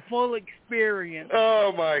give them the full experience.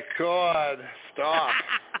 Oh my God! Stop.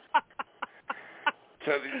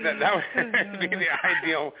 So that would be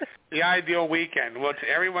the ideal weekend. Well,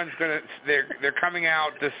 everyone's they're coming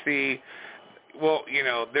out to see. Well,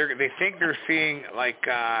 they think they're seeing like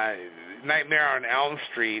Nightmare on Elm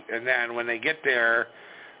Street, and then when they get there,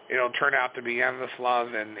 it'll turn out to be Endless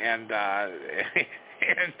Love and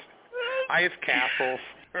Ice Castles.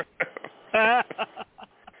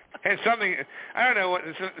 And something, I don't know,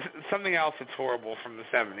 something else that's horrible from the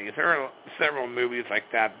 70s. There are several movies like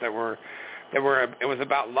that it was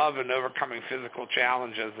about love and overcoming physical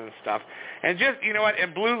challenges and stuff. And just, you know what,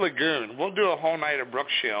 in Blue Lagoon, we'll do a whole night of Brooke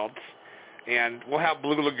Shields, and we'll have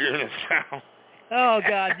Blue Lagoon as well. Oh,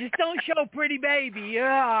 God, just don't show Pretty Baby.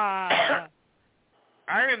 I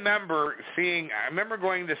remember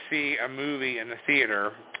going to see a movie in the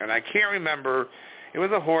theater, and I can't remember, it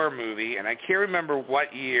was a horror movie, and I can't remember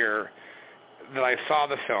what year that I saw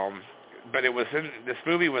the film, but this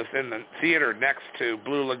movie was in the theater next to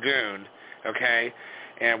Blue Lagoon, okay?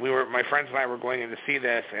 And my friends and I were going in to see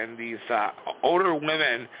this, and these older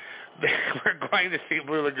women, they were going to see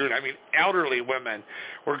Blue Lagoon. I mean, elderly women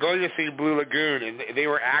were going to see Blue Lagoon, and they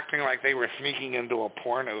were acting like they were sneaking into a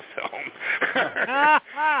porno film.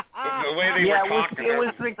 The way they were talking. It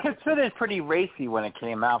was considered pretty racy when it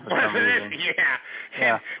came out for some reason.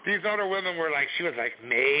 Yeah. These older women were like, she was like,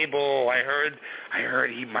 Mabel, I heard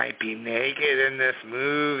he might be naked in this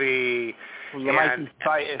movie. You might be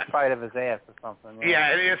spite of his ass or something. Yeah,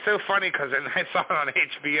 it's so funny because I saw it on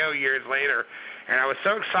HBO years later, and I was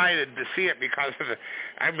so excited to see it because of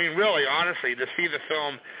really, honestly, to see the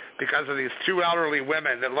film because of these two elderly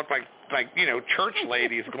women that looked like church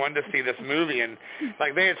ladies going to see this movie, and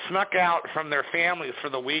like they had snuck out from their families for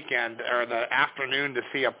the weekend or the afternoon to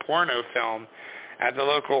see a porno film at the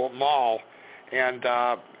local mall, and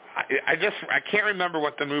I can't remember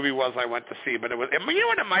what the movie was I went to see, but you know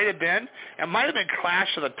what it might have been? It might have been Clash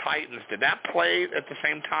of the Titans. Did that play at the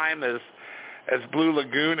same time as Blue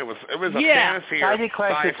Lagoon? It was a fantasy. I think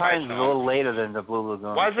Clash of the Titans was a little later than the Blue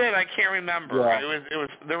Lagoon. Was it? I can't remember. Yeah.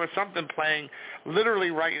 There was something playing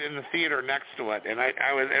literally right in the theater next to it, and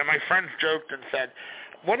and my friends joked and said,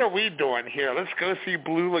 "What are we doing here? Let's go see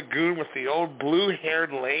Blue Lagoon with the old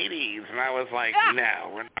blue-haired ladies." And I was like,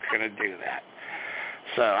 "No, we're not going to do that."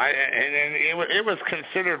 So it was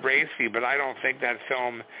considered racy, but I don't think that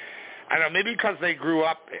film. I don't know, maybe because they grew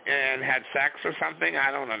up and had sex or something.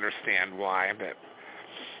 I don't understand why, but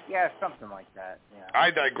Yeah, something like that. Yeah.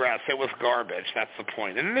 I digress. It was garbage. That's the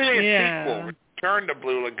point. And then a sequel, Return to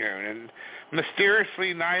Blue Lagoon, and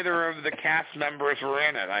mysteriously neither of the cast members were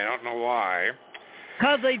in it. I don't know why.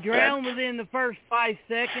 Because they drowned within the first 5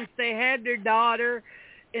 seconds. They had their daughter,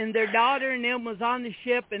 and them was on the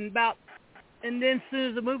ship, and then as soon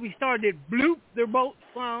as the movie started, bloop, their boat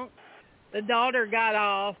sunk. The daughter got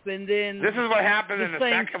off, and then this is what happened in the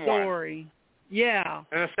second story. One. Yeah.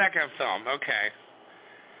 In the second film, okay.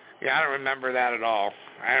 Yeah, I don't remember that at all.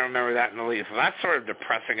 I don't remember that in the least. Well, that's sort of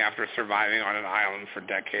depressing after surviving on an island for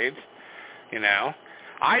decades. You know,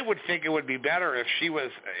 I would think it would be better if she was.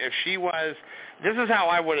 This is how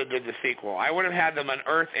I would have did the sequel. I would have had them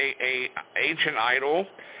unearth a ancient idol,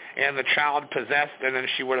 and the child possessed, and then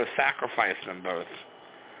she would have sacrificed them both.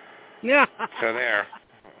 Yeah. So there.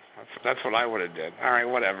 That's what I would have did. All right,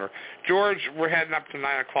 whatever. George, we're heading up to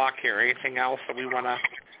 9 o'clock here. Anything else that we want to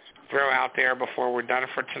throw out there before we're done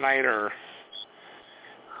for tonight, or?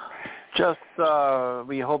 Just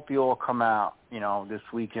we hope you all come out, this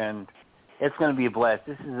weekend. It's going to be a blast.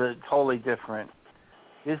 This is a totally different.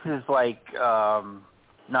 This is like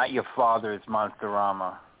not your father's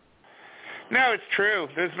Monsterama. No, it's true.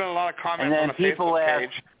 There's been a lot of comments on the people Facebook ask,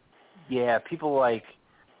 page. Yeah, people like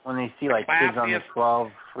when they see like kids on the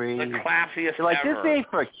 12 free. The classiest they're like, ever. This ain't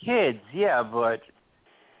for kids. Yeah, but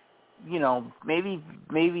maybe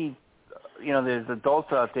there's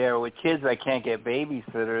adults out there with kids that can't get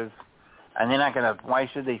babysitters, and they're not gonna. Why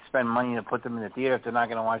should they spend money to put them in the theater if they're not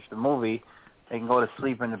gonna watch the movie? They can go to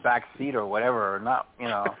sleep in the back seat or whatever, or not.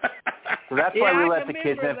 So that's why we let the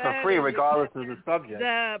kids in for free, regardless of the subject.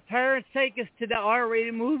 The parents take us to the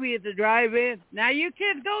R-rated movie at the drive-in. Now you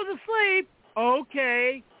kids go to sleep.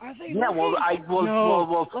 Okay.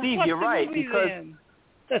 Steve, you're right, because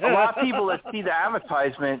a lot of people that see the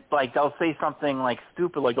advertisement, like they'll say something like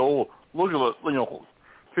stupid, like, "Oh, look at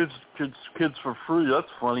it, kids for free." That's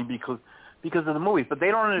funny because of the movies, but they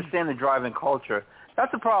don't understand the drive-in culture.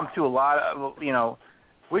 That's the problem too. A lot of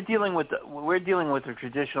we're dealing with the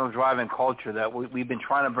traditional drive-in culture that we've been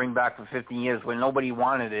trying to bring back for 15 years when nobody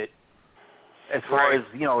wanted it. As far as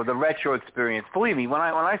the retro experience, believe me, when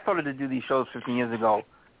I started to do these shows 15 years ago,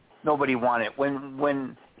 nobody wanted it.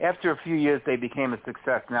 When after a few years they became a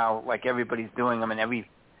success. Now, like everybody's doing them, and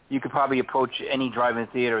you could probably approach any drive-in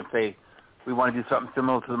theater and say, we want to do something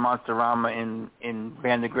similar to the Monsterama in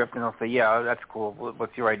Vandergrift, and they'll say, yeah, that's cool.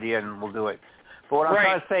 What's your idea? And we'll do it. But what I'm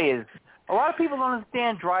trying to say is, a lot of people don't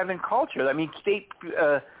understand drive-in culture. I mean,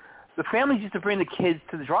 the families used to bring the kids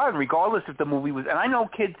to the drive-in, regardless if the movie was. And I know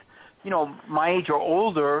kids, my age or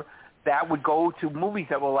older, that would go to movies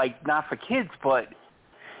that were like not for kids, but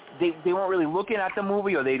they weren't really looking at the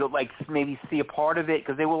movie, or they'd like maybe see a part of it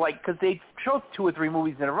because they showed 2 or 3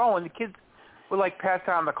 movies in a row, and the kids would like pass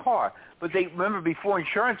out in the car. But they remember before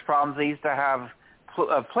insurance problems, they used to have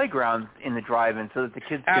playgrounds in the drive-in so that the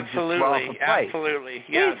kids could just run off and play. Absolutely,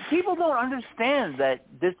 yes. People don't understand that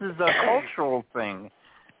this is a cultural thing.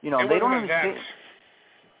 They don't understand.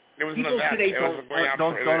 It was People an event. today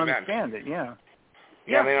don't event. understand it. Yeah.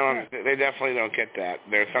 Yeah, they definitely don't get that.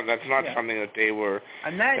 That's not something that they were.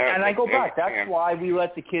 And I go back. That's why we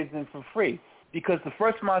let the kids in for free, because the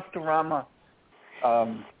first Monsterama,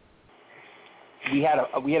 we had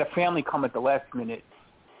a family come at the last minute.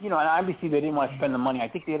 And obviously they didn't want to spend the money. I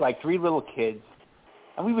think they had like 3 little kids,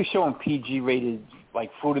 and we were showing PG-rated, like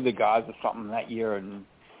Fruit of the Gods or something that year and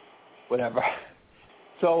whatever.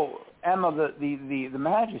 So Emma, the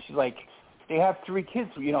manager, she's like, they have 3 kids.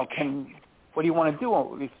 What do you want to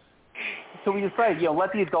do? So we decided,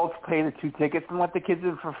 let the adults pay the 2 tickets and let the kids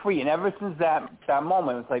in for free. And ever since that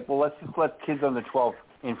moment, it's like, well, let's just let kids under 12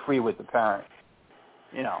 in free with the parents.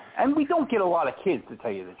 And we don't get a lot of kids, to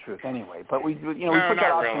tell you the truth, anyway. But we put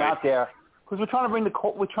that option out there because we're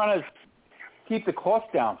trying to keep the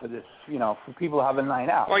cost down for this, for people to have a night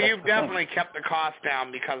out. Well, you've definitely kept the cost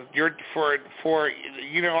down because you're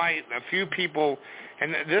a few people,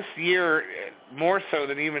 and this year more so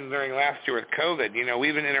than even during last year with COVID.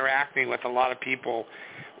 We've been interacting with a lot of people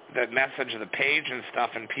that message the page and stuff,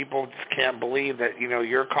 and people just can't believe that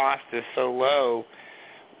your cost is so low.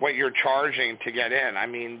 What you're charging to get in. I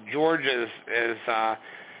mean, George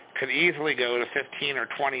could easily go to 15 or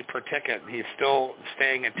 20 per ticket. He's still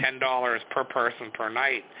staying at $10 per person per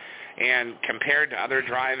night. And compared to other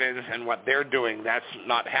drive-ins and what they're doing, that's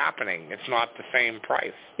not happening. It's not the same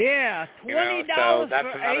price. Yeah, $20 so that's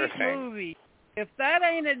for another 8 thing. movies. If that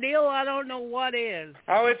ain't a deal, I don't know what is.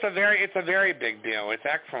 Oh, it's a very big deal. It's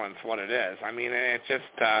excellent, what it is. I mean, it's just.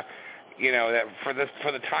 That for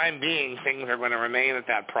the time being, things are going to remain at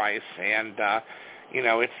that price, and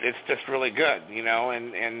it's just really good,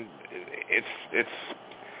 and it's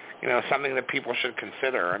something that people should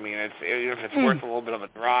consider. I mean, if it's worth a little bit of a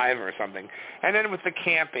drive or something. And then with the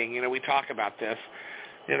camping, we talk about this.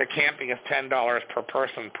 The camping is $10 per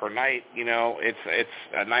person per night. It's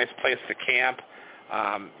a nice place to camp.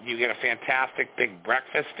 You get a fantastic big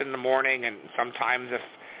breakfast in the morning, and sometimes if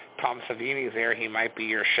Tom Savini's there, he might be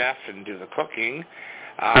your chef and do the cooking.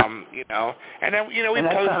 And then we and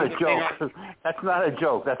that's not a posted joke. That's not a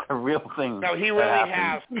joke. That's a real thing. No, he really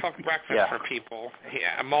has cooked breakfast for people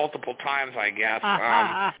multiple times, I guess.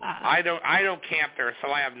 I don't camp there,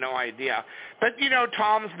 so I have no idea. But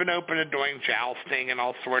Tom's been open to doing jousting and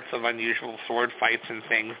all sorts of unusual sword fights and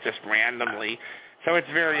things just randomly. So it's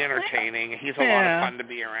very entertaining. He's a lot of fun to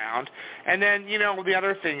be around. And then, the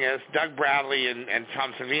other thing is Doug Bradley and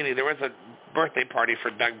Tom Savini, there was a birthday party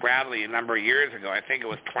for Doug Bradley a number of years ago. I think it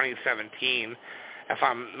was 2017, if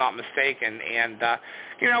I'm not mistaken. And,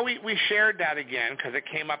 we shared that again because it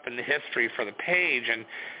came up in the history for the page. And,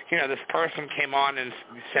 this person came on and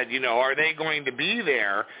said, are they going to be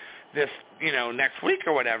there this, next week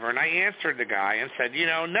or whatever? And I answered the guy and said,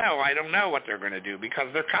 no, I don't know what they're going to do because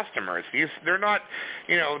they're customers. They're not,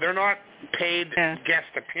 they're not paid guest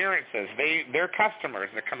appearances. They're customers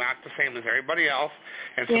that come out the same as everybody else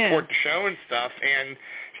and support the show and stuff. And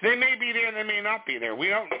they may be there and they may not be there. We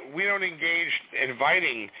don't engage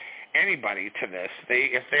inviting anybody to this.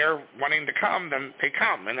 If they're wanting to come, then they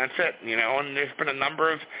come, and that's it. And there's been a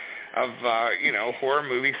number of horror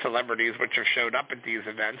movie celebrities which have showed up at these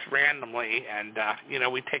events randomly, and,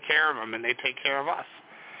 we take care of them, and they take care of us.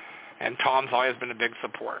 And Tom's always been a big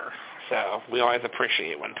supporter, so we always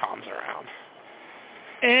appreciate when Tom's around.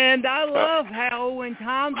 And I love how when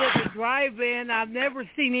Tom's at the drive-in, I've never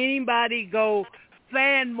seen anybody go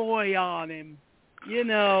fanboy on him,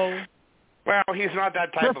 Well, he's not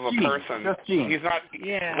that type of a person. Just Gene. He's not.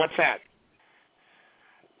 Yeah. What's that?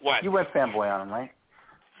 What? You went fanboy on him, right?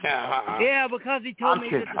 Yeah, Yeah, because he told me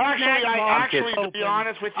that the Actually, to open. be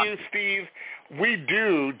honest with you, Steve,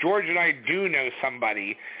 George and I do know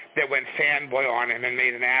somebody that went fanboy on him and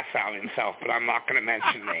made an ass out of himself, but I'm not going to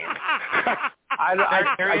mention names. I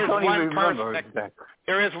don't even remember.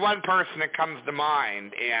 There is one person that comes to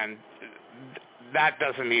mind, and that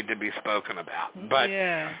doesn't need to be spoken about. But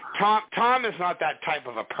Tom is not that type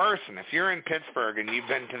of a person. If you're in Pittsburgh and you've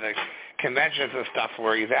been to the conventions and stuff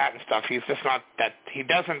where he's at and stuff, he's just not that. He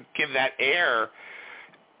doesn't give that air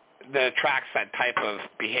that attracts that type of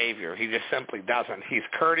behavior. He just simply doesn't. He's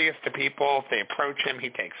courteous to people. If they approach him, he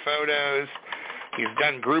takes photos. He's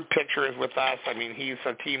done group pictures with us. I mean, he's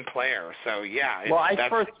a team player. So, yeah. Well, I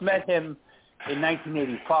first met him in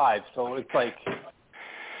 1985, so it's like...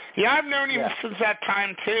 Yeah, I've known him since that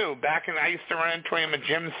time, too. I used to run into him at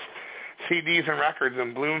Jim's CDs and records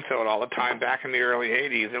in Bloomfield all the time back in the early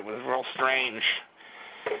 80s. It was real strange.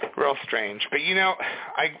 But,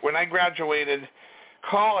 when I graduated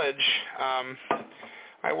college,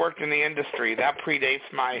 I worked in the industry. That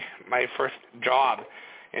predates my first job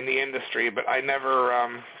in the industry, but I've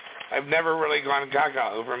never really gone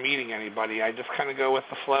gaga over meeting anybody. I just kind of go with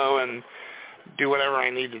the flow and do whatever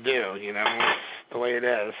I need to do, It's the way it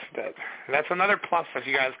is. But that's another plus. If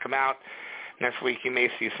you guys come out next week, you may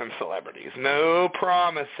see some celebrities. No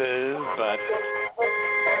promises, but...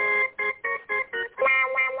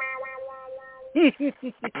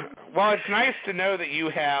 Well, it's nice to know that you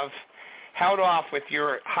have held off with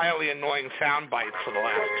your highly annoying sound bites for the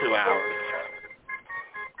last 2 hours.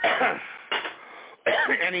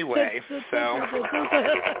 Anyway, so...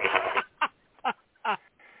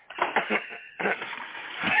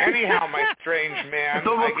 Anyhow, my strange man, it's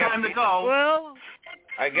almost time to go. Well,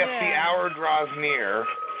 I guess the hour draws near.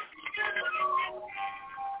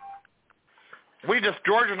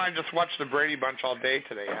 George and I just watched the Brady Bunch all day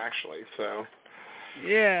today, actually, so.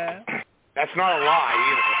 Yeah. That's not a lie,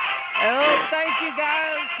 either. Oh, thank you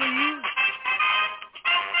guys for you.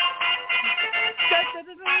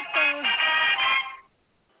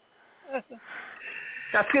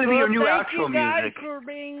 That's going to be your new outro music. Thank you guys for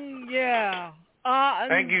being,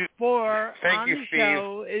 thank you. On the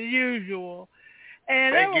show as usual.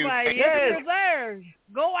 And everybody, if you're there,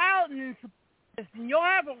 go out and you'll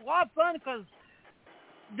have a lot of fun because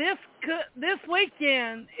this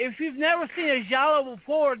weekend, if you've never seen a giallo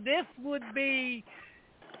before, this would be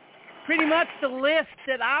pretty much the list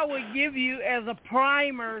that I would give you as a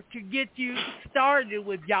primer to get you started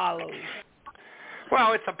with giallos.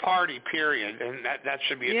 Well, it's a party, period, and that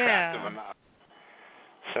should be attractive enough.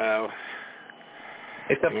 So...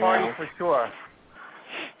 It's a party for sure.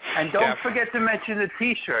 And don't forget to mention the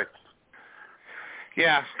T-shirts.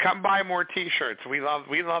 Yeah, come buy more T-shirts. We love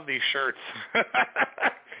these shirts.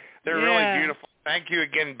 They're really beautiful. Thank you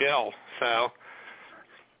again, Bill. So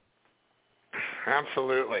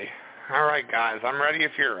Absolutely. All right, guys. I'm ready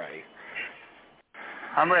if you're ready.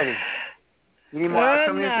 I'm ready. You need more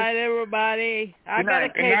outro music? Good night, everybody. I got a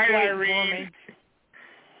cake waiting for me.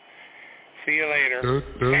 See you later. Good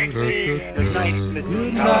night, Mrs.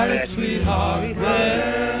 Good night, sweetheart. It's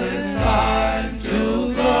time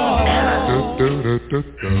to go home.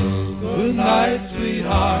 Good night,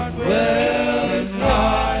 sweetheart.